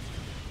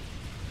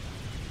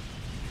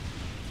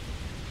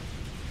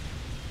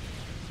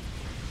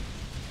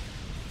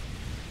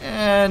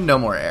 And no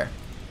more air.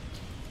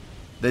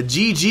 The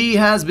GG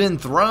has been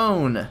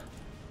thrown.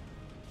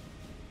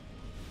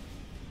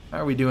 How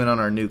are we doing on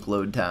our nuke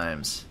load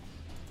times?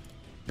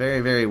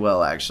 Very, very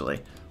well, actually.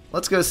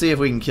 Let's go see if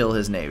we can kill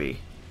his navy.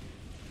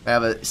 I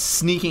have a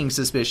sneaking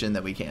suspicion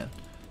that we can.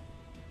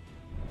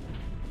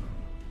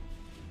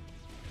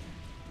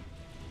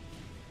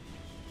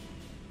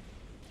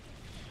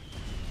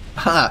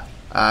 Ha!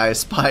 I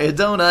spy a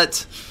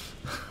donut.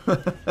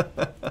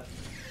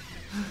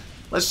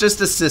 Let's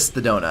just assist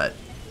the donut.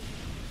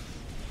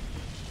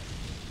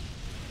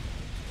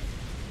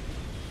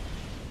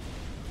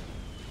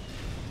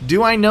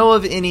 Do I know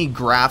of any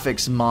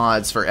graphics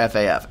mods for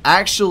FAF?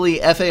 Actually,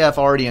 FAF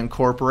already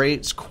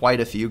incorporates quite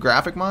a few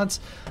graphic mods.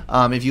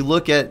 If you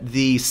look at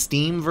the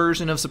Steam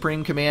version of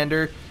Supreme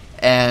Commander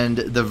and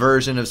the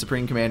version of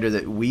Supreme Commander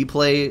that we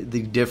play,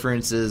 the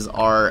differences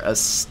are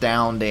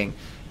astounding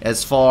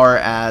as far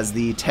as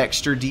the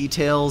texture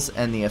details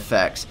and the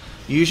effects.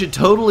 You should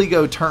totally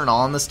go turn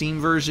on the Steam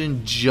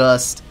version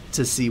just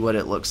to see what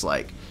it looks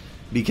like,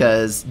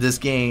 because this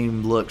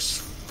game looks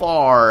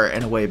far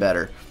and away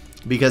better,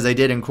 because they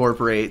did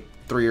incorporate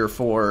 3 or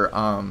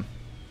 4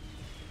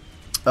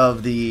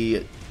 of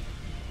the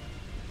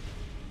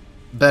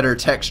better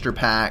texture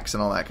packs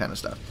and all that kind of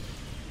stuff.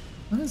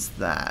 What is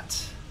that?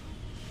 Is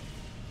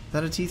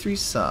that a T3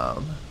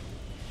 sub?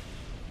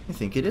 I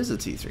think it is a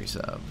T3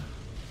 sub.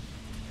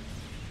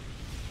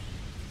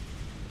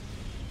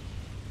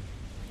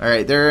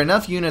 Alright, there are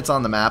enough units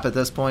on the map at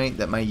this point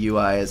that my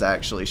UI is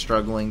actually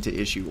struggling to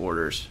issue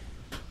orders.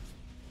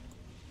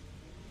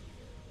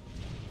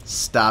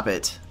 Stop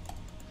it.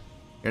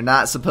 You're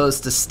not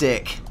supposed to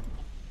stick.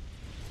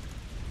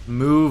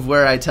 Move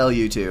where I tell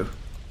you to.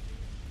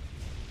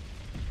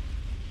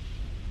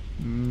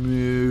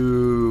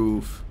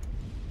 Move.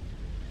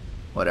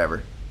 Whatever.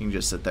 You can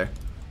just sit there.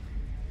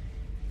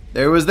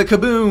 There was the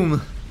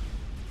kaboom!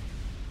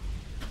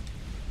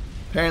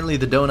 Apparently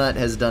the donut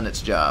has done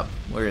its job.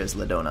 Where is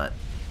the donut?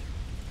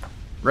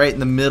 Right in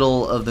the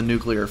middle of the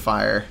nuclear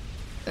fire.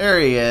 There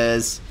he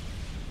is.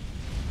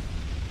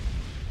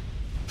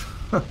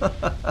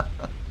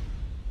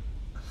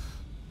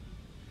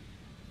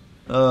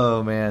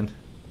 Oh, man.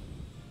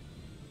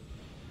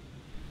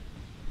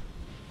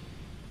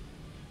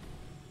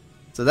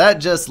 So that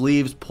just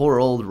leaves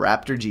poor old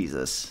Raptor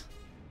Jesus.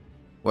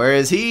 Where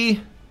is he?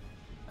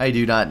 I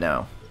do not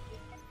know.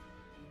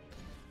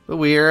 But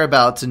we are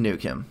about to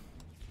nuke him.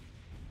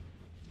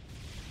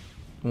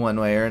 One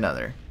way or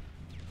another.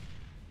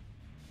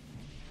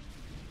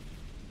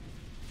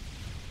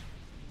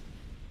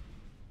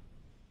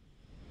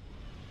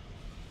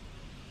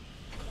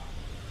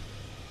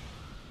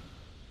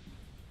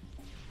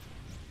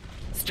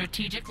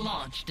 Strategic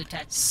launch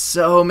detected.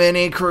 So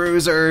many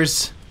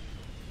cruisers.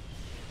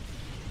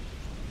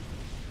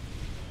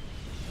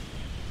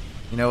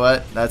 You know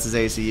what? That's his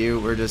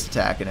ACU. We're just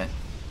attacking it.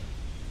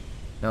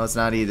 No, it's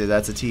not either.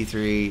 That's a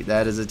T3.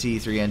 That is a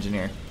T3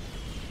 engineer.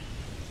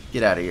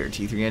 Get out of here,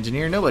 T3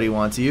 engineer. Nobody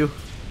wants you.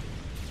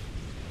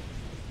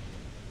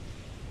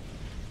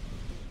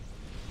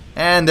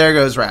 And there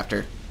goes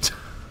Raptor.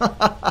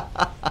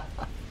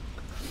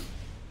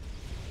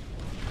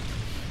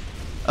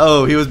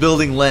 Oh, he was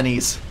building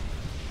Lenny's.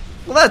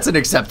 Well, that's an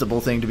acceptable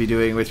thing to be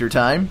doing with your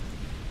time.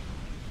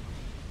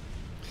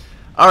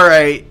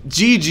 Alright,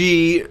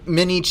 GG.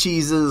 Mini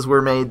cheeses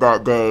were made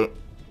that day.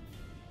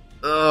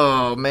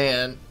 Oh,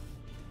 man.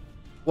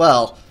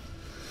 Well,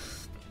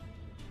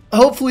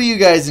 hopefully you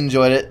guys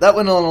enjoyed it. That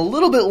went on a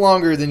little bit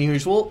longer than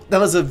usual. That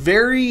was a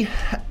very...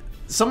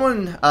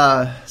 Someone,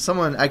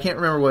 I can't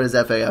remember what his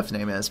FAF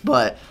name is,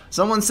 but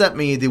someone sent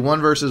me the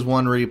 1 versus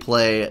 1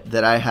 replay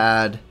that I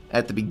had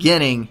at the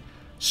beginning,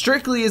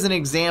 strictly as an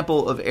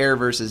example of Air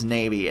versus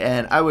Navy.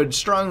 And I would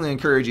strongly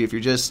encourage you, if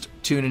you're just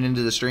tuning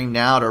into the stream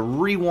now, to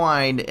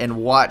rewind and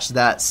watch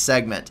that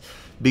segment,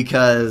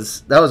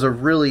 because that was a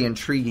really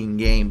intriguing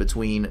game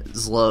between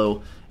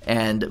Zlo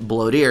and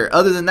Bloateer.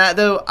 Other than that,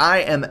 though, I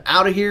am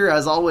out of here.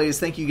 As always,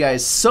 thank you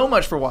guys so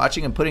much for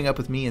watching and putting up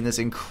with me in this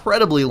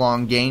incredibly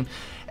long game.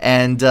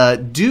 And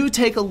do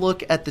take a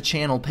look at the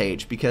channel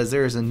page, because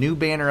there is a new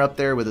banner up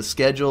there with a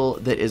schedule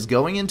that is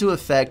going into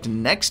effect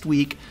next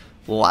week,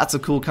 Lots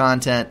of cool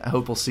content. I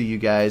hope we'll see you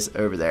guys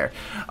over there.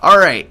 All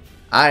right,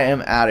 I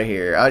am out of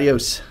here.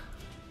 Adios.